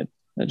in my head.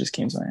 That just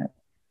came to my head.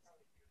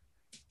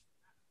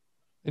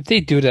 If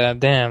they do that,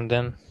 damn,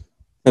 then.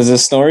 Because the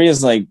story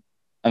is like,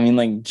 I mean,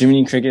 like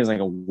Jiminy Cricket is like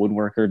a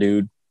woodworker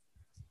dude.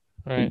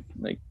 Right.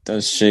 He, like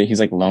does shit. He's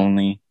like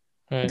lonely.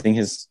 Right. I think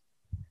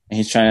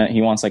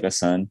he wants like a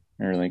son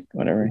or like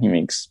whatever. He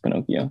makes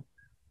Pinocchio.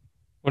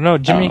 Well, no,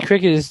 Jiminy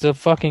Cricket is the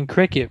fucking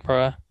cricket,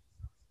 bro.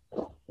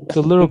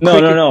 The little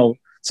cricket. No.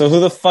 So who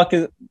the fuck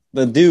is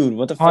the dude?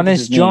 What the fuck is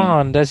his Honest name?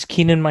 John, that's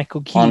Keenan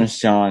Michael Key. Honest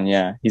John.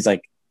 Yeah, he's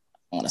like,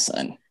 I want a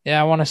son.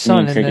 Yeah, I want a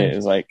Jiminy son, Cricket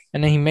is like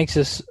and then he little makes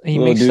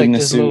dude like in a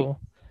this suit, little,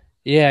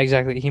 yeah,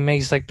 exactly. He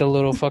makes like the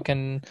little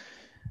fucking,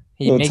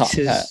 he little makes top hat.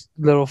 his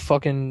little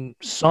fucking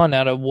son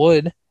out of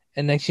wood,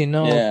 and next you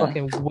know, Yeah,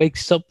 fucking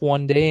wakes up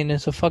one day and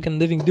it's a fucking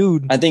living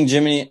dude. I think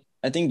Jiminy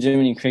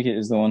Cricket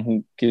is the one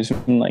who gives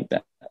him like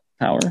that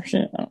power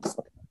shit. I don't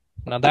know.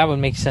 Now that would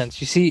make sense.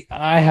 You see,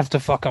 I have to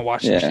fucking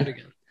watch that shit Yeah.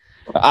 again.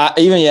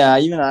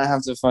 Even I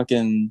have to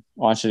fucking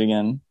watch it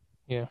again.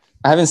 Yeah,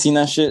 I haven't seen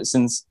that shit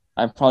since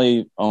I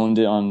probably owned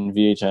it on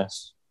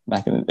VHS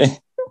back in the day.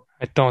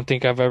 I don't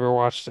think I've ever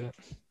watched it,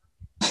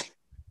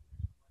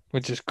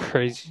 which is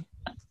crazy.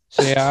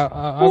 So yeah,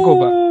 I'll go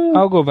back.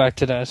 I'll go back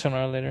to that sooner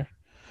or later.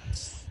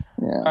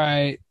 Yeah. All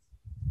right,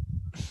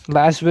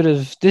 last bit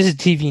of this is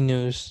TV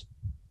news.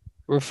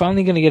 We're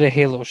finally gonna get a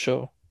Halo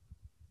show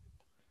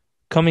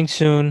coming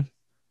soon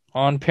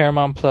on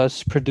Paramount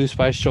Plus, produced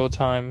by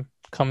Showtime,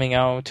 coming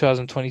out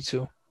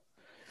 2022. It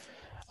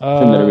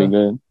better be Uh,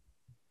 good.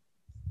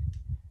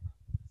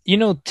 you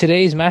know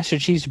today's Master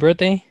Chief's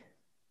birthday.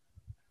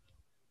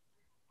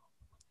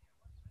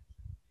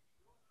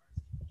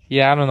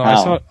 Yeah, I don't know.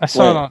 How? Wait. I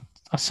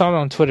saw it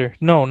on Twitter.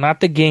 No, not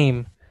the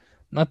game,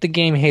 not the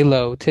game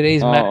Halo.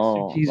 Today's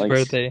Master Chief's Like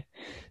birthday.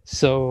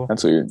 So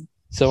that's weird.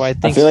 so I I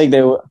think feel like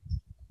they.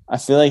 I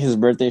feel like his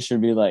birthday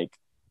should be like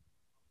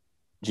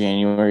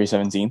January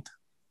 17th,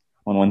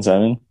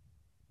 117.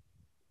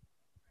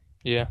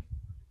 yeah,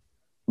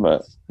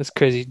 But that's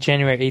crazy.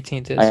 January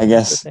 18th is I his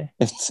guess birthday.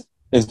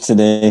 if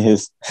today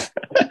is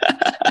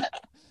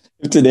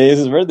if today is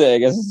his birthday, I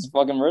guess it's his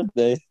fucking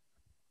birthday.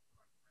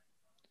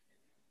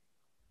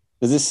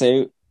 Does it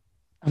say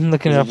I'm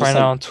looking it is it up right just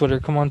now like on Twitter.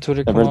 Come on,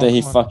 Twitter. the Come on, birthday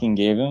he come on. fucking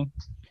gave him?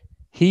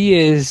 He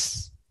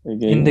is Or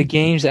gave in the him?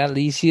 games at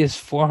least. He is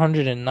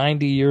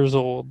 490 years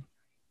old.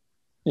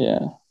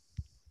 Yeah.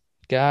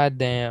 God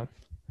damn.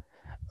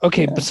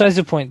 Okay, Yeah. besides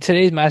the point,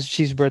 today's Master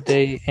Chief's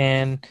birthday,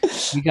 and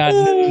we got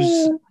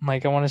news,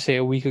 like I want to say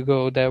a week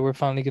ago, that we're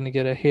finally going to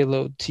get a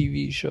Halo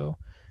TV show,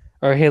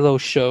 or a Halo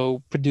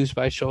show produced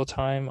by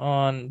Showtime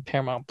on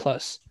Paramount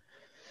Plus.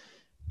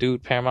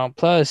 Dude, Paramount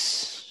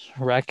Plus,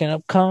 racking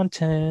up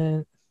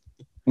content.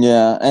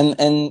 Yeah.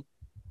 And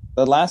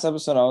the last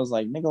episode I was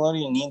like,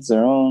 Nickelodeon needs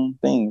their own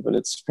thing, but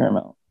it's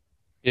Paramount.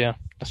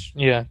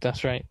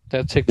 That's right.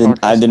 That TikTok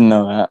I is, didn't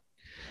know that.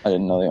 I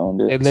didn't know they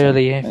owned they it. So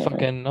literally anyway.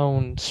 fucking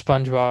own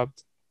SpongeBob.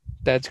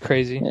 That's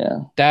crazy. Yeah.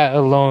 That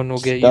alone will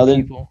get The you other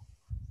people.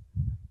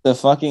 the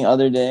fucking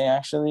other day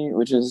actually,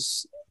 which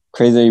is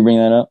crazy that you bring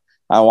that up.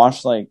 I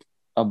watched like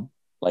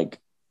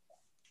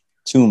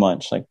too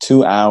much, like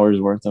 2 hours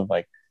worth of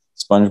like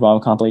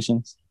SpongeBob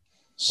compilations.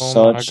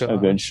 Oh my Such a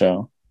God. good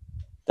show.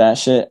 That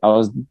shit,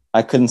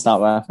 I couldn't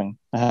stop laughing.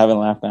 I haven't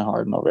laughed that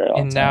hard in a very long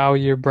And time. now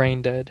you're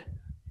brain dead.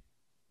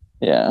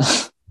 Yeah.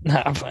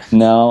 Nah, but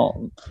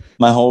Now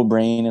my whole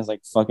brain is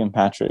like fucking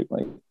Patrick,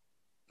 like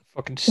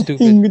fucking stupid.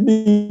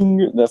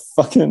 the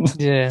fucking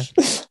Yeah.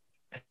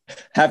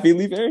 Happy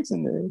Leaf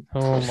Erickson Day.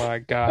 Oh my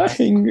God.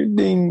 Dinger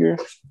dinger.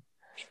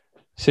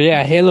 So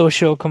yeah, Halo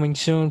show coming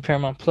soon,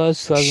 Paramount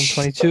Plus,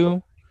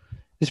 2022.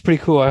 It's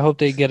pretty cool. I hope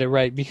they get it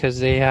right because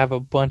they have a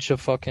bunch of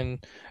fucking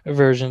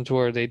versions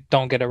where they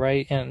don't get it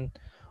right, and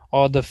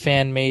all the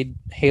fan made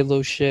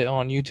Halo shit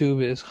on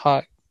YouTube is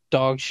hot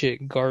dog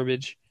shit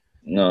garbage.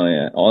 No,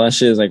 yeah. All that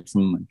shit is like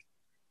from like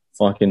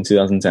fucking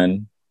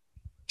 2010.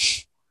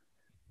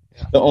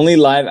 Yeah. The only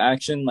live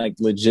action, like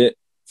legit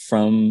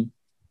from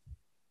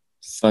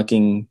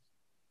fucking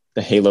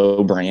the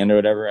Halo brand or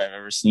whatever I've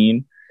ever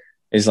seen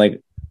is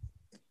like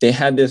they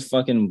had this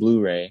fucking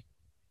Blu-ray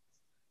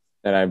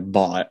that I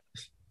bought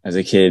as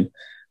a kid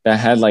that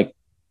had like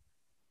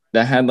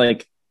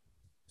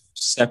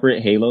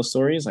separate Halo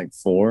stories, like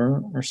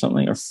four or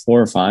something, or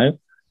four or five,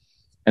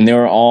 and they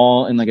were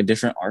all in like a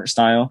different art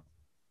style.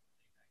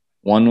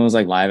 One was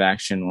like live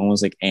action, one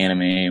was like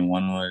anime, and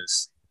one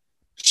was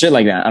shit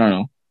like that. I don't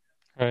know.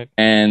 Right.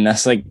 And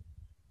that's like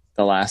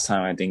the last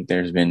time I think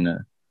there's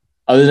been,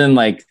 other than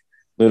like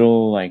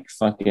little like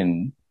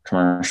fucking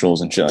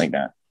commercials and shit like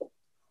that.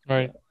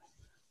 Right.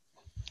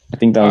 I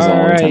think that was the All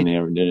only time right. they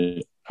ever did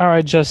it. All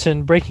right,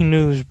 Justin. Breaking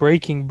news.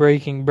 Breaking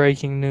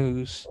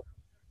news.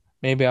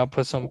 Maybe I'll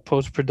put some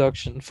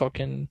post-production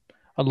fucking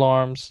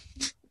alarms.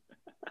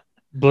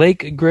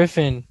 Blake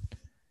Griffin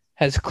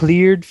has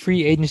cleared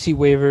free agency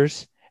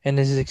waivers and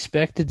is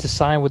expected to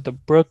sign with the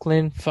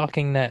Brooklyn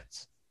fucking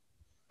Nets.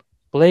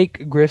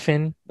 Blake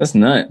Griffin That's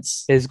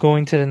nuts. is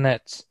going to the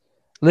Nets.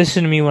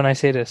 Listen to me when I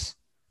say this.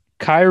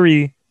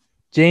 Kyrie,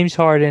 James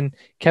Harden,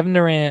 Kevin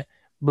Durant,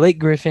 Blake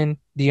Griffin,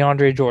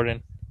 DeAndre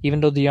Jordan. Even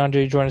though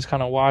DeAndre Jordan is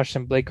kind of washed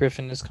and Blake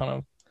Griffin is kind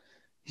of,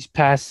 he's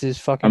past his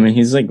I mean, fucking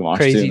he's like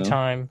washed too, crazy though.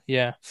 time.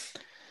 Yeah.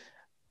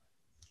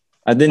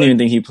 I didn't But- even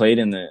think he played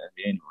in the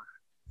NBA anymore.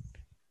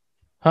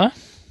 Huh?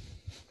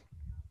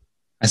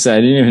 I said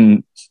I didn't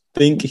even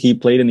think he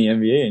played in the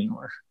NBA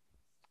anymore.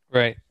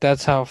 Right.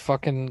 That's how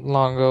fucking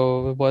long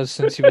ago it was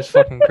since he was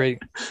fucking great.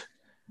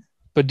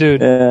 But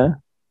dude, Yeah.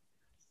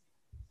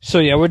 So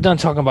yeah, we're done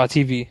talking about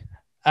TV.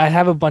 I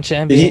have a bunch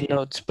of Did NBA he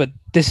notes, but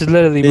this is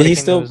literally did he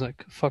breaking news still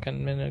like a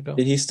fucking minute ago.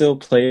 did he still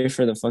play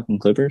for the fucking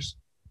Clippers?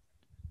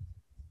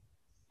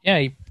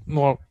 Yeah,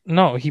 well,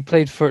 no, he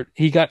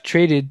got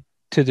traded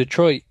to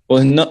Detroit.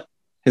 Well, no,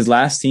 his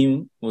last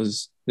team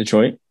was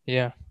Detroit.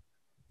 Yeah,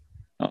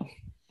 Oh,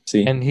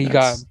 see, and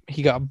that's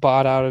he got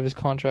bought out of his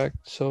contract.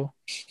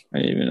 I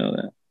didn't even know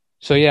that.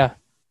 So yeah,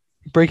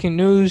 breaking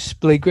news: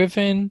 Blake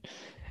Griffin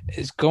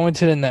is going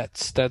to the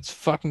Nets. That's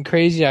fucking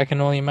crazy. I can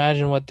only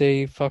imagine what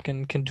they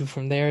fucking can do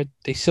from there.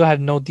 They still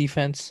have no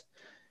defense.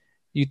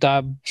 You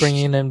thought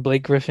bringing in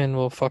Blake Griffin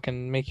will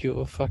fucking make you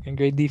a fucking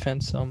great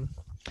defense.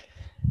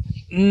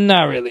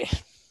 Not really.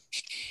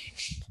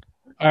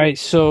 All right,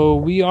 so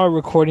we are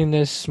recording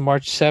this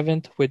March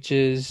 7th, which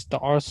is the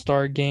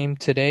All-Star game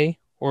today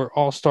or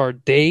All-Star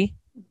Day.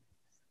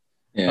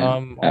 Yeah,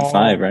 at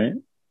five, All right?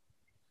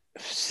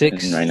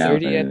 And right now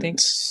 6:30, I think.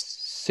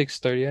 it's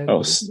 6:30, I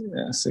oh believe.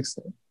 yeah, 6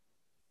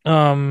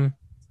 Um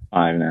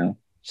 5 now.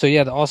 so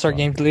yeah, the All-Star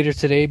game's later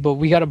today, but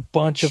we got a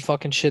bunch of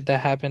fucking shit that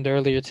happened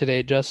earlier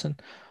today, Justin.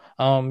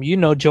 You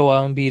know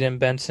Joel Embiid and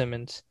Ben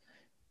Simmons.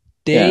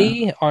 Yeah,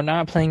 They are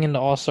not playing in the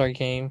All-Star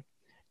game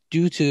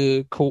due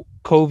to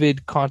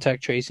COVID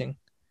contact tracing.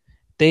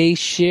 They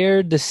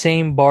shared the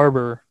same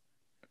barber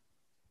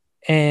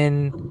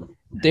and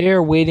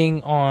they're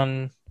waiting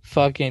on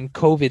fucking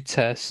COVID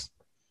tests.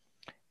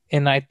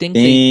 And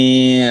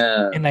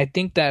damn. I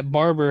think that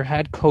barber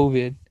had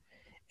COVID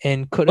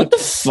and What the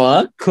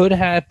fuck? could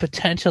have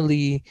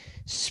potentially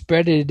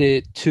spreaded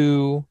it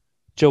to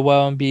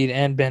Joel Embiid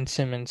and Ben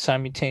Simmons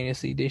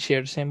simultaneously. They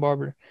share the same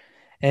barber.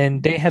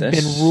 And they have been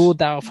That's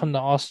ruled out from the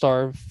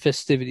All-Star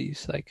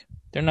festivities. Like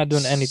they're not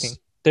doing anything.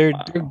 They're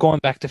wow, going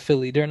back to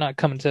Philly. They're not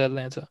coming to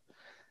Atlanta.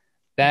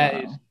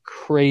 That is wow.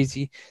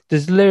 crazy.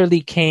 This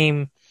literally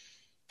came,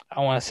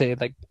 I want to say,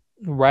 like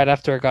right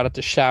after I got out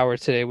the shower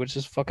today, which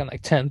is fucking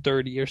like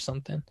 10:30 or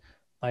something.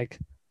 Like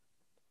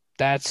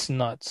that's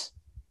nuts.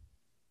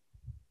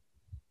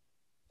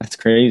 That's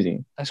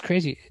crazy. That's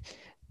crazy.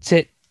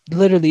 To,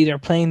 literally, they're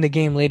playing the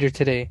game later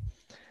today,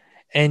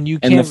 and you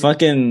And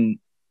can't.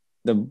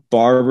 the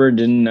barber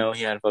didn't know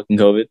he had fucking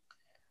COVID.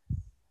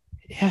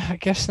 Yeah, I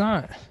guess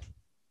not.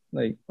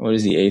 Like, what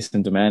is he,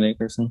 asymptomatic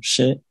or some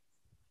shit?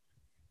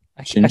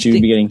 I Shouldn't you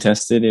think be getting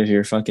tested if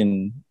you're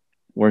fucking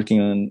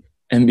working on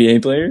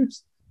NBA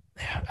players?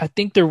 I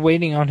think they're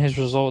waiting on his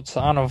results.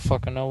 I don't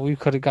fucking know. We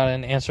could have got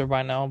an answer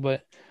by now,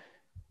 but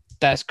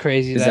that's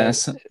crazy. Is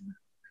that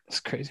That's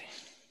crazy.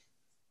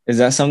 is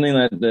that something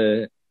that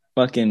the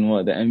fucking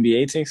what the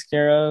NBA takes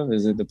care of?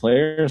 Is it the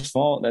player's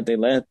fault that they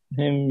let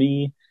him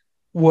be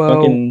Well,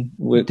 fucking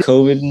with th-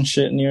 COVID and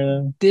shit near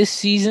them? this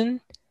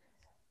season,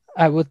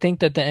 I would think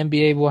that the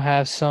NBA will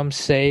have some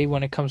say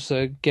when it comes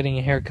to getting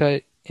a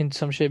haircut in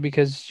some shit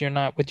because you're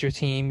not with your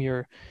team.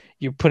 You're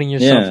putting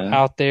yourself Yeah,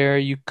 out there.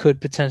 You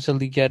could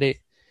potentially get it.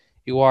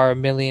 You are a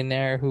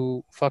millionaire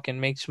who fucking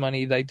makes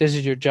money. Like this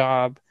is your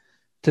job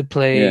to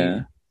play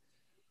yeah.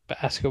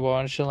 basketball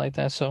and shit like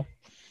that. So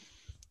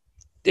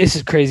this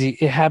is crazy.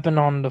 It happened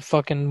on the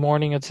fucking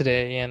morning of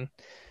today, and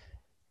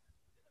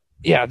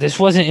yeah, this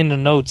wasn't in the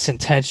notes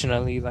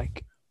intentionally,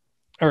 like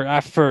or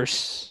at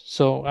first.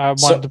 So I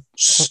wanted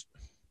So to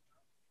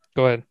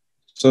go ahead.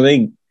 so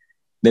they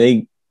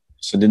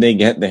so did they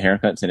get the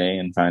haircut today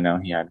and find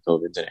out he had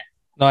COVID today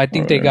No, I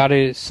think they or got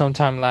it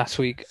sometime last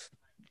week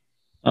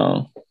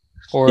oh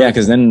yeah, or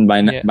because then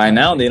yeah, by last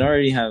now week. they'd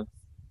already have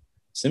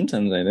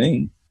symptoms, I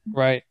think.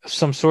 Right,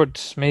 some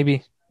sorts.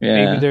 Maybe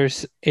Yeah,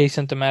 there's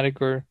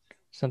asymptomatic or yeah,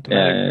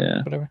 symptomatic yeah, or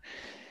yeah. whatever.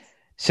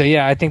 So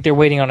yeah, I think they're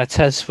waiting on a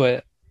test,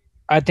 but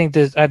I think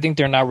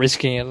they're not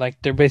risking it.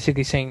 Like they're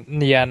basically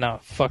saying, yeah, no,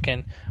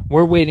 fucking,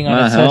 we're waiting on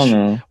a Nah, hell test.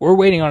 no. We're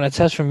waiting on a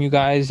test from you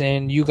guys,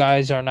 and you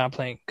guys are not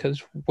playing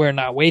because we're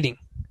not waiting.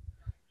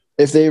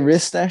 If they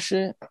risk that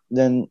shit,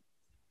 then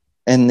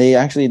and they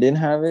actually did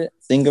have it,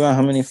 think about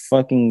how many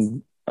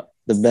fucking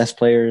the best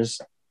players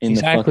in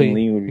the fucking Exactly,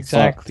 league would be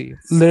fucked. exactly.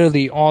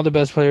 Literally, all the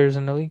best players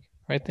in the league,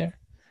 right there,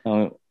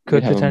 We'd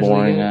could have a potentially get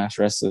boring it. ass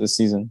rest of the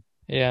season,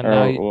 Yeah,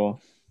 or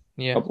well,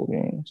 yeah, couple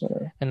games.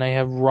 Or, and now you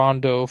have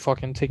Rondo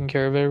fucking taking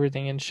care of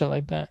everything and shit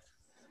like that.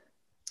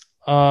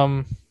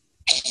 Um,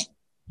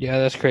 yeah,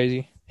 that's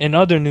crazy. In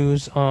other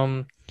news,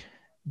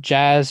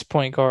 Jazz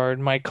point guard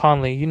Mike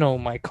Conley, you know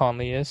who Mike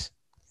Conley is.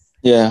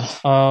 yeah.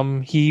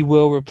 He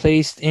will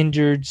replace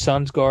injured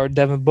Suns guard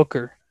Devin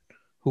Booker,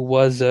 who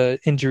was a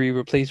injury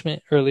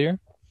replacement earlier.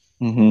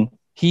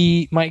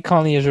 Mm-hmm. Mike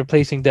Conley is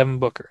replacing Devin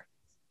Booker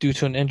due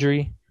to an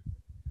injury.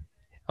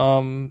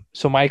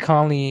 So Mike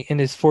Conley in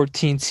his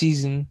 14th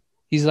season,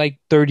 he's like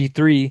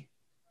 33.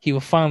 He will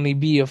finally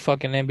be a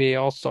fucking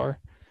NBA All Star.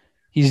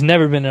 He's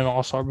never been an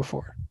All Star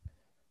before,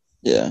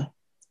 Yeah,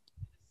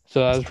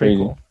 so that it's was pretty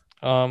crazy.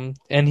 cool.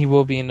 And he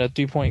will be in the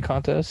 3-point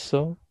contest,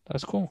 so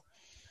that's cool.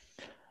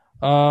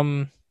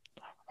 Um,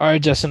 all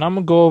right, Justin, I'm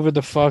gonna go over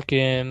the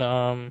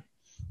fucking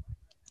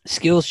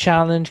skills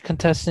challenge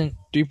contestant,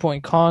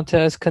 3-point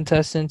contest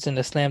contestants, and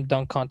the slam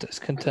dunk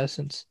contest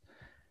contestants.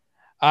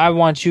 I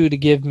want you to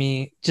give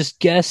me just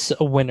guess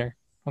a winner,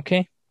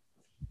 okay?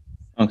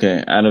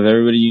 Okay, out of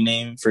everybody you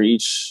name for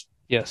each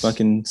Yes.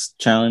 fucking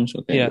challenge.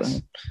 Okay, go Yes.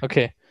 ahead.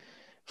 Okay.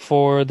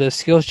 For the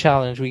skills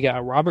challenge, we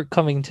got Robert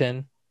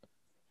Covington.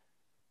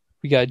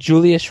 We got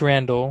Julius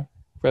Randle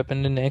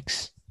repping the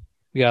Knicks.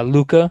 We got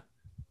Luca.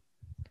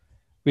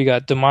 We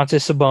got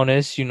Domantas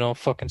Sabonis.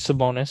 Fucking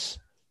Sabonis.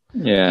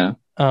 Yeah.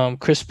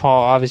 Chris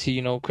Paul.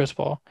 Obviously, Chris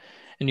Paul.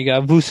 And you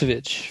got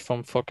Vucevic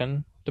from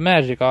fucking the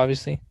Magic.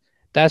 Obviously,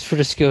 that's for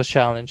the skills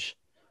challenge.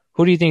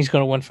 Who do you think is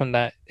gonna win from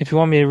that? If you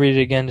want me to read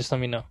it again, just let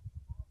me know.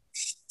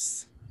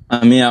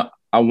 I mean,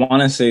 I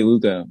want to say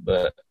Luca,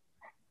 but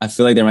I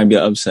feel like there might be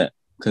an upset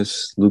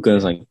because Luca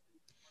is Okay. like,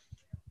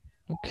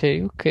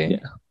 Okay. Okay.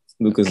 yeah,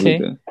 Luca's Okay.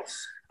 Luca.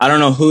 I don't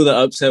know who the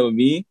upset would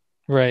be,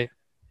 Right.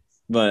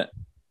 but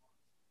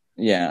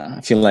yeah,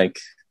 I feel like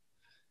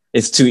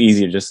it's too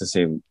easy just to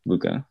say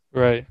Luca,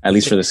 Right. at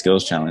least for the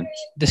skills challenge.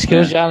 The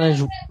skills Yeah.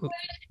 challenge.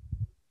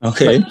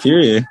 Okay. Like,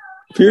 Period.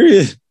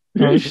 Period. oh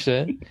Period.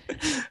 shit.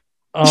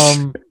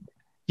 Um.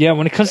 Yeah,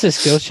 when it comes to the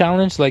skills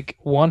challenge, like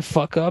one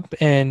fuck up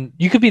and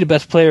you could be the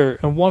best player,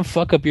 and one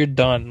fuck up you're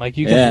done. Like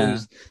you can Yeah.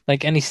 lose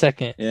like any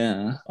second.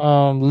 Yeah.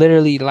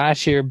 Literally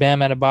last year Bam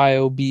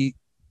Adebayo beat,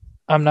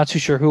 I'm not too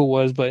sure who it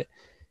was, but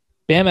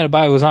Bam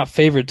Adebayo was not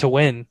favored to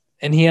win,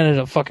 and he ended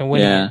up fucking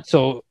winning Yeah. it.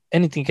 So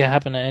anything can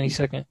happen at any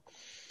second.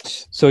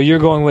 So you're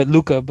going with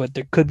Luca, but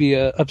there could be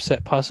a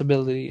upset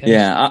possibility.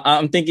 Yeah.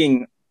 I'm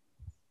thinking.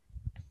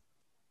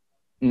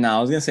 No,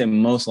 I was gonna say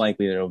most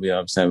likely there will be an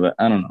upset, but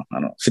I don't know. I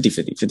don't know.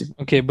 50-50. 50.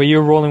 Okay, but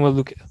you're rolling with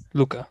Luca.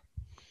 Luca.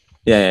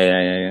 Yeah. Yeah.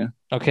 Yeah. Yeah. Yeah.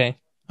 Okay.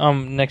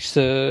 Next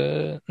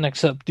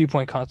up,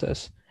 3-point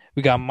contest.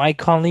 We got Mike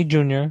Conley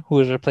Jr., who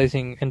is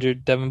replacing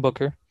injured Devin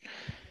Booker.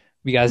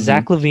 We got Mm-hmm.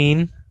 Zach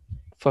LaVine,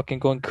 fucking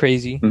going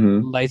crazy,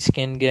 Mm-hmm. light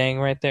skinned gang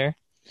right there.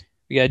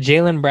 We got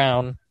Jaylen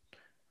Brown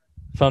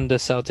from the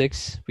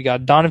Celtics. We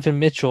got Donovan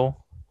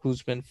Mitchell,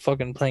 who's been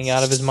fucking playing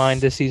out of his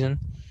mind this season.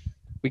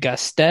 We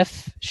got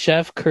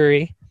Chef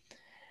Curry,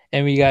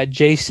 and we got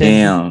Jason, who's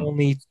Damn.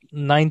 only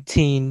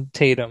 19,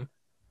 Tatum.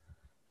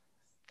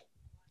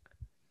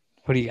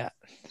 What do you got?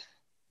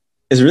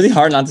 It's really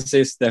hard not to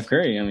say Steph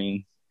Curry. I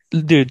mean,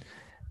 Dude,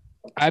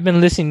 I've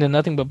been listening to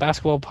nothing but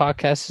basketball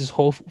podcasts this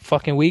whole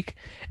fucking week,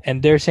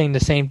 and they're saying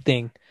the same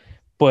thing.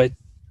 But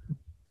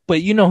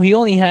he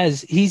only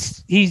has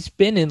he's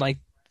been in like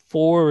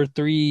 4 or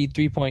 3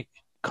 3-point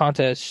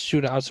contest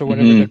shootouts or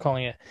whatever they're mm-hmm.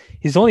 calling it.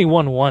 He's only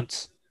won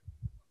once.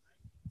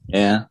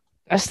 Yeah.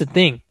 That's the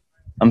thing.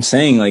 I'm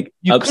saying like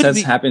You could upsets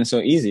be happen so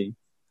easy.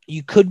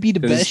 you could be the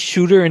best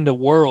shooter in the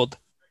world.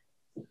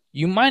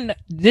 You might not,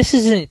 this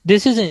isn't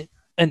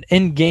an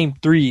end game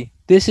three.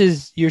 This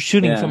is you're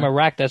shooting from a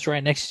rack that's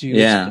right next to you.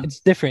 Yeah. It's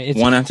different. It's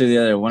one after the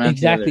other. One after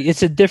exactly. the other.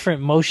 It's a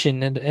different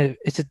motion, and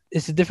it's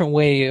a different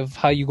way of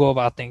how you go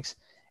about things.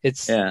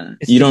 It's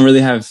you don't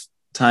really have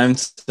time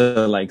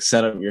to like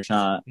set up your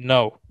shot.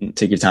 No,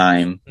 take your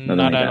time. not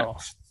like at that.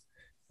 all.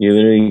 You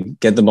literally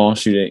get the ball,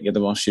 shoot it. Get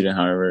the ball, shoot it.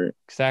 However,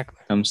 exactly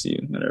comes to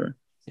you, whatever.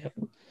 Yep.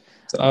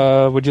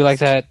 So. Would you like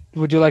that?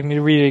 Would you like me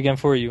to read it again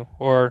for you,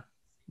 or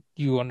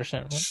you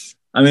understand? Right?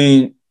 I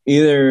mean,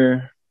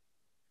 either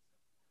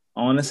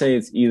I want to say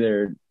it's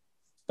either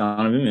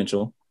Donovan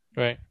Mitchell,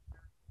 right?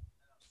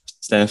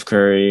 Steph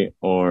Curry,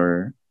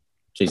 or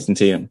Jason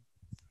Tatum.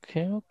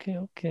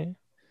 Okay.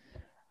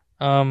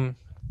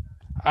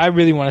 I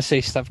really want to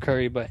say Steph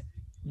Curry, but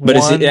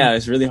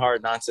it's really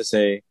hard not to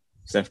say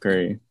Steph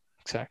Curry.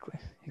 Exactly.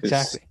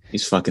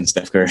 He's fucking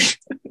Steph Curry.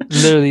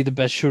 Literally the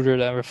best shooter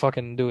to ever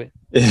fucking do it.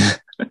 Yeah.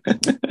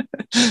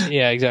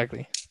 Yeah,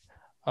 exactly.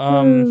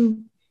 All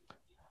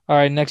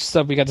right, next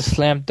up we got the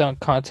slam dunk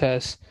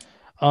contest.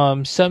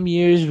 Some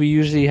years we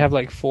usually have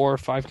like 4 or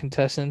 5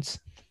 contestants.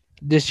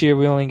 This year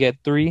we only get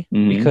 3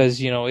 because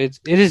it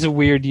is a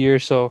weird year,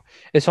 so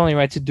it's only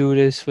right to do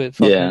this with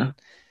fucking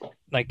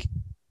like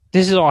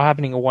this is all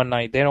happening in one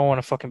night. They don't want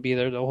to fucking be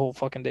there the whole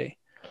fucking day.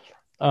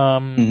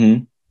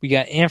 We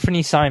got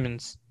Anthony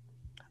Simons.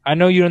 I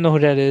know you don't know who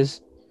that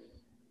is.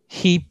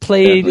 He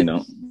played in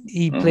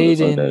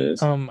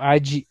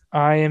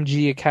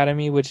IMG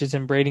Academy, which is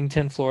in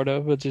Bradenton, Florida,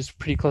 which is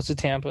pretty close to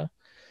Tampa.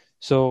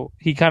 So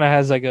he kind of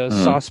has like a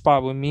soft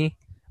spot with me.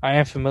 I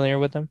am familiar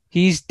with him.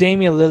 He's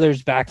Damian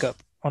Lillard's backup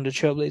on the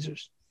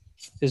Trailblazers,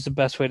 is the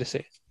best way to say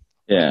it.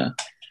 Yeah.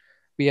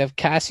 We have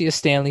Cassius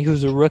Stanley,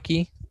 who's a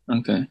rookie.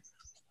 Okay.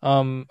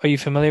 Are you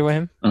familiar with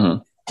him? Uh-huh.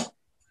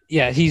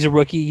 Yeah, he's a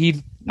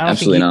rookie.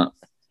 Absolutely not.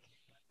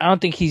 I don't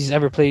think he's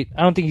ever played.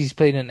 I don't think he's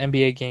played an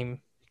NBA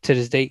game to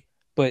this date.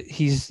 But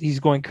he's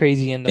going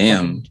crazy in the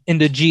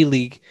G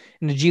League.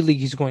 In the G League,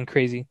 he's going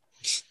crazy.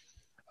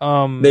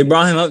 They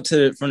brought him up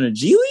from the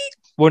G League.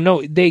 Well,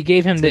 no, they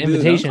gave him the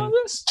invitation.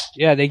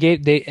 Yeah, they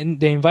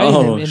invited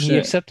him and he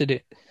accepted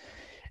it.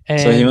 And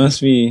so he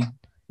must be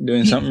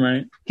doing something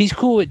right. He's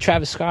cool with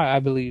Travis Scott, I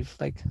believe.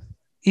 Like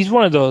he's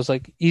one of those.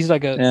 Like he's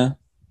like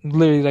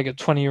literally like a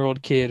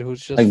 20-year-old kid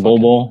who's just like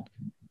Bobo.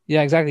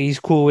 Yeah, exactly. He's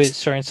cool with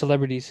certain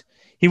celebrities.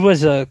 He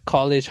was a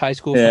college, high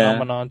school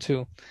phenomenon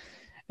too.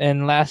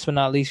 And last but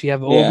not least, we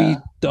have Obi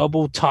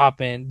Double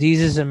Toppin.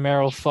 Desus and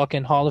Merrill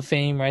fucking Hall of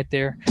Fame right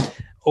there.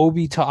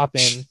 Obi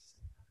Toppin.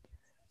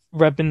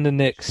 repping the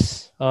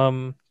Knicks.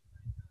 Who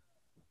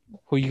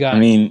you I got?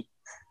 mean,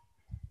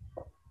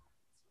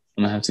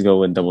 I'm gonna have to go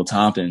with double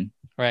topping.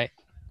 Right.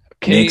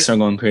 Okay. Knicks are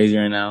going crazy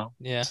right now.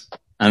 Yeah.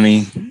 I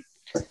mean,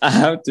 I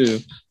have to,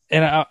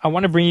 And I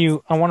want to bring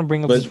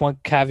up but this one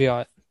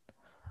caveat.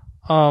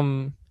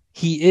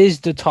 He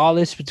is the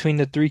tallest between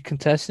the three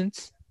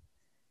contestants.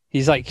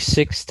 He's like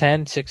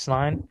 6'10",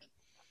 6'9".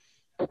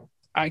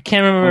 I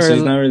can't also he's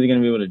remember. not really gonna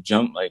be able to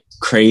jump like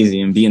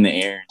crazy and be in the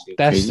air and do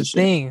That's crazy the shit.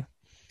 thing.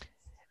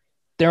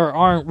 There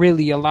aren't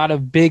really a lot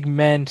of big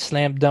men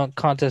slam dunk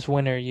contest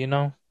winner, you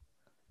know?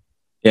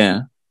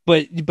 Yeah,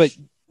 But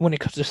when it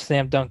comes to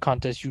slam dunk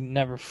contest, you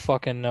never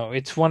fucking know.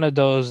 It's one of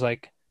those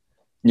like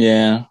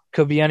yeah.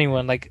 could be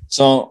anyone. Like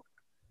So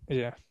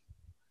yeah,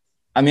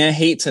 I mean, I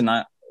hate to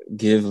not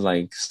give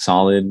like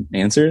solid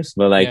answers,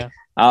 but like yeah,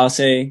 I'll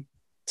say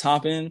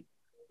Toppin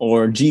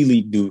or G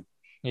League dude.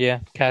 yeah.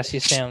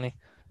 Cassius Stanley.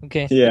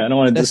 Okay, Yeah, I don't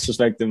want to that's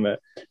disrespect him, but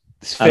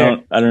that's I fair.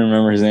 don't I don't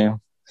remember his name.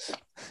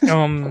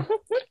 Um,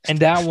 and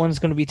that one's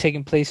gonna be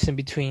taking place in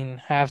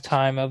between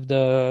halftime of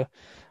the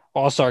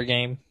All-Star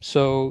game.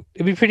 So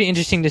it'd be pretty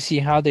interesting to see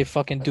how they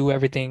fucking do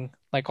everything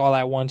like all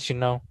at once, you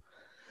know.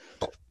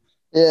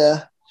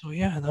 Yeah. So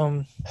yeah,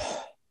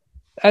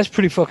 that's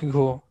pretty fucking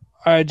cool.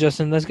 All right,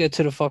 Justin, let's get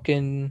to the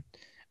fucking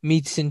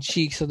meats and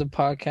cheeks of the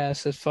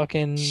podcast.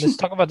 Let's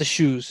talk about the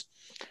shoes.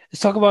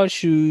 Let's talk about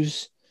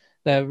shoes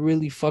that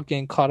really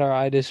fucking caught our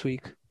eye this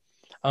week.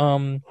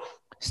 Um,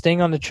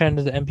 Staying on the trend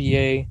of the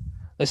NBA,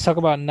 let's talk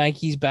about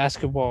Nike's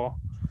basketball.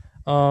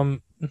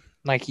 Um,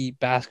 Nike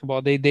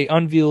basketball. They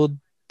unveiled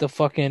the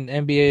fucking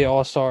NBA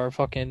All Star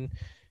fucking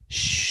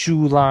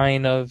shoe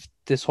line of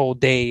this whole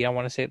day. I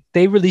want to say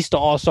they released the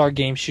All Star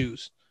game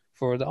shoes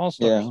for the All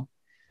Stars. Yeah.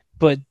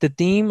 But the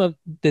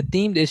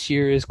theme this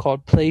year is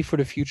called Play for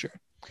the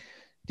Future.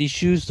 These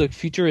shoes look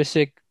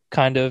futuristic,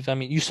 kind of. I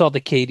mean, you saw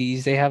the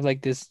KDs; they have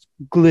like this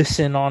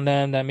glisten on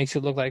them that makes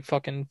it look like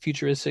fucking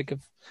futuristic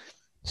of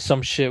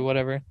some shit,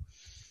 whatever.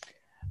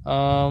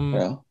 Um,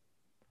 Yeah.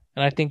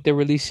 and I think they're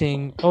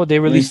releasing. Oh, they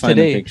Let me released find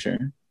the today.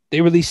 picture.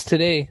 They released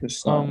today.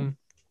 Just saw.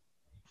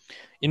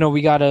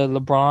 We got a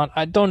LeBron.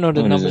 I don't know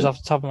the What is numbers it? off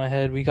the top of my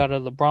head. We got a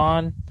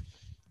LeBron.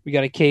 We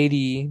got a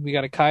KD. We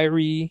got a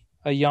Kyrie.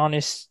 A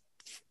Giannis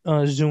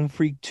Zoom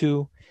Freak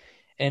 2.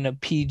 And a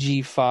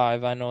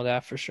PG5. I know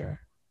that for sure.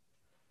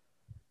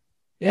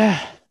 Yeah.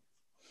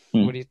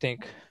 What Hmm. do you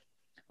think?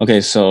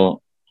 Okay,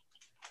 so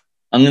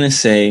I'm gonna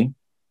say,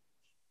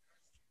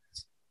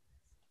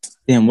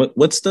 damn,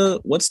 what's the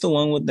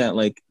one with that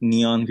like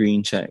neon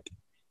green check?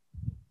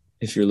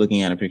 If you're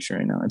looking at a picture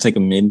right now, it's like a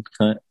mid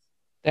cut.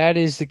 That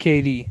is the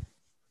KD.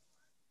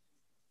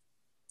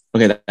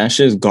 Okay, that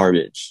shit is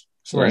garbage.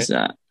 So that's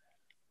Right.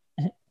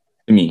 that.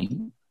 I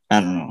mean, I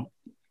don't know.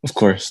 Of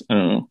course, I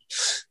don't know.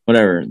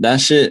 Whatever.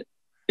 That shit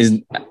is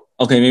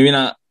okay. Maybe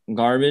not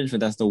garbage, but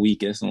that's the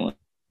weakest one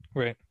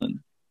Right. to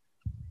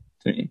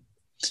me.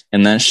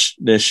 And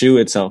the shoe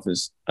itself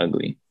is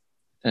ugly.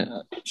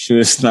 Shoe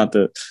is not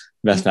the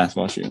best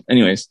basketball shoe.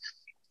 Anyways,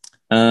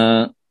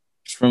 uh,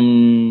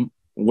 from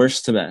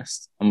worst to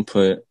best, I'm gonna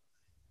put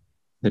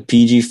the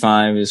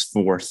PG5 is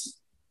fourth.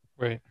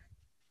 Right.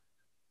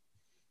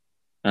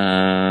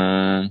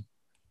 Uh,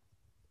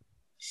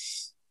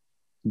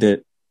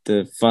 the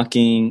the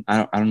fucking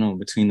I don't know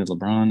between the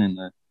LeBron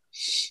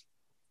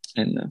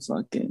and the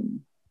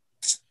fucking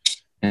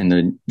and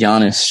the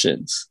Giannis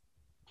shits.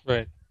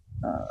 Right.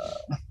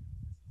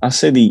 I'll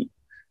say the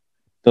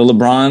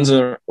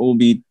LeBrons will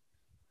be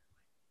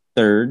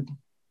third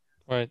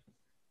Right.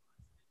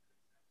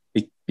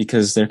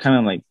 because they're kind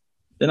of like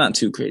they're not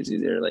too crazy.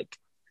 They're like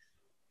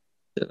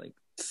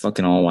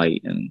fucking all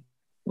white and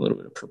a little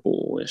bit of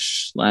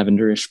purplish,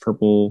 lavenderish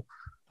purple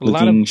A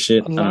lot of looking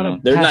shit. I don't know.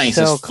 They're nice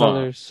as pastel fuck.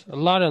 colors. A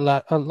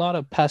lot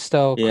of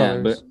pastel Yeah,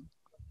 but colors.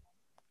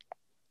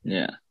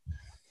 yeah.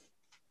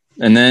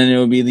 And then it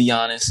will be the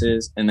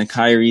Giannis's and the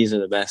Kyries are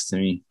the best to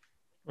me.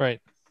 Right.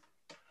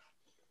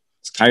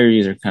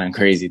 Kyries are kind of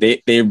crazy.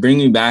 They bring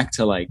me back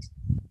to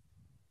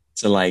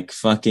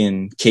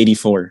fucking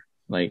KD4,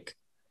 like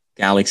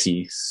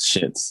Galaxy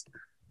shits.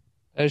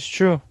 That's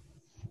true.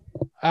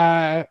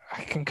 I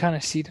can kind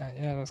of see that.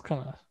 Yeah, it's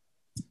kind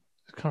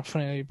of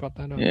funny that you brought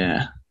that up.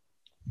 Yeah,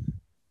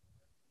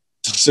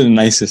 those are the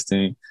nicest to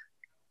me.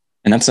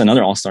 And that's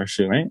another All Star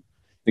shoe, right?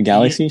 The Yeah,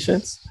 Galaxy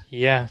shits.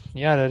 yeah,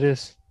 that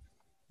is.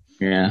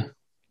 Yeah.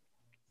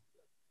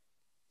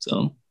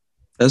 So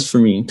that's for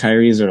me.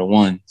 Kyries are the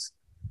ones.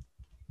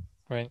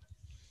 Right.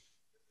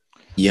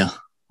 Yeah.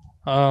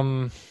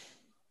 Um,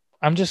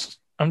 I'm just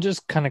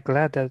kind of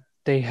glad that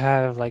they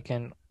have like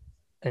an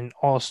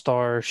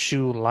all-star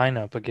shoe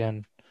lineup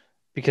again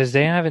because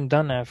they haven't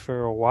done that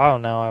for a while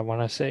now, I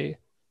want to say.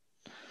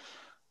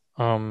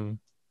 Um,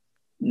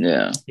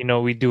 Yeah.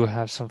 we do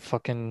have some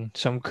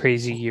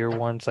crazy year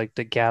ones like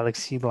the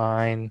Galaxy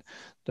line,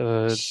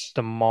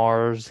 the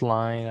Mars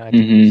line, I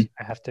think Mm-hmm. is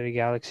after the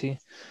Galaxy.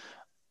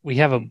 We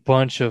have a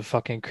bunch of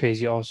fucking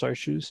crazy all-star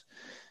shoes,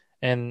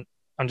 and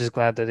I'm just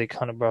glad that they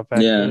kind of brought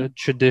back Yeah. the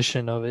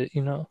tradition of it.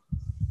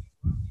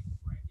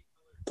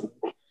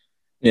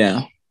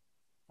 Yeah.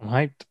 I'm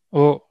hyped.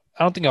 Well,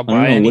 I don't think I'll I don't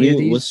buy know. What do any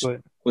of you? these,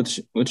 but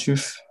What's your?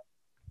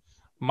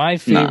 my Nah.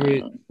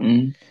 favorite,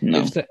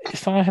 No.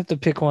 if I have to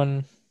pick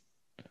one,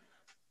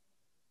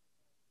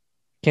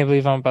 can't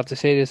believe I'm about to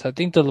say this. I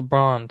think the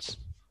LeBrons.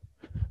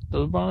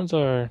 The LeBrons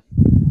are.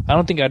 I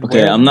don't think I'd Okay,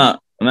 wear them.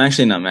 I'm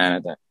actually not mad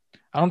at that.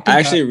 I don't I think I.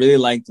 actually really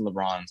like the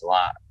LeBrons a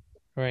lot,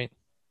 Right.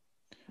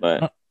 I but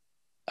don't,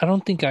 I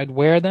don't think I'd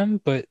wear them,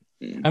 but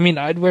mm, I mean,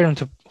 I'd wear them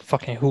to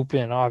fucking hoop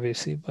in,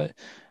 obviously. But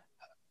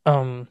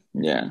um,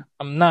 yeah,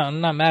 I'm not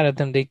mad at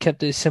them. They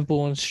kept it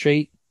simple and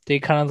straight. They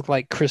kind of look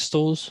like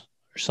crystals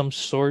or some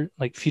sort,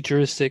 like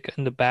futuristic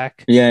in the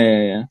back.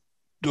 yeah.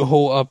 The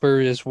whole upper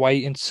is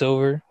white and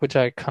silver, which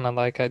I kind of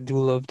like. I do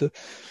love the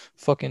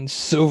fucking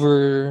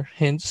silver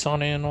hints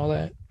on it and all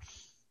that.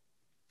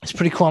 It's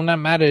pretty cool. I'm not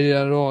mad at it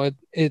at all.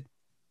 It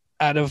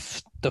out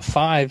of the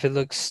five, it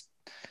looks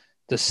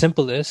the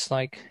simplest.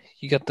 Like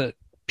you got the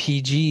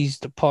PGs,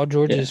 the Paul Yeah,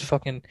 George's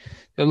fucking.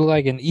 They look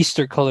like an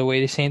Easter colorway.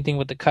 The same thing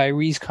with the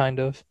Kyrie's, kind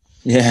of.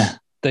 yeah,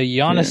 The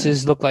yeah.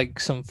 Giannis's look like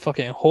some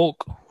fucking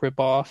Hulk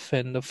ripoff,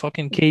 and the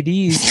fucking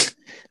KD's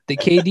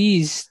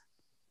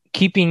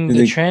keeping the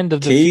The trend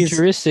of the K's,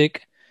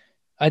 futuristic.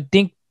 I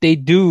think they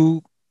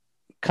do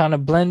kind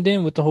of blend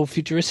in with the whole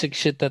futuristic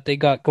shit that they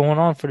got going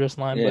on for this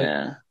line,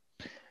 yeah,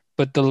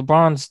 but the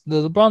LeBrons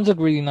look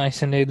really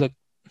nice, and they look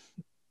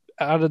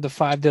out of the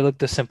five, they look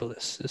the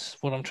simplest. Is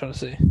what I'm trying to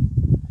say.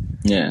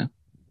 yeah.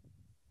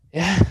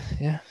 Yeah,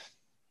 yeah, and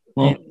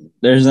Well,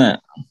 there's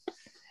that.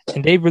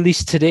 they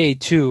released today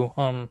too,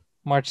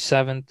 March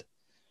 7th.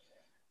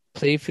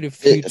 Play for the It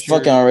fucking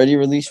future. already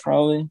released,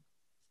 probably.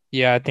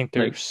 Yeah, I think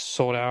they're Like,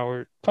 sold out.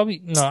 Or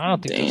probably no, I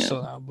don't think they're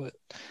sold damn. out,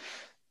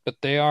 but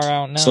they are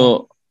out now.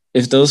 So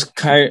if those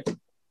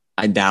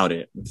I doubt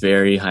it,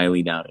 very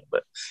highly doubt it.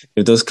 But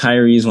if those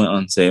Kyries went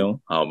on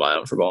sale, I'll buy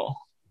them for ball.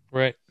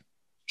 Right?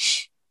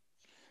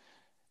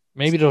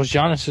 Maybe those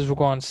Giannis's will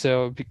go on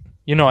sale.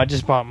 I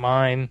just bought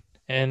mine,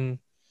 and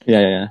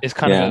Yeah, it's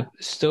kind of yeah,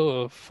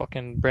 still a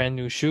fucking brand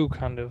new shoe,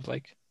 kind of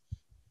like.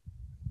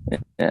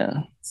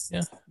 yeah.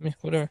 Yeah, I mean,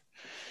 whatever.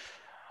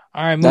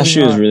 All right, That moving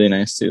shoe is on. really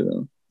nice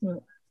too,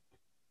 though.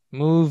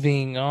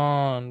 Moving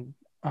on.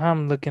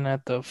 I'm looking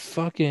at the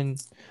fucking.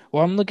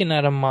 Well, I'm looking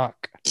at a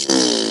mock.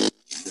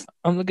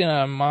 I'm looking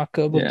at a mock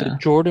up of the Yeah,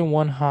 Jordan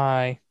 1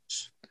 High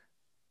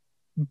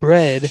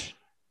bread,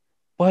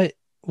 but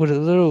with a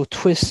little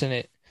twist in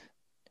it.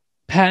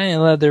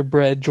 Patent leather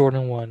bread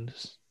Jordan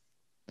 1s.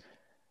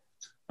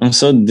 I'm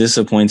so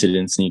disappointed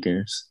in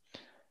sneakers.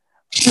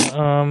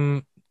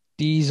 Um,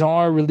 these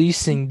are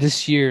releasing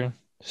this year,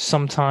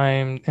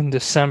 sometime in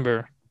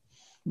December.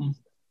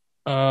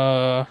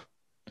 Uh,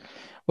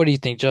 what do you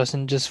think,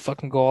 Justin? Just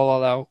fucking go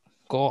all out.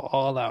 Go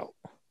all out.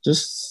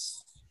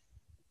 Just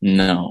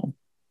no.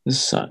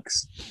 This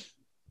sucks.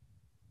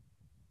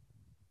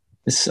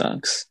 This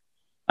sucks.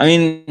 I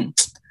mean,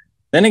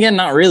 then again,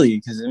 not really,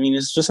 because I mean,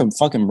 it's just a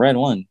fucking bread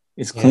one.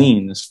 It's Yeah,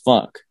 clean as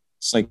fuck.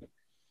 It's like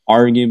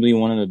arguably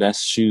one of the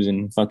best shoes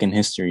in fucking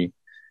history,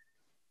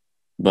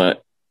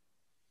 but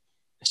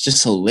it's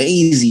just so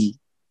lazy.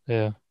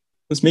 yeah.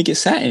 Let's make it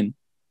satin.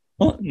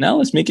 Well, now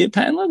let's make it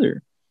patent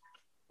leather.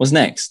 What's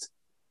next?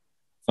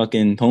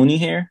 Fucking pony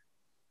hair?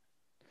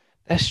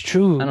 That's I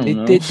true. They don't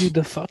know. did do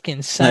the fucking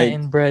Like,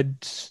 satin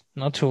breads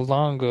not too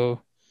long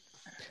ago,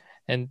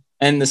 and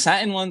and the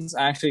satin ones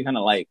I actually kind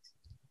of like,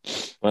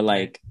 but right,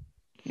 like,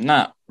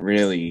 not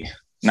really,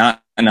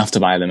 not enough to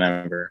buy them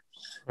ever.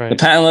 The right.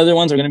 patent leather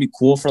ones are gonna be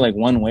cool for like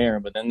one wear,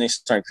 but then they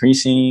start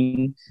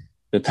creasing.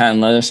 The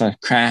patent leather starts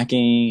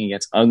cracking. It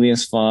gets ugly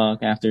as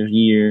fuck after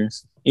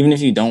years. Even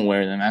if you don't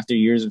wear them after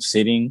years of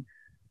sitting,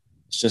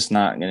 it's just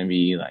not gonna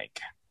be like,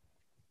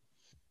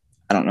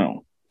 I don't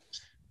know.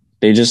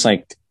 They just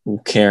like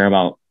care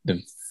about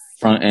the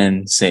front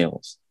end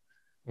sales,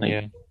 like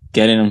Yeah,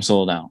 getting them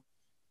sold out.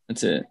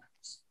 That's it.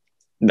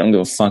 Don't give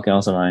a fuck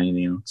else about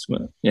anything else.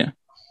 But yeah,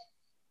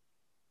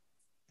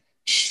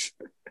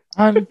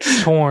 I'm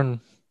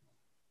torn.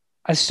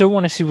 I still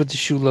want to see what the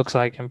shoe looks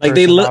like in like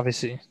person,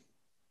 obviously.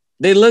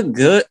 they look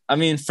good. I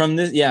mean, from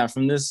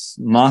this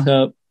mock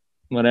up,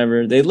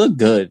 whatever, they look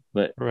good,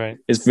 but Right.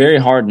 it's very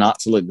hard not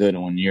to look good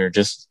when you're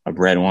just a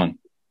bread one.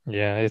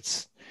 Yeah,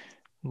 it's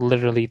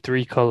literally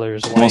three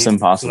colors, Almost white,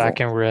 black,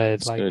 impossible. and red.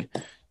 It's Like good.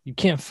 you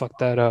can't fuck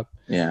that up.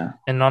 Yeah.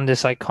 And on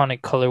this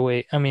iconic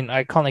colorway, I mean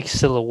iconic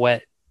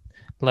silhouette,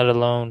 let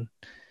alone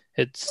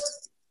it's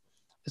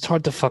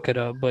hard to fuck it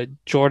up, but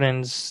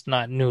Jordan's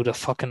not new to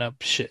fucking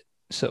up shit.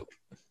 So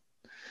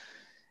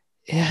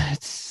yeah,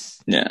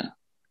 it's Yeah.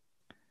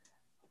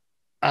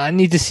 I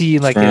need to see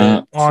like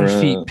a on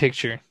feet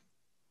picture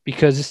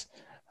because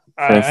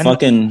For a I know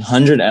fucking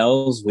 100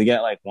 L's, we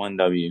get like one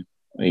W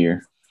a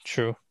year.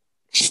 true.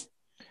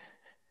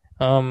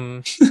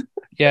 Um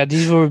yeah,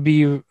 these will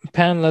be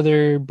pan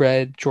leather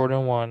bread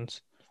Jordan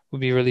ones will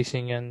be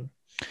releasing in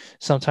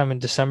sometime in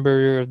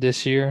December of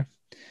this year.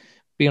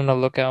 Be on the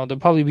lookout. They'll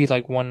probably be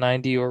like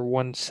 190 or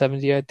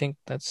 170, I think.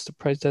 That's the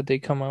price that they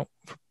come out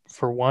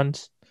for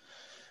ones.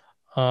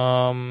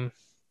 Um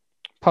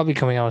Probably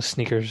coming out with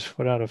sneakers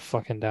without a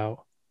fucking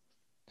doubt.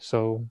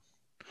 So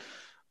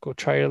Go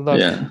try your luck.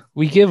 Yeah.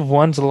 We give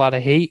ones a lot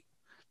of hate.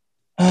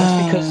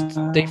 That's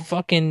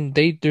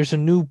because there's a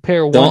new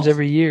pair of ones Don't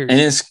every year. and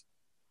it's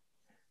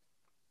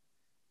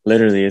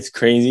literally it's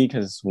crazy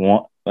because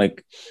one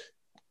like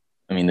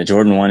I mean the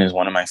Jordan 1 is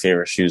one of my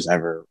favorite shoes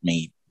ever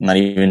made. Not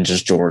even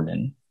just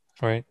Jordan.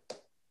 Right.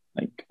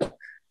 Like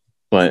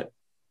but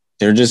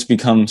they're just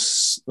become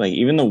like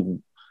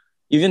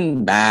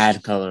even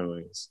bad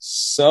colorways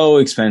so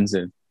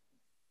expensive.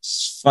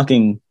 It's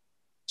fucking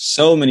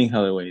so many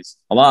colorways.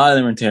 A lot of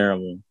them are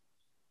terrible.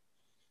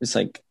 It's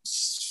like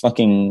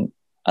fucking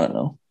I don't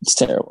know. It's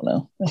terrible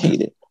now. I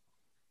hate it.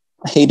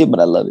 I hate it, but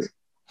I love it.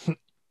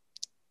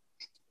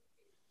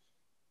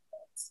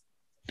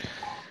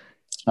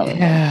 I don't know.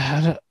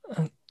 Yeah,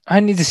 I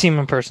need to see him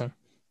in person.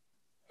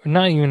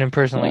 Not even in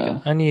person. Like Yeah.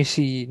 I need to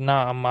see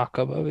not a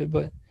mock-up of it,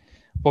 but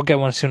we'll get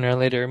one sooner or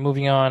later.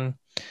 Moving on.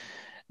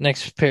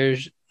 Next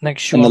shoe And the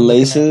I'm looking at.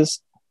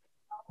 laces,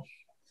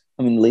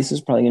 I mean, the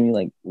laces probably gonna be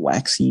like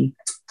waxy.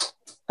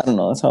 I don't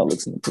know. That's how it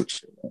looks in the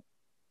picture.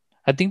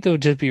 I think they'll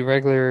just be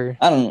regular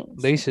I don't know.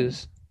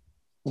 laces.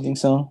 You think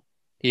so? I think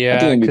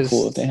Yeah, it'd be cool if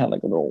because they had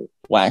like a little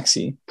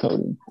waxy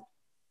coating.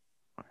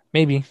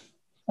 maybe,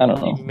 I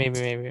don't know.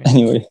 maybe.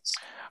 Anyway,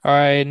 All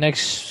right,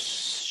 next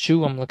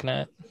shoe I'm looking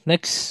at.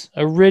 Next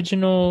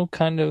original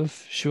kind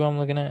of shoe I'm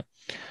looking at.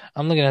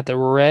 I'm looking at the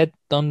Red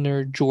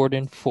Thunder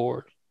Jordan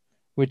 4,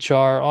 which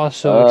are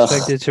also ugh,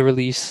 expected to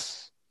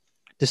release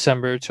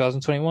December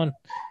 2021.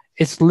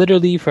 It's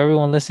literally, for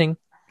everyone listening,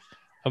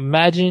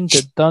 imagine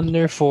the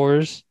Thunder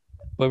 4s,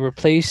 but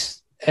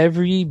replace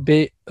every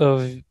bit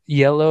of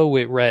yellow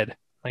with red.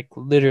 Like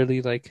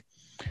literally, like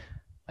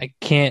I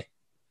can't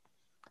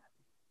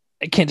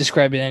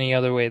describe it any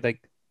other way.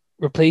 Like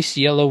replace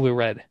yellow with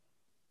red.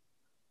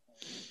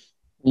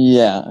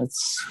 yeah,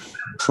 it's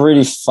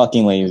pretty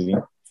fucking lazy.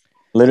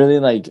 Literally,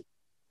 like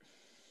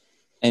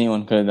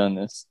anyone could have done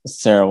this.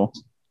 It's terrible.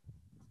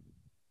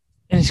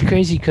 And it's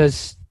crazy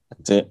because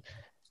That's it.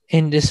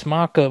 in this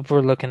mock-up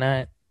we're looking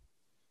at,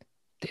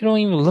 they don't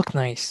even look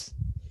nice.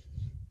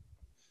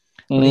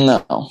 Like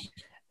No.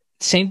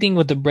 same thing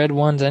with the bread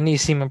ones. I need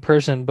to see them in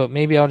person, but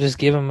maybe I'll just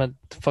give them a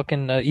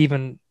fucking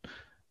even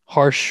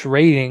harsh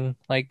rating.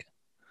 Like,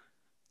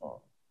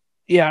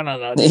 yeah, I don't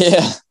know.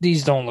 Yeah.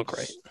 These don't look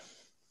right.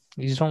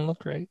 These don't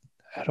look right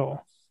at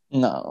all.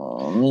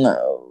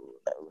 No.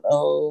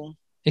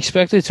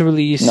 Expected to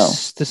release No.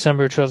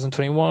 December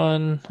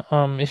 2021.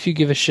 If you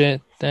give a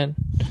shit, then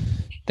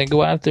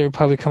go out there.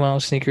 Probably come out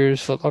with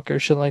sneakers, Foot Locker,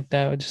 shit like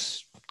that.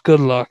 Just good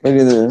luck. Look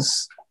at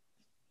this.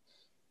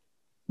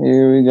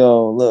 Here we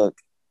go. Look.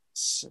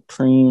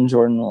 Supreme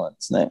Jordan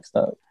 1's next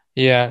up.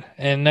 Yeah,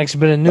 and next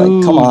bit of Like,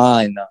 news. come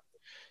on.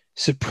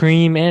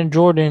 Supreme and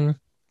Jordan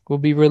will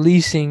be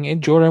releasing a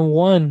Jordan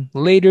 1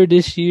 later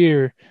this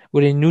year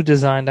with a new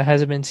design that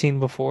hasn't been seen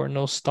before.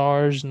 No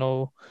stars,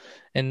 no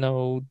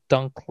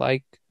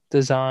dunk-like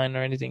design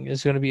or anything.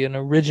 It's going to be an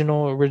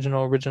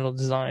original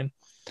design.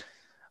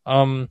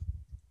 On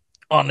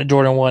the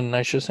Jordan 1,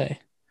 I should say.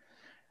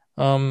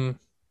 In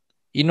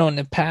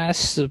the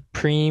past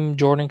Supreme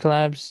Jordan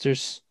collabs,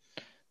 there's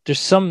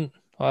some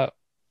I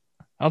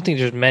don't think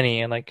there's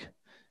many, and like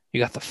you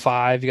got the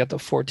 5, you got the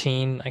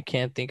 14. I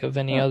can't think of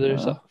any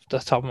others off the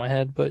top of my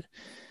head, but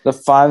the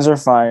 5s are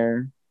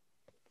fire.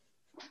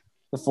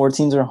 The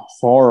 14s are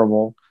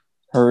horrible,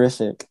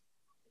 horrific.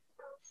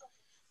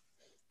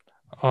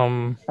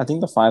 I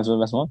think the 5s are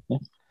the best one. Yeah.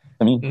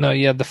 No,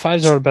 yeah, the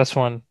 5s are the best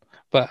one,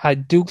 but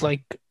I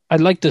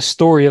like the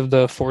story of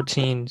the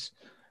 14s.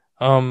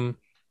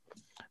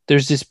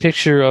 There's this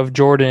picture of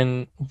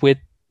Jordan with,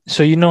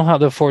 so you know how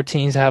the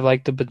 14s have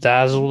like the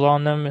bedazzled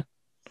on them?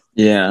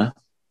 Yeah.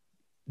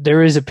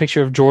 There is a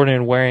picture of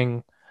Jordan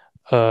wearing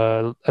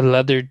a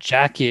leather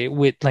jacket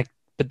with like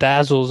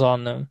bedazzles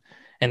on them,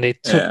 and they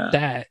took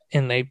that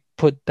and they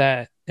put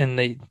that and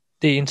they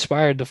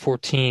inspired the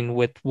 14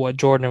 with what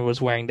Jordan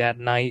was wearing that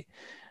night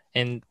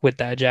and with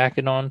that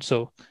jacket on.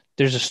 So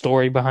there's a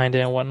story behind it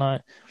and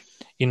whatnot.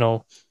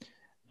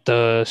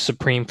 The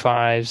Supreme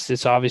 5s.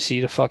 It's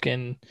obviously the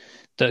fucking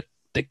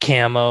the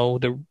camo,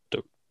 the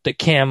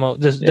camo,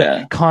 the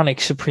iconic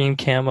Supreme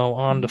camo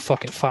on the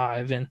fucking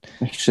 5, and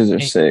shoes are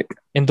sick.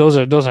 And those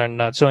are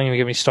nuts. Don't even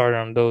get me started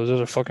on those.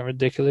 Those are fucking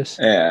ridiculous.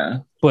 Yeah.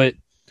 But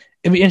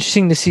it'd be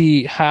interesting to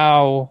see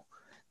how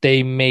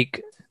they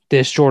make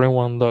this Jordan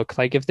 1 look.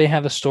 Like if they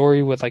have a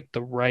story with like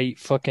the right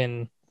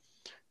fucking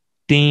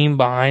theme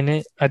behind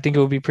it, I think it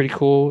would be pretty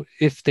cool.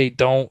 If they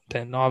don't,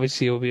 then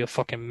obviously it will be a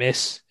fucking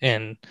miss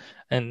and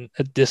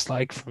a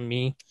dislike from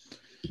me.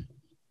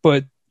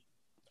 But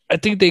I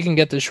think they can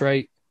get this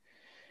right.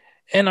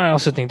 And I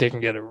also think they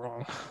can get it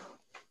wrong.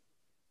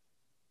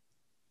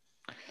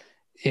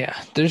 Yeah,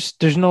 there's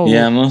no.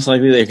 Yeah, most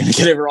likely they're gonna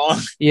get it wrong.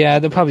 Yeah,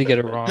 they'll probably get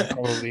it wrong,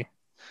 probably.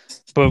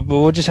 But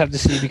we'll just have to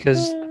see,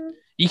 because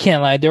you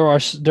can't lie. There are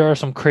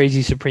some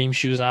crazy Supreme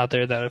shoes out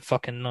there that are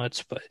fucking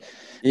nuts, but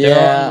there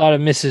are a lot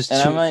of misses too.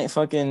 And I might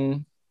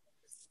fucking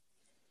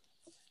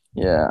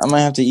I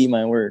might have to eat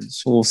my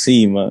words. We'll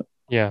see, but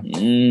yeah.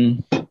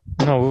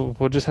 No,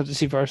 we'll just have to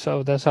see for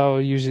ourselves. That's how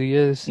it usually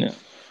is. Yeah.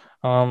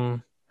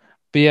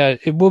 But yeah,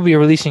 it will be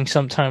releasing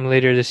sometime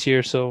later this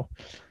year. So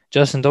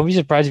Justin, don't be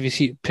surprised if you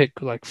see it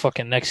pick like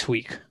fucking next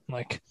week.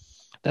 Like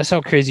that's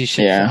how crazy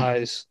shit Yeah.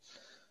 flies.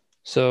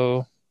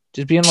 So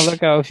just be on the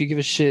lookout if you give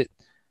a shit.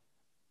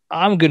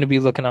 I'm gonna be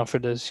looking out for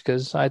this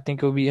because I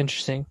think it will be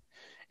interesting.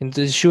 And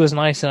the shoe is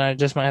nice, and I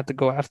just might have to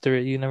go after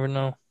it. You never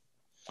know.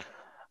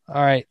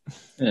 All right,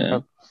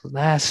 Yeah.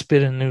 last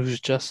bit of news,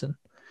 Justin.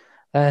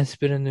 Last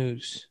bit of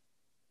news.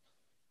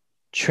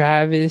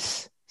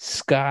 Travis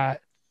Scott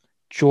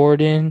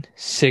Jordan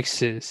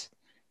 6s,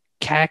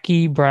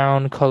 khaki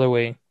brown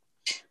colorway.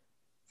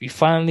 We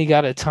finally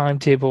got a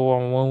timetable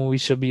on when we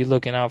should be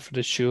looking out for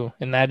the shoe,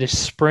 and that is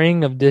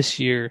spring of this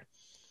year.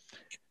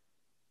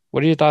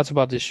 What are your thoughts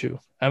about this shoe?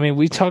 I mean,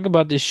 we talked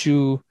about this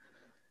shoe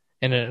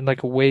in a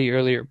way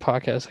earlier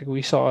podcast. Like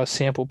we saw a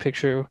sample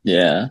picture,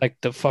 Yeah. like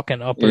the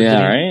fucking upper Yeah.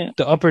 didn't Right.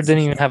 the upper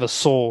didn't even have a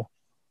sole,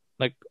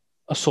 like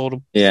a sole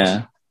to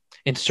Yeah.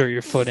 insert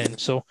your foot in.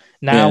 So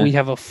now Yeah. we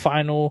have a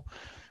final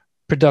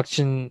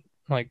production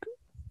like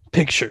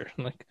picture.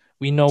 Like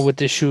we know what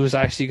this shoe is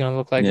actually gonna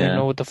look like. We Yeah.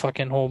 know what the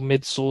fucking whole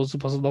midsole is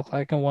supposed to look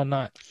like and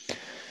whatnot.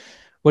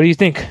 What do you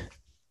think?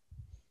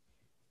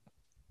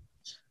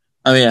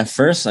 I mean, at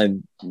first I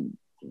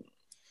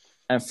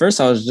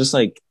was just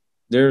like,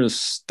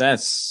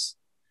 that's.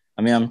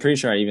 I mean, I'm pretty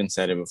sure I even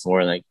said it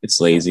before. Like,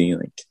 it's lazy.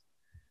 Like,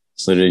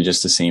 it's literally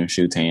just the same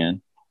shoe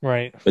tan.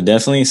 Right. But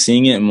definitely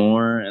seeing it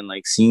more and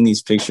like seeing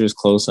these pictures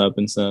close up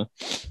and stuff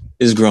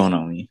is growing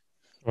on me.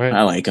 Right.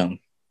 I like them.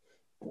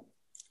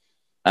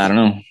 I don't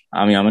know.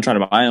 I mean, I'm gonna try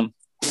to buy them.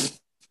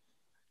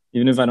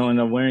 Even if I don't end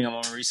up wearing them,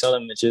 I'm gonna resell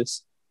them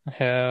bitches.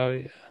 Hell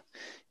yeah.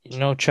 You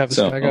know, Travis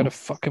Scott got a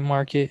fucking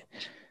market.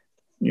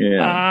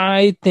 Yeah.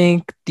 I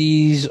think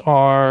these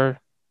are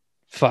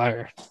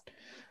fire.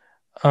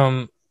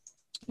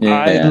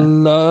 I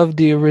love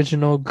the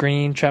original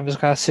green Travis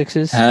Scott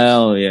 6s.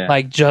 Hell yeah.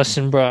 Like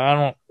Justin, bro.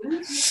 I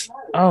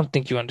don't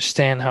think you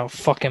understand how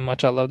fucking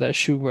much I love that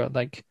shoe, bro.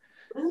 Like,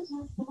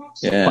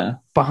 yeah.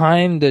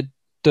 Behind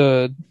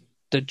the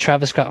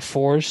Travis Scott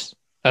 4s,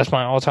 that's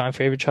my all-time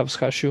favorite Travis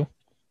Scott shoe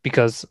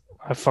because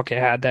I fucking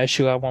had that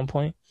shoe at one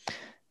point.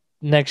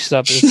 Next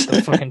up is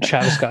the fucking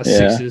Travis Scott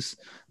 6s.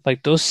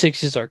 Like those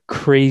 6s are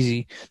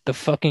crazy. The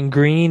fucking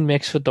green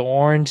mixed with the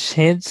orange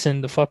hints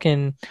and the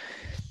fucking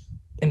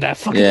and that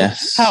fucking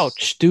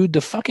pouch, dude.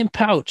 The fucking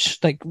pouch.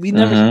 Like we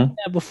never seen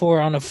that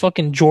before on a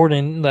fucking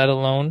Jordan, let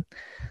alone.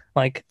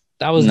 Like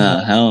that was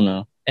nuts. Hell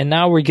no. And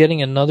now we're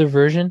getting another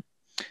version.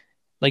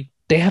 Like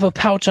they have a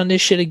pouch on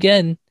this shit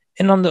again,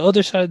 and on the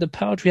other side of the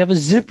pouch we have a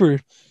zipper.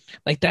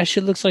 Like that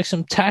shit looks like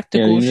some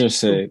tactical. Yeah, these are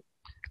sick.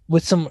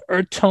 With some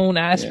earth tone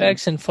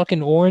aspects and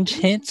fucking orange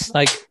hints.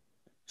 Like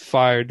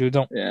fire, dude.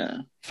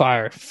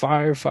 Fire.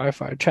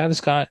 Travis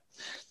Scott.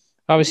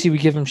 Obviously we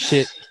give him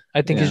shit.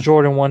 I think his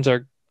Jordan 1s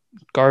are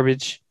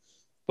garbage,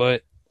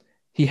 but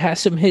he has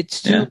some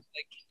hits too. Like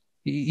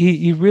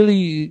he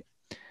really,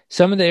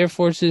 some of the Air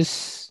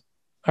Forces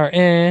are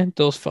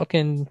those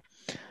fucking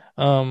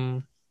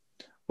what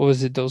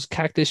was it, those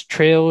Cactus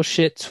Trail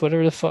shits,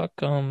 whatever the fuck,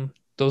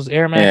 those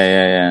Air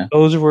Max,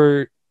 those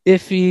were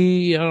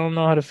iffy. I don't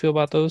know how to feel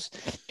about those,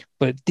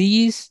 but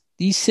these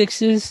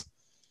 6s,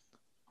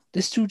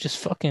 this dude just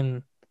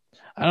fucking,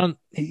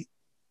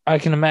 I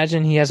can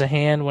imagine he has a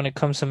hand when it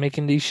comes to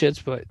making these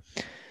shits, but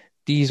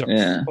these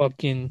are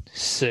fucking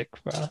sick,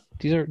 bro.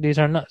 These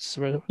are nuts,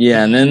 bro.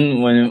 Yeah, and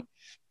then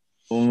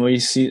when we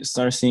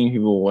start seeing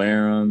people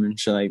wear them and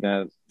shit like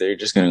that, they're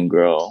just gonna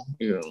grow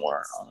even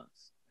more on us.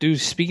 Dude,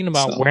 speaking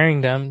about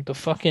wearing them,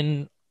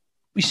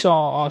 we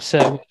saw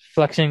Offset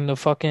flexing the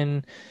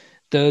fucking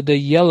the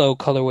yellow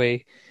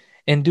colorway,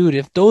 and dude,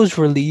 if those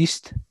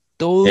released,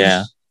 don't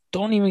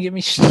even get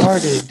me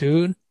started,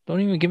 dude.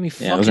 Don't even get me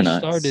fucking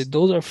started.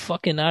 Those are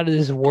fucking out of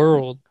this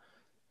world.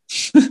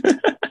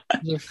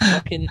 They're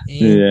fucking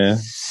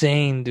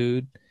insane,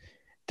 dude.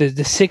 The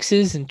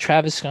 6s and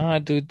Travis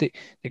Scott, dude,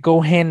 they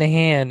go hand to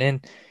hand,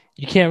 and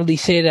you can't really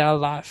say that a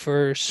lot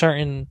for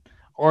certain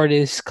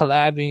artists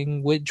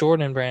collabing with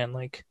Jordan Brand.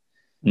 Like,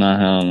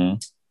 hell no.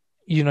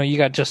 You know, you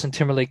got Justin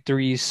Timberlake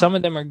 3s. Some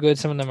of them are good,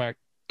 some of them are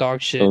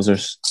dog shit. Those are.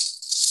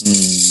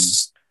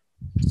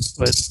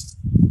 But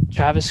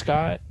Travis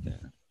Scott,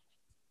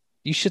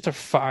 these shits are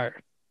fire.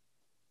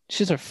 These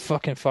shits are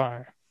fucking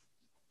fire.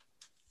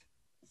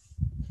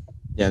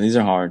 Yeah, these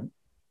are hard.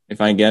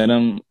 If I get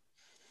them,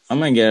 I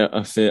might get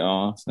a fit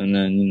off and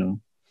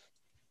then,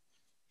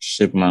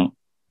 ship them out.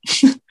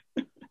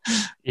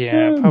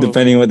 Yeah, probably.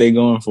 Depending what they're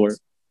going for.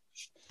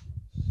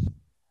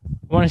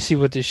 I want to see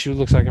what this shoe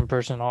looks like in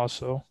person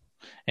also,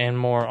 and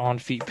more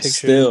on-feet pictures.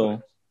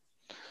 Still.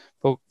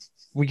 But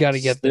we got to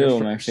get there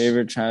first. My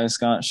favorite Travis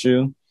Scott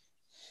shoe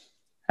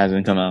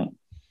hasn't come out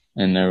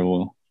and never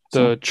will.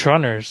 The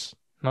Trunners,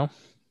 no?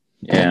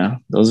 Yeah,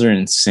 those are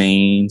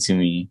insane to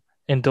me.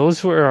 And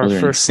those were our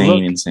first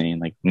look. Insane.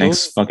 Like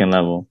next fucking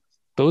level.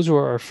 Those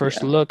were our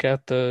first look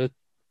at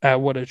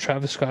what a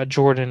Travis Scott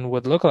Jordan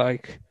would look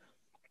like.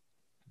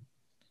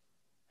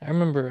 I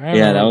remember.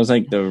 That was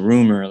like the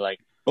rumor, like,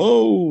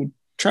 oh,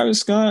 Travis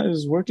Scott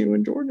is working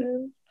with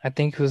Jordan. I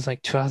think it was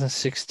like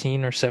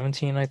 2016 or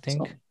 17, I So,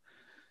 think.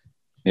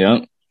 yeah.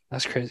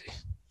 That's crazy.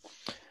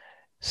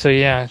 So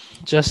yeah,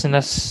 Justin,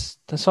 that's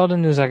all the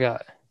news I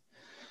got.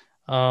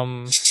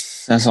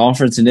 That's all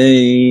for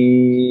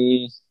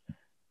today.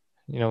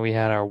 We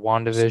had our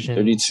WandaVision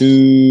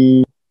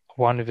 32.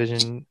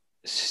 WandaVision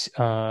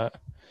uh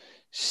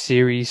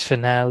series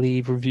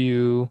finale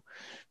review.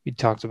 We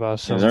talked about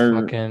Yes, some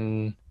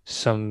sir.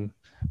 some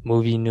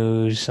movie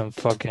news, some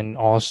fucking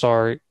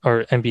All-Star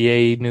or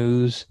NBA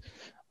news,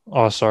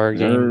 All-Star Yes,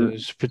 game sir.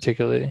 news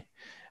particularly,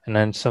 and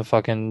then some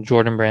fucking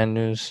Jordan Brand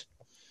news.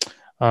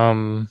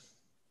 Um,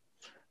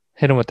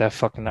 Hit him with that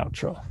fucking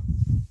outro.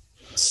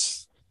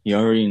 You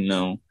already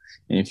know.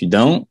 And if you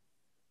don't,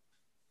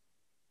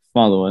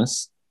 follow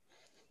us.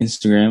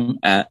 Instagram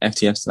at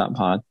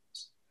FTS.pod.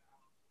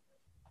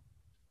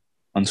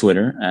 On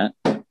Twitter at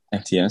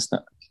FTS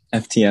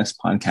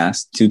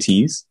podcast, 2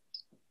 T's.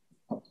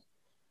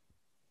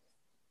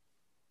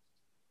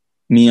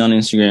 Me on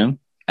Instagram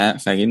at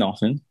Faggot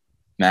Dolphin.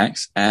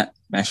 Max at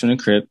Max from the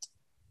Crypt.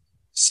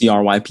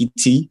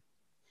 CRYPT.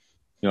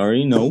 You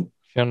already know.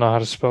 If you don't know how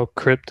to spell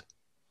crypt,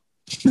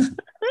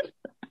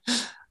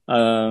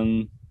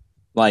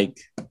 Like,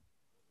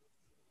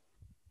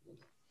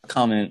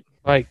 comment,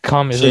 like,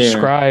 comment, share.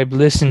 subscribe,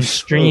 listen,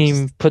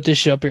 stream, put this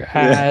shit up your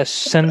Yeah. ass,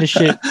 send the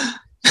shit,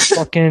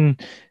 fucking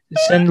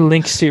send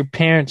links to your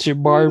parents, your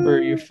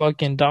barber, your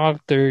fucking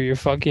doctor, your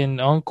fucking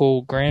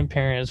uncle,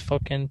 grandparents,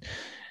 fucking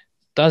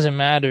doesn't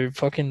matter.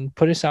 Fucking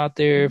put us out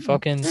there.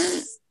 Fucking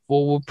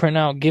we'll print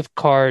out gift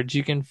cards.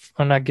 You can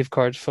not gift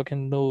cards.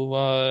 Fucking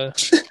no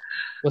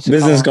what's it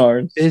Business called?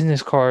 cards.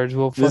 Business cards.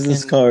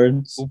 Business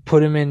cards. We'll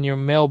put them in your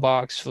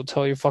mailbox. We'll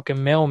tell your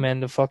fucking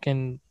mailman to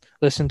fucking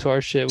listen to our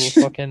shit. We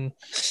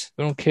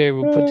don't care.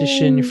 We'll put this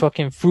shit in your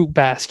fucking fruit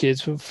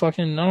baskets. I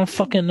don't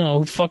fucking know.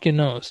 Who fucking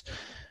knows?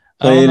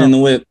 I Play don't it know. in the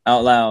whip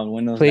out loud,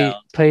 windows down.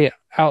 Play it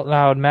out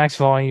loud, max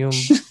volume.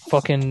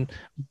 Fucking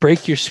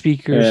break your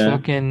speakers. Yeah.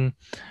 Fucking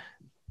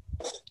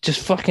just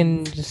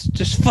fucking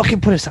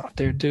put us out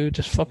there, dude.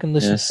 Just fucking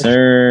listen. Yes,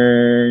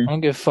 sir. I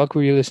don't give a fuck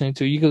what you're listening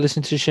to. You can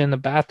listen to shit in the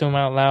bathroom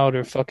out loud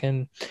or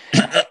fucking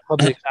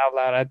public out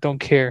loud. I don't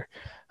care.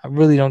 I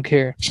really don't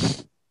care.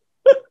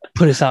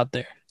 Put us out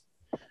there.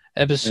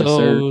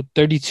 Episode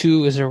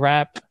 32 is a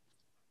wrap.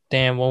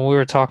 Damn, when we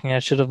were talking, I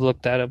should have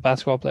looked at a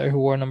basketball player who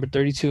wore number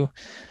 32.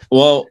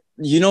 Well,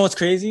 you know what's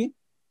crazy?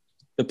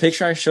 The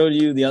picture I showed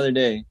you the other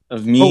day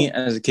of me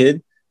as a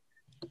kid,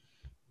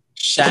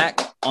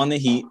 Shaq on the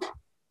Heat.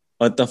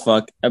 What the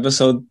fuck?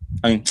 Episode.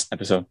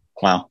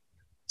 Wow.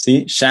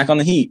 See? Shaq on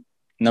the Heat,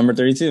 number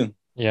 32.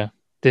 Yeah.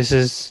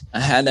 I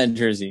had that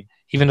jersey.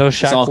 Even though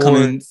Shaq it's all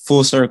coming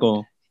full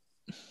circle.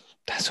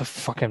 That's a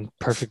fucking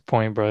perfect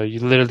point, bro. You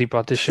literally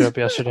brought this shit up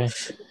yesterday.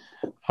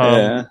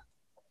 Yeah.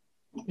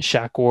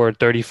 Shaq wore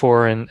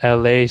 34 in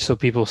LA, so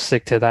people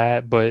stick to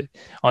that. But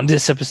on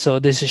this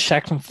episode, this is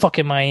Shaq from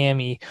fucking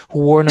Miami who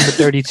wore number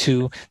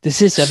 32.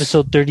 This is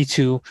episode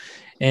 32.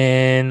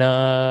 And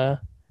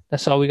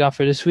that's all we got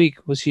for this week.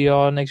 We'll see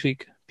y'all next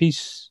week.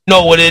 Peace.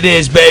 Know what it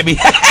is, baby.